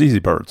do in ZZ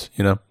Birds,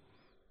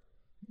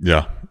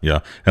 Yeah.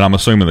 And I'm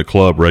assuming the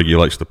club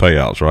regulates the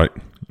payouts, right?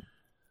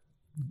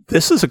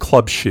 This is a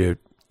club shoot.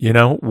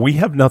 We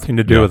have nothing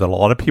to do with it. A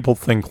lot of people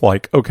think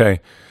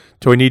okay,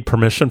 do I need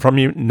permission from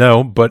you?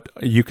 No, but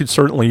you could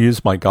certainly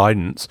use my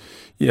guidance.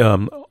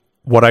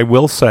 What I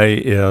will say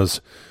is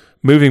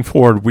moving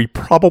forward, we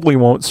probably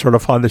won't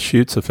certify the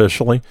shoots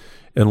officially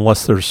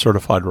unless there's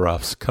certified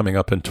refs coming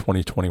up in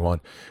 2021.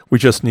 We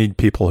just need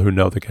people who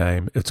know the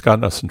game. It's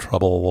gotten us in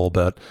trouble a little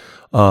bit.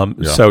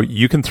 So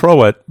you can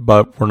throw it,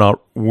 but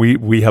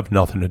we have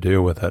nothing to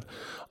do with it.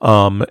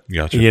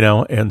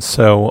 Gotcha. And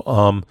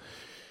so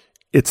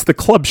it's the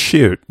club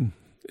shoot.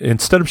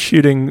 Instead of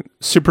shooting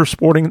super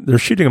sporting, they're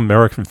shooting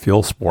American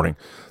field sporting.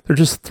 They're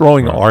just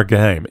throwing our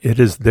game. It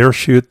is their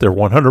shoot. They're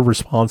 100%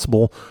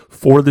 responsible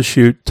for the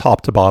shoot,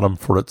 top to bottom,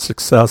 for its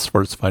success,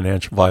 for its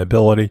financial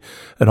viability,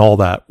 and all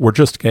that. We're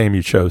just a game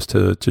you chose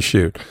to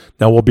shoot.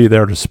 Now, we'll be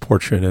there to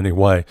support you in any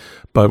way,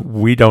 but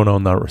we don't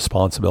own that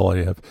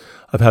responsibility.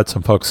 I've had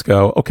some folks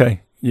go,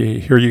 okay,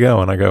 here you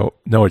go. And I go,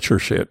 no, it's your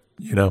shoot.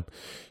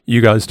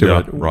 You guys do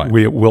it. Right.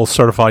 We'll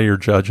certify your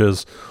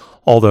judges.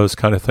 All those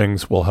kind of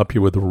things will help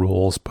you with the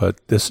rules,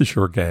 but this is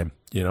your game.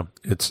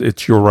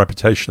 It's your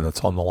reputation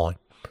that's on the line.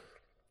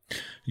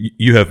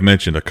 You have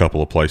mentioned a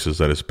couple of places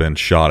that it's been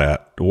shot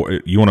at.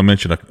 You want to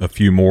mention a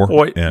few more?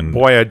 Boy,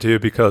 I do,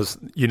 because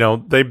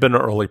they've been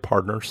early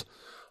partners.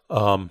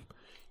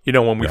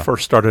 When we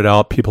first started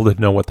out, people didn't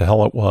know what the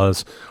hell it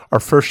was. Our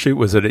first shoot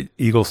was at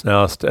Eagle's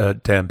Nest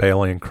at Dan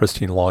Bailey and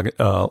Christine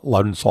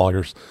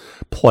Laudenslager's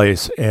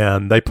place,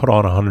 and they put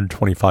on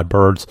 125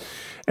 birds.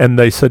 And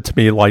they said to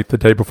me, like the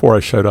day before I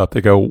showed up,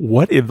 they go,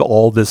 what if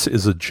all this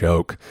is a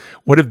joke?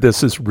 What if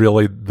this is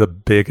really the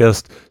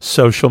biggest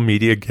social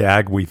media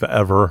gag we've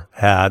ever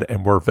had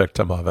and we're a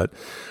victim of it?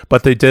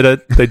 But they did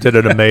it. They did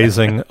it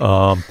amazing.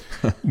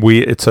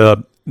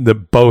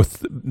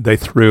 They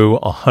threw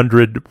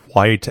 100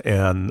 white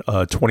and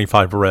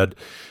 25 red.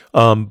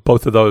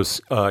 Both of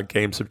those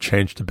games have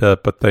changed a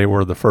bit, but they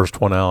were the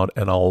first one out,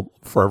 and I'll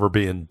forever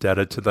be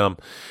indebted to them.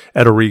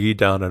 Ed Origi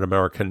down at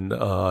American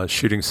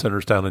Shooting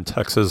Centers down in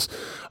Texas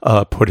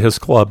put his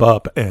club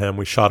up, and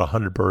we shot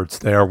 100 birds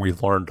there. We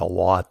learned a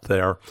lot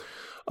there.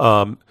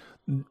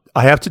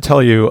 I have to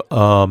tell you,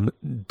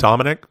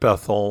 Dominic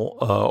Bethel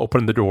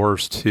opened the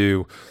doors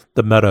to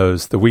the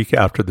Meadows the week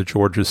after the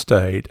Georgia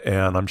State,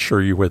 and I'm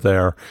sure you were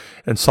there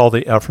and saw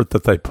the effort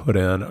that they put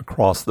in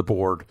across the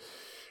board.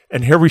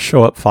 And here we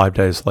show up 5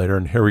 days later,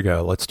 and here we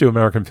go. Let's do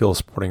American Field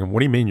Sporting. And what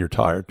do you mean you're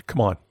tired? Come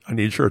on, I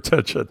need your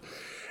attention.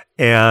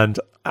 And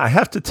I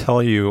have to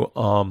tell you,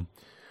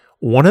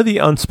 one of the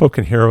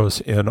unspoken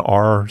heroes in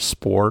our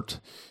sport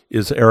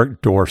is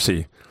Eric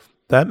Dorsey.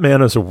 That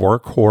man is a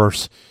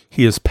workhorse.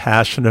 He is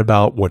passionate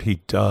about what he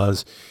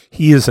does.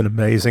 He is an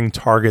amazing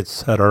target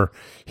setter.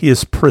 He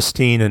is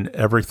pristine in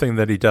everything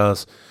that he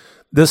does.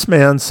 This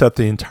man set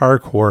the entire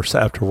course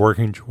after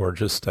working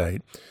Georgia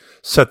State,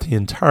 set the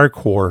entire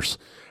course,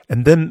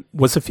 and then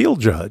was a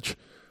field judge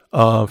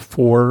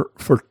for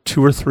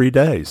 2 or 3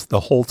 days,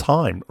 the whole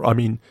time. I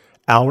mean,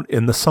 out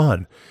in the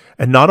sun.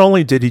 And not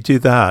only did he do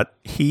that,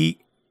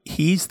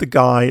 he's the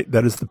guy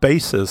that is the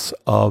basis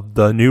of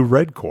the new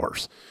red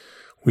course.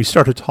 We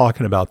started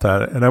talking about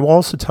that. And I will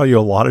also tell you,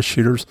 a lot of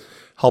shooters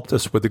helped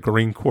us with the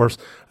green course.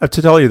 I have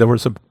to tell you, there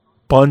was a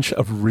bunch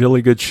of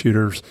really good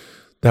shooters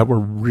that were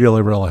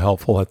really, really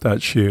helpful at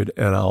that shoot.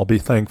 And I'll be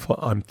thankful.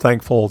 I'm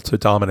thankful to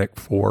Dominic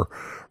for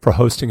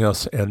hosting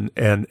us,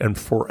 and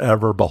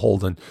forever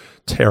beholden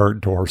to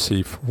Eric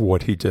Dorsey for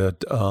what he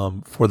did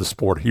for the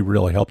sport. He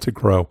really helped it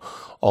grow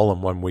all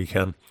in one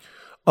weekend.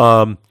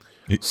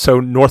 So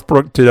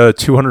Northbrook did a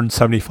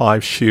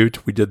 275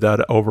 shoot. We did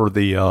that over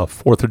the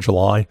 4th of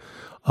July.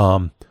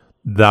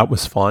 That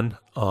was fun.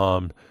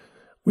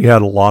 We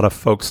had a lot of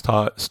folks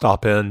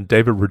stop in.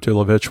 David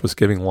Radulovich was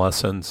giving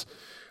lessons.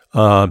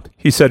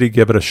 He said he'd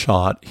give it a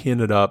shot. He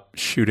ended up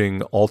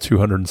shooting all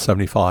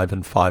 275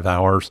 in 5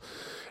 hours,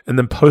 and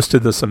then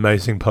posted this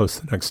amazing post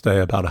the next day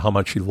about how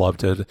much he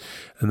loved it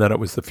and that it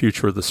was the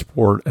future of the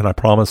sport. And I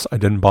promise I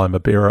didn't buy him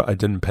a beer. I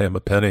didn't pay him a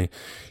penny.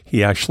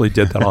 He actually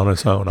did that on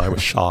his own. I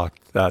was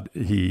shocked that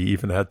he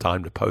even had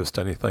time to post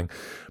anything.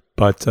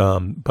 But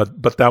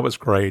that was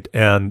great,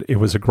 and it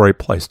was a great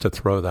place to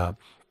throw that.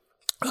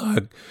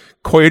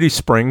 Coyote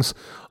Springs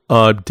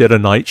did a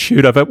night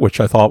shoot of it, which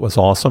I thought was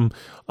awesome.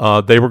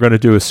 They were going to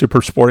do a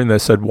super sporting. They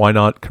said, why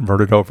not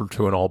convert it over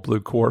to an all blue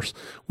course,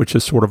 which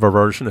is sort of a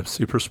version of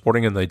super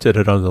sporting, and they did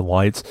it under the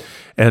lights.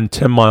 And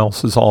Tim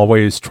Miles is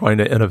always trying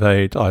to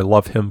innovate. I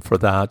love him for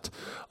that.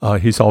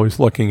 He's always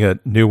looking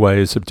at new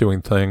ways of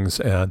doing things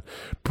and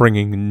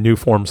bringing new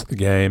forms of the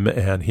game,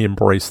 and he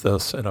embraced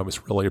this, and I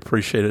was really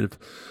appreciative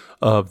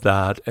of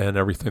that and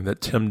everything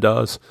that Tim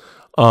does.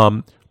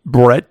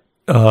 Brett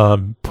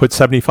put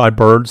 75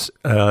 birds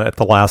at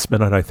the last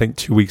minute, I think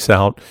 2 weeks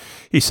out.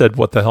 He said,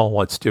 what the hell,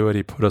 let's do it.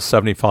 He put a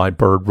 75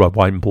 bird red,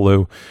 white, and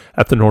blue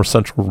at the North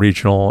Central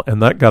Regional,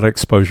 and that got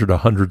exposure to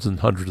hundreds and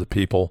hundreds of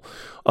people.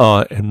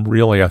 And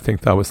really, I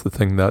think that was the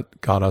thing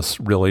that got us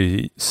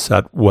really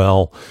set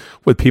well,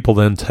 with people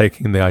then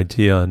taking the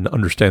idea and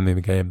understanding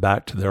the game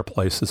back to their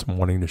places and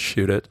wanting to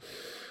shoot it.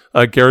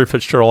 Gary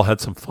Fitzgerald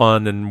had some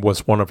fun and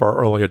was one of our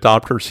early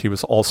adopters. He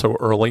was also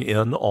early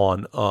in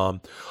on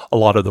a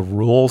lot of the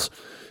rules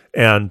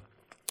and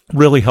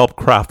really helped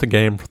craft the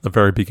game from the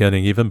very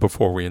beginning, even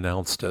before we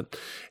announced it.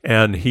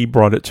 And he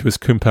brought it to his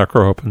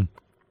Coompecker Open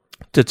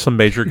did some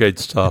major gate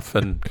stuff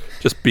and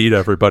just beat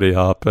everybody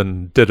up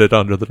and did it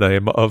under the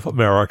name of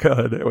America.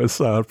 And it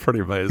was pretty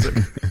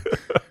amazing.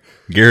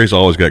 Gary's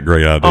always got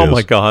great ideas. Oh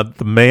my God.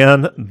 The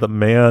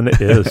man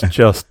is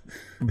just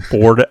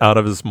bored out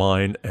of his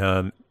mind.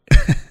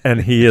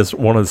 And he is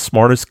one of the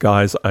smartest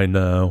guys I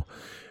know.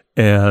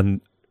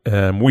 And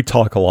we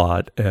talk a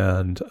lot,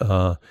 and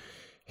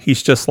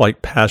he's just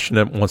like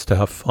passionate, wants to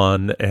have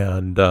fun,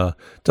 and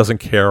doesn't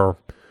care,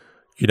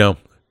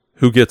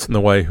 who gets in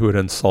the way, who it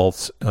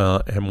insults.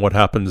 And what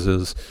happens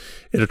is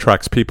it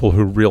attracts people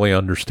who really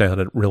understand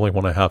it, really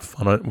want to have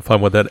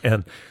fun with it.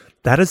 And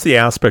that is the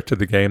aspect of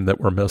the game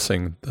that we're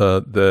missing.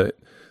 The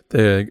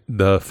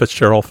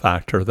Fitzgerald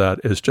factor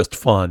that is just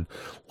fun.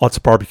 Lots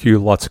of barbecue,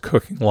 lots of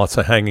cooking, lots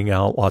of hanging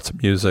out, lots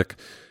of music.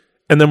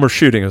 And then we're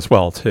shooting as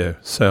well, too.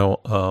 So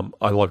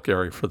I love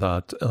Gary for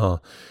that.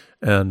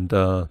 And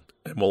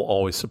we'll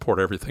always support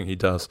everything he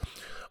does.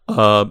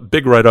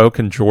 Big Red Oak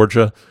in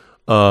Georgia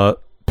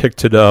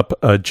picked it up.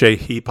 Jay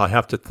Heap, I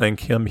have to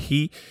thank him.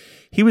 He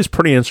was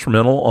pretty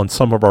instrumental on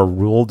some of our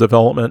rule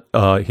development.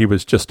 He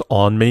was just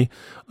on me,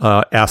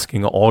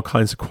 asking all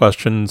kinds of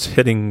questions,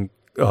 hitting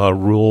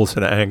rules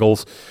and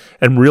angles,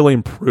 and really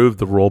improved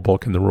the rule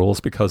book and the rules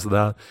because of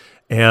that.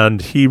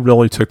 And he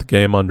really took the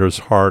game under his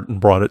heart and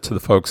brought it to the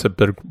folks at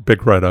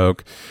Big Red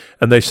Oak.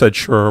 And they said,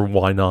 sure,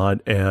 why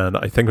not? And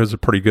I think it was a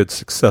pretty good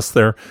success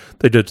there.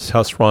 They did a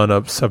test run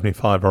of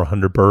 75 or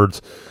 100 birds,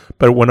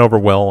 but it went over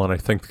well. And I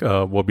think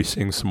we'll be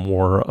seeing some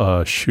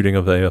more shooting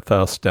of the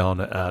AFS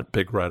down at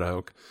Big Red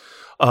Oak.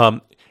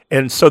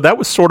 And so that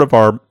was sort of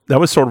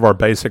our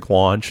basic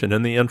launch. And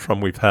in the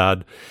interim, we've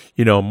had,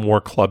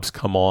 more clubs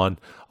come on.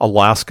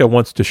 Alaska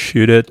wants to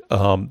shoot it.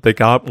 They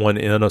got one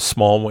in, a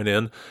small one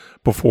in,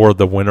 before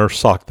the winter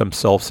socked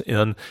themselves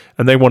in,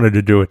 and they wanted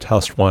to do a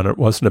test one. It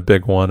wasn't a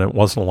big one. It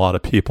wasn't a lot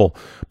of people,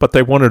 but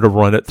they wanted to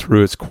run it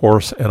through its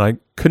course, and I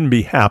couldn't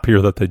be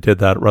happier that they did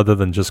that rather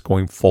than just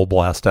going full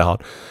blast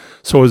out.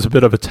 So it was a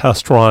bit of a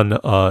test run.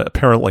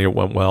 Apparently it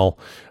went well.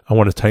 I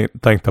want to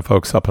thank the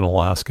folks up in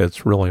Alaska.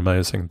 It's really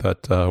amazing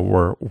that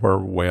we're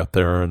way up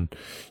there, and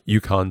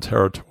Yukon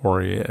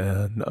Territory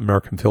and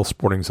American Field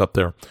Sporting's up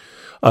there.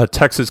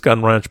 Texas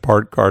Gun Ranch,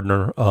 Bart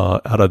Gardner,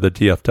 out of the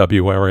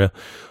DFW area.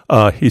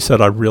 He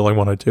said, I really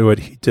want to do it.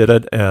 He did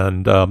it.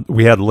 And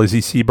we had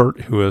Lizzie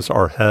Siebert, who is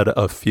our head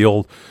of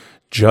field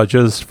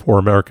judges for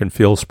American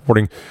Field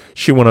Sporting.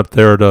 She went up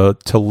there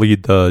to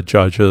lead the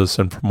judges.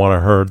 And from what I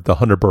heard, the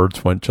 100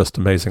 birds went just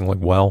amazingly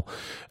well,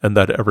 and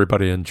that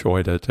everybody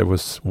enjoyed it. It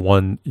was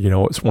one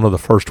of the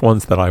first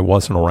ones that I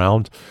wasn't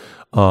around.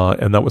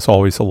 And that was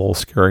always a little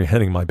scary,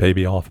 handing my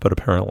baby off, but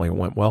apparently it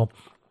went well.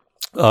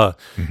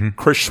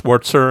 Chris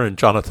Schwartzer and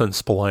Jonathan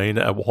Spillane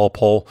at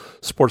Walpole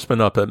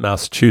Sportsman up at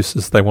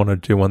Massachusetts. They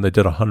wanted to do one. They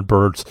did 100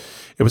 birds.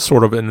 It was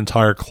sort of an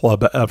entire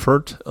club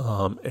effort,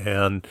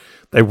 and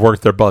they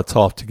worked their butts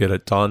off to get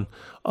it done,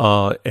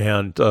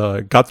 and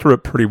got through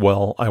it pretty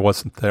well. I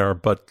wasn't there,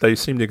 but they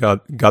seemed to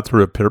got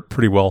through it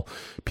pretty well.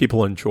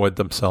 People enjoyed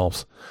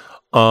themselves.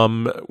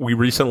 We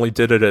recently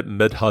did it at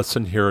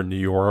Mid-Hudson here in New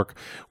York.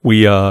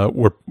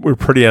 We're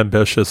pretty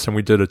ambitious, and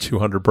we did a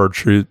 200 bird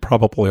shoot,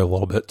 probably a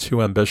little bit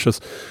too ambitious,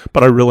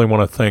 but I really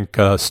want to thank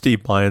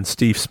Steve Bryan,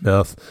 Steve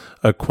Smith,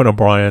 Quinn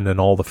O'Brien, and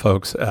all the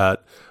folks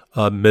at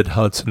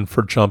Mid-Hudson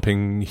for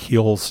jumping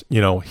heels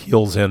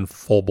in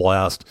full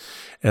blast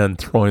and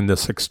throwing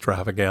this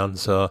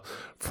extravaganza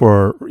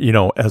for,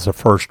 as a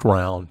first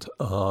round,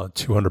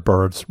 200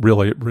 birds,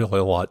 really, really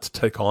a lot to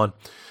take on.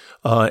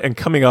 And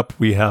coming up,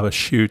 we have a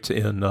shoot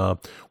in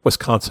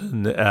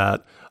Wisconsin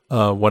at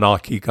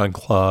Wenatchee Gun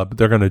Club.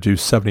 They're going to do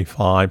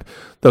 75.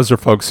 Those are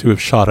folks who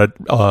have shot it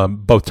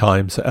both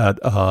times at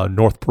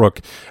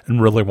Northbrook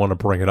and really want to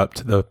bring it up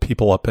to the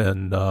people up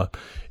in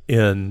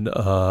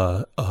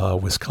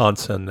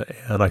Wisconsin.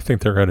 And I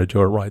think they're going to do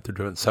it right. They're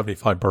doing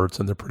 75 birds,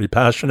 and they're pretty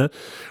passionate.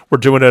 We're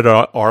doing it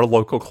at our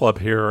local club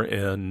here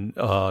in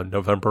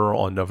November,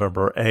 on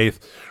November 8th.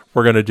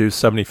 We're going to do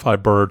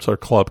 75 birds. Our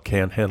club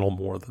can't handle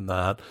more than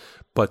that,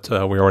 but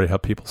we already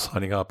have people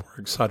signing up.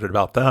 We're excited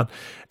about that.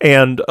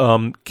 And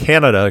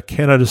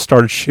Canada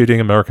started shooting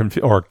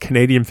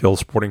Canadian Field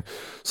Sporting.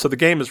 So the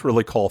game is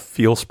really called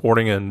Field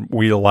Sporting, and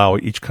we allow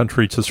each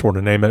country to sort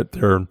of name it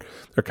their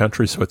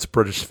country. So it's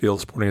British Field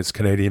Sporting, it's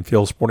Canadian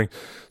Field Sporting.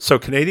 So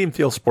Canadian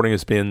Field Sporting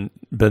has been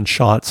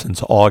shot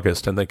since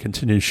August, and they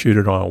continue to shoot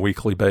it on a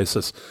weekly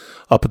basis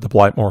up at the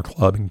Blightmore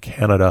Club in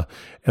Canada,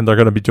 and they're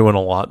going to be doing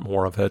a lot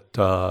more of it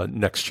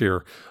next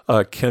year.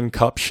 Ken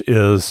Kupch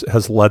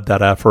has led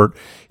that effort.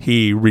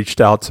 He reached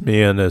out to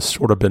me and has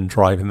sort of been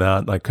driving that,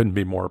 and I couldn't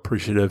be more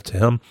appreciative to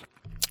him.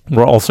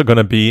 We're also going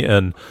to be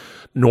in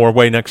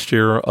Norway next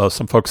year.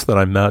 Some folks that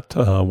I met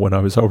when I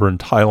was over in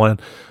Thailand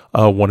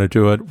want to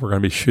do it. We're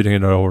going to be shooting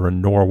it over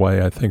in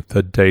Norway. I think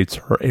the dates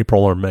are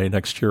April or May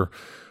next year.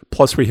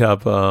 Plus, we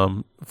have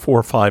 4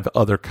 or 5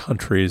 other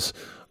countries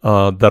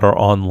that are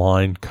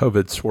online.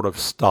 COVID sort of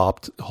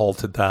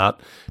halted that.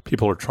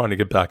 People are trying to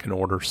get back in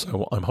order.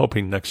 So I'm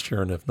hoping next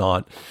year, and if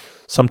not,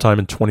 sometime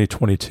in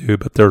 2022.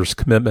 But there's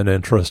commitment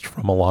interest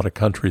from a lot of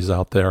countries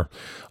out there.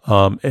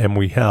 And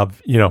we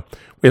have a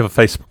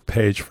Facebook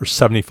page for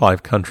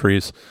 75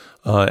 countries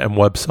and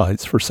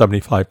websites for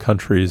 75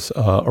 countries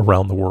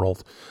around the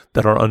world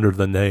that are under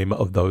the name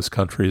of those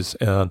countries.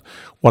 And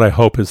what I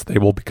hope is they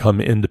will become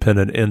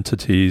independent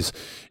entities,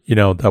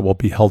 that will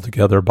be held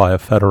together by a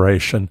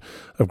federation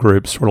of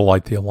groups, sort of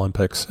like the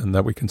Olympics, and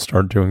that we can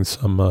start doing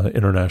some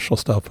international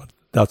stuff.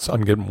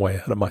 I'm getting way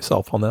ahead of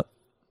myself on that.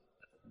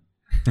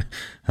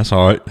 That's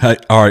all right. Hey,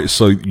 all right.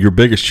 So your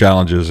biggest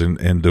challenges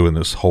in doing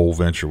this whole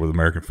venture with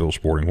American Field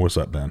Sporting, what's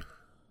that been?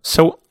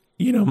 So,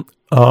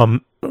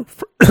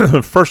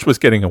 first was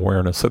getting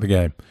awareness of the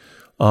game.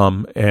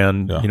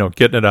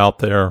 Getting it out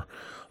there.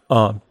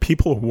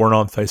 People who weren't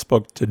on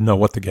Facebook didn't know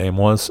what the game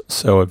was.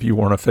 So if you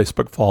weren't a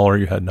Facebook follower,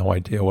 you had no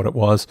idea what it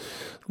was.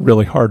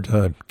 Really hard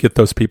to get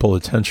those people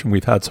attention.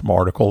 We've had some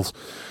articles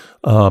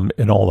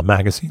in all the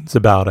magazines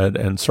about it,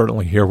 and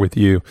certainly here with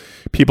you,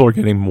 people are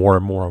getting more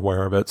and more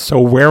aware of it. So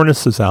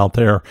awareness is out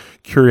there,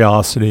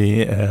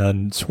 curiosity,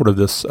 and sort of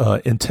this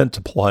intent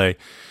to play.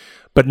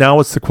 But now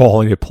it's the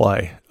quality of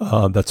play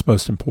that's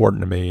most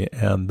important to me,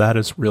 and that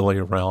is really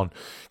around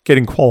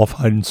getting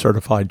qualified and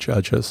certified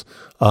judges.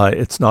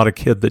 It's not a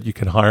kid that you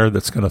can hire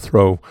that's going to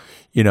throw,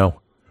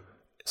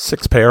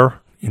 6-pair,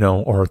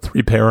 or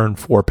 3-pair and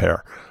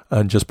 4-pair,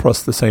 and just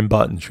press the same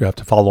buttons. You have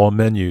to follow a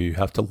menu. You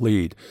have to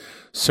lead.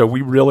 So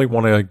we really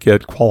want to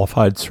get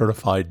qualified,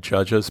 certified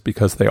judges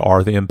because they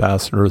are the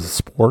ambassadors of the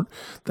sport.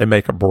 They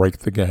make or break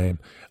the game.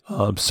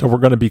 So we're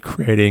going to be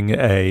creating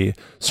a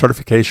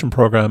certification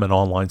program, an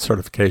online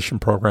certification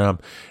program,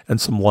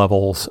 and some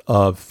levels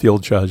of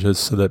field judges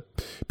so that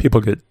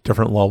people get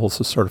different levels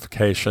of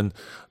certification.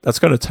 That's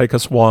going to take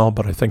us a while,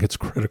 but I think it's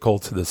critical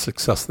to the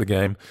success of the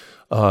game.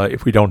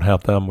 If we don't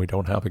have them, we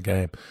don't have a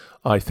game.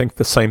 I think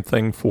the same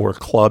thing for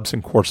clubs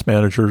and course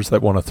managers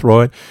that want to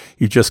throw it.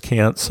 You just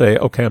can't say,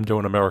 okay, I'm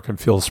doing American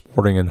Field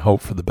Sporting and hope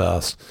for the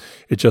best.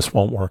 It just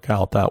won't work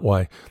out that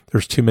way.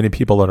 There's too many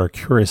people that are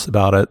curious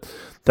about it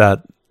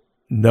that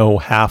know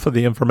half of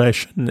the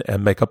information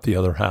and make up the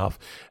other half.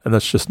 And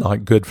that's just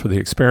not good for the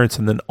experience.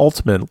 And then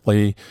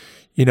ultimately,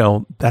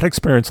 that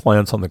experience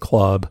lands on the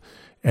club,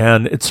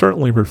 and it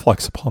certainly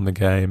reflects upon the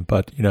game.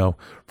 But,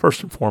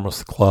 first and foremost,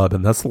 the club.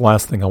 And that's the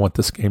last thing I want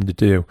this game to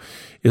do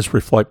is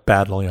reflect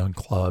badly on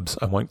clubs.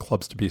 I want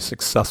clubs to be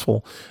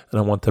successful, and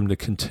I want them to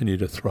continue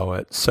to throw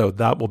it. So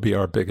that will be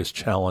our biggest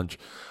challenge.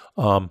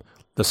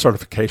 The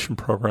certification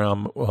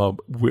program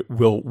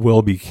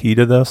will be key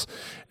to this,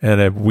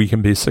 and if we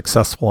can be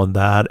successful in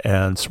that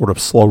and sort of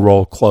slow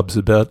roll clubs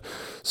a bit,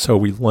 so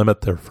we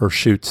limit their first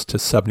shoots to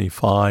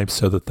 75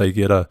 so that they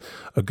get a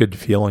good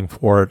feeling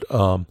for it.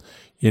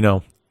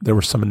 There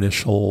was some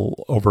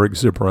initial over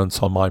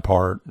exuberance on my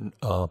part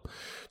to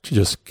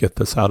just get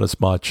this out as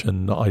much,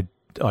 and I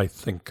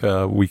think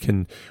we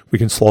can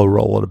slow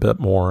roll it a bit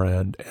more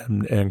and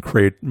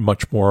create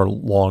much more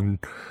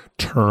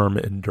long-term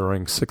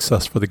enduring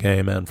success for the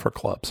game and for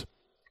clubs.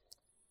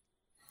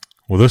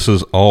 Well, this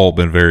has all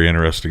been very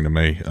interesting to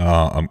me.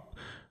 I'm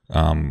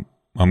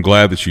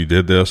glad that you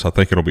did this. I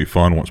think it'll be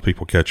fun once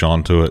people catch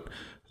on to it.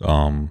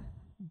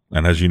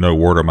 And as you know,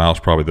 word of mouth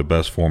is probably the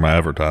best form of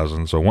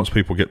advertising. So once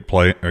people get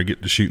to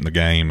shooting the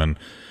game and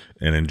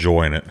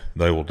enjoying it,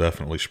 they will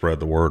definitely spread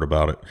the word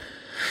about it.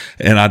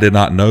 And I did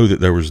not know that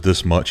there was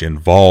this much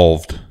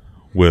involved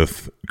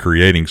with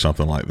creating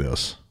something like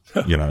this.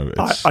 I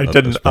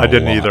didn't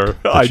either.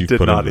 I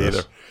did not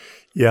either.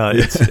 Yeah,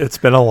 it's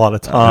been a lot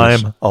of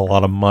time, a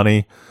lot of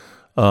money,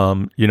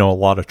 a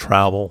lot of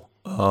travel.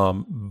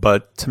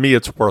 But to me,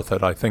 it's worth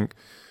it. I think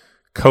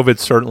COVID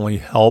certainly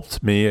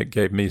helped me. It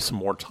gave me some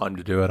more time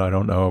to do it. I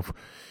don't know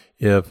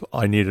if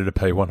I needed to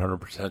pay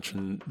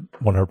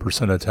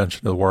 100% attention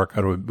to the work,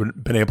 I would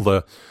have been able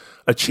to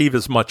achieve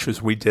as much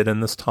as we did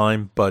in this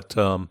time. But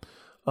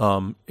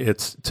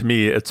it's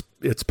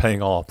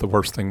paying off. The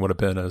worst thing would have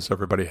been is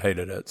everybody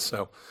hated it.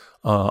 So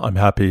I'm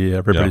happy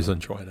everybody's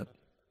enjoying it.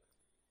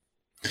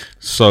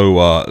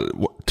 So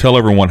tell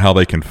everyone how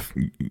they can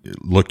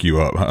look you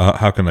up.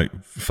 How can they,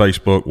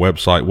 Facebook,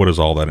 website, what is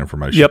all that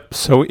information? Yep.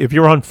 So if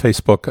you're on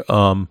Facebook,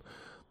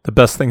 the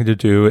best thing to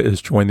do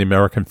is join the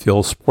American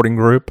Field Sporting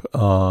Group.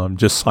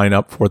 Just sign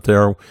up for it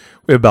there.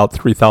 We have about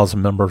 3,000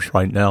 members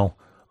right now.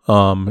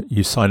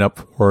 You sign up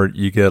for it,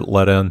 you get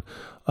let in,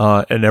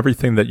 and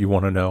everything that you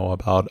want to know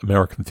about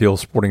American Field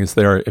Sporting is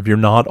there. If you're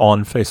not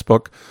on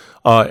Facebook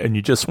and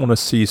you just want to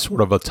see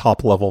sort of a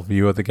top-level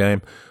view of the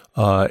game,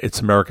 it's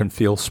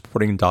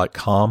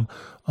AmericanFieldSporting.com.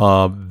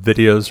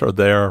 Videos are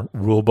there,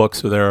 rule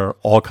books are there,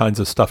 all kinds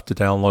of stuff to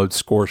download,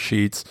 score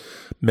sheets,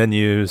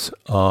 menus,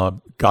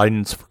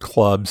 guidance for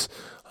clubs,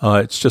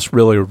 It's just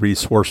really a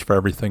resource for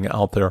everything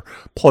out there.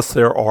 Plus,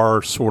 there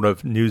are sort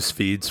of news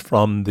feeds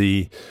from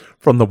the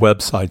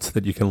websites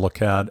that you can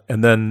look at.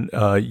 And then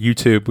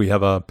YouTube, we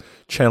have a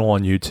channel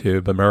on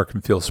YouTube,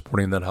 American Field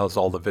Sporting, that has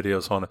all the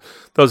videos on it.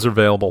 Those are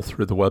available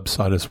through the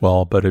website as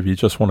well. But if you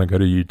just want to go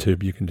to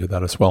YouTube, you can do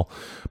that as well.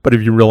 But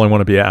if you really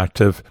want to be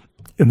active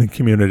in the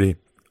community,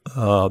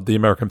 the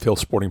American Field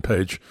Sporting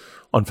page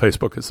on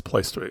Facebook is the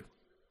place to be.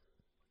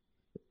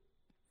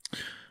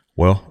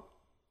 Well,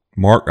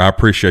 Mark, I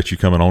appreciate you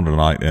coming on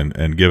tonight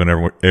and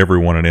giving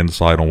everyone an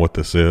insight on what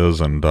this is,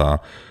 and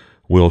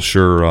we'll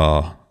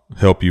sure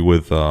help you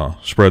with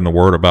spreading the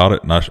word about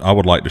it. And I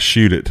would like to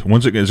shoot it.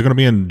 Is it going to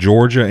be in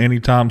Georgia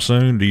anytime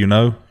soon? Do you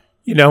know?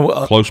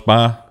 Close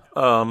by?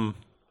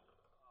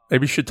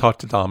 Maybe you should talk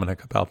to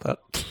Dominic about that.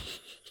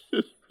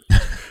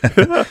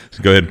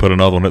 Go ahead and put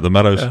another one at the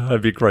Meadows.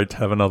 It'd be great to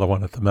have another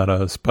one at the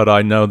Meadows. But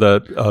I know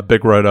that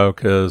Big Red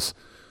Oak is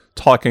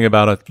talking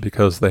about it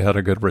because they had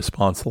a good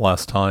response the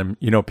last time.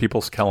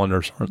 People's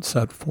calendars aren't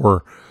set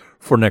for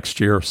next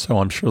year, so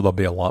I'm sure there'll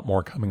be a lot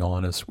more coming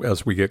on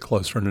as we get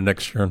closer into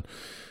next year and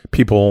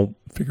people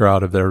figure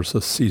out if there's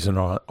a season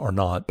or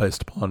not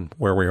based upon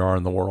where we are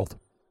in the world.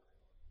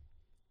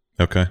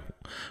 Okay.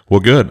 Well,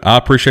 good. I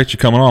appreciate you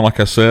coming on, like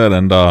I said,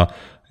 and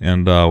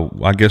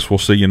I guess we'll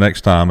see you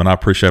next time, and I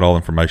appreciate all the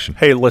information.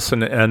 Hey,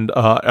 listen, and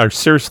I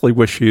seriously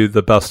wish you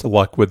the best of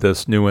luck with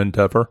this new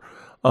endeavor.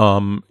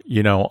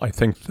 I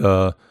think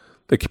the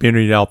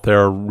community out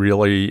there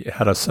really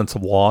had a sense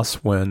of loss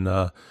when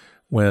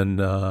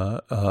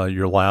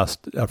your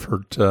last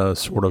effort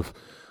sort of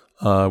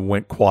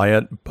went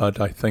quiet. But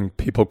I think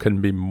people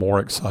can be more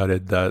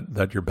excited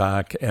that you're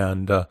back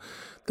and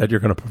that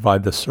you're going to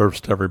provide this service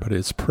to everybody.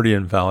 It's pretty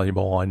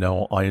invaluable. I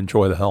know I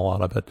enjoy the hell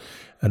out of it,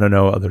 and I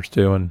know others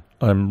do. And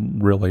I'm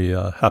really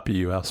happy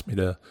you asked me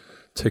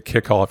to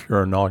kick off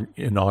your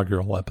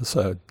inaugural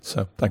episode.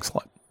 So thanks a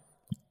lot.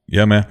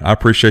 Yeah, man. I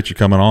appreciate you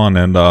coming on.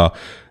 And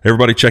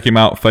everybody check him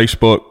out.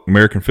 Facebook,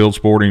 American Field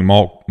Sporting,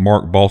 Mark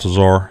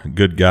Baltazar,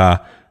 good guy,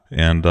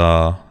 and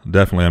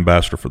definitely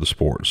ambassador for the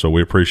sport. So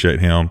we appreciate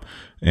him.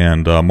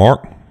 And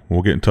Mark,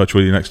 we'll get in touch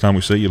with you next time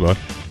we see you, bud.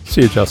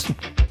 See you, Justin.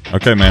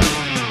 Okay,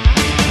 man.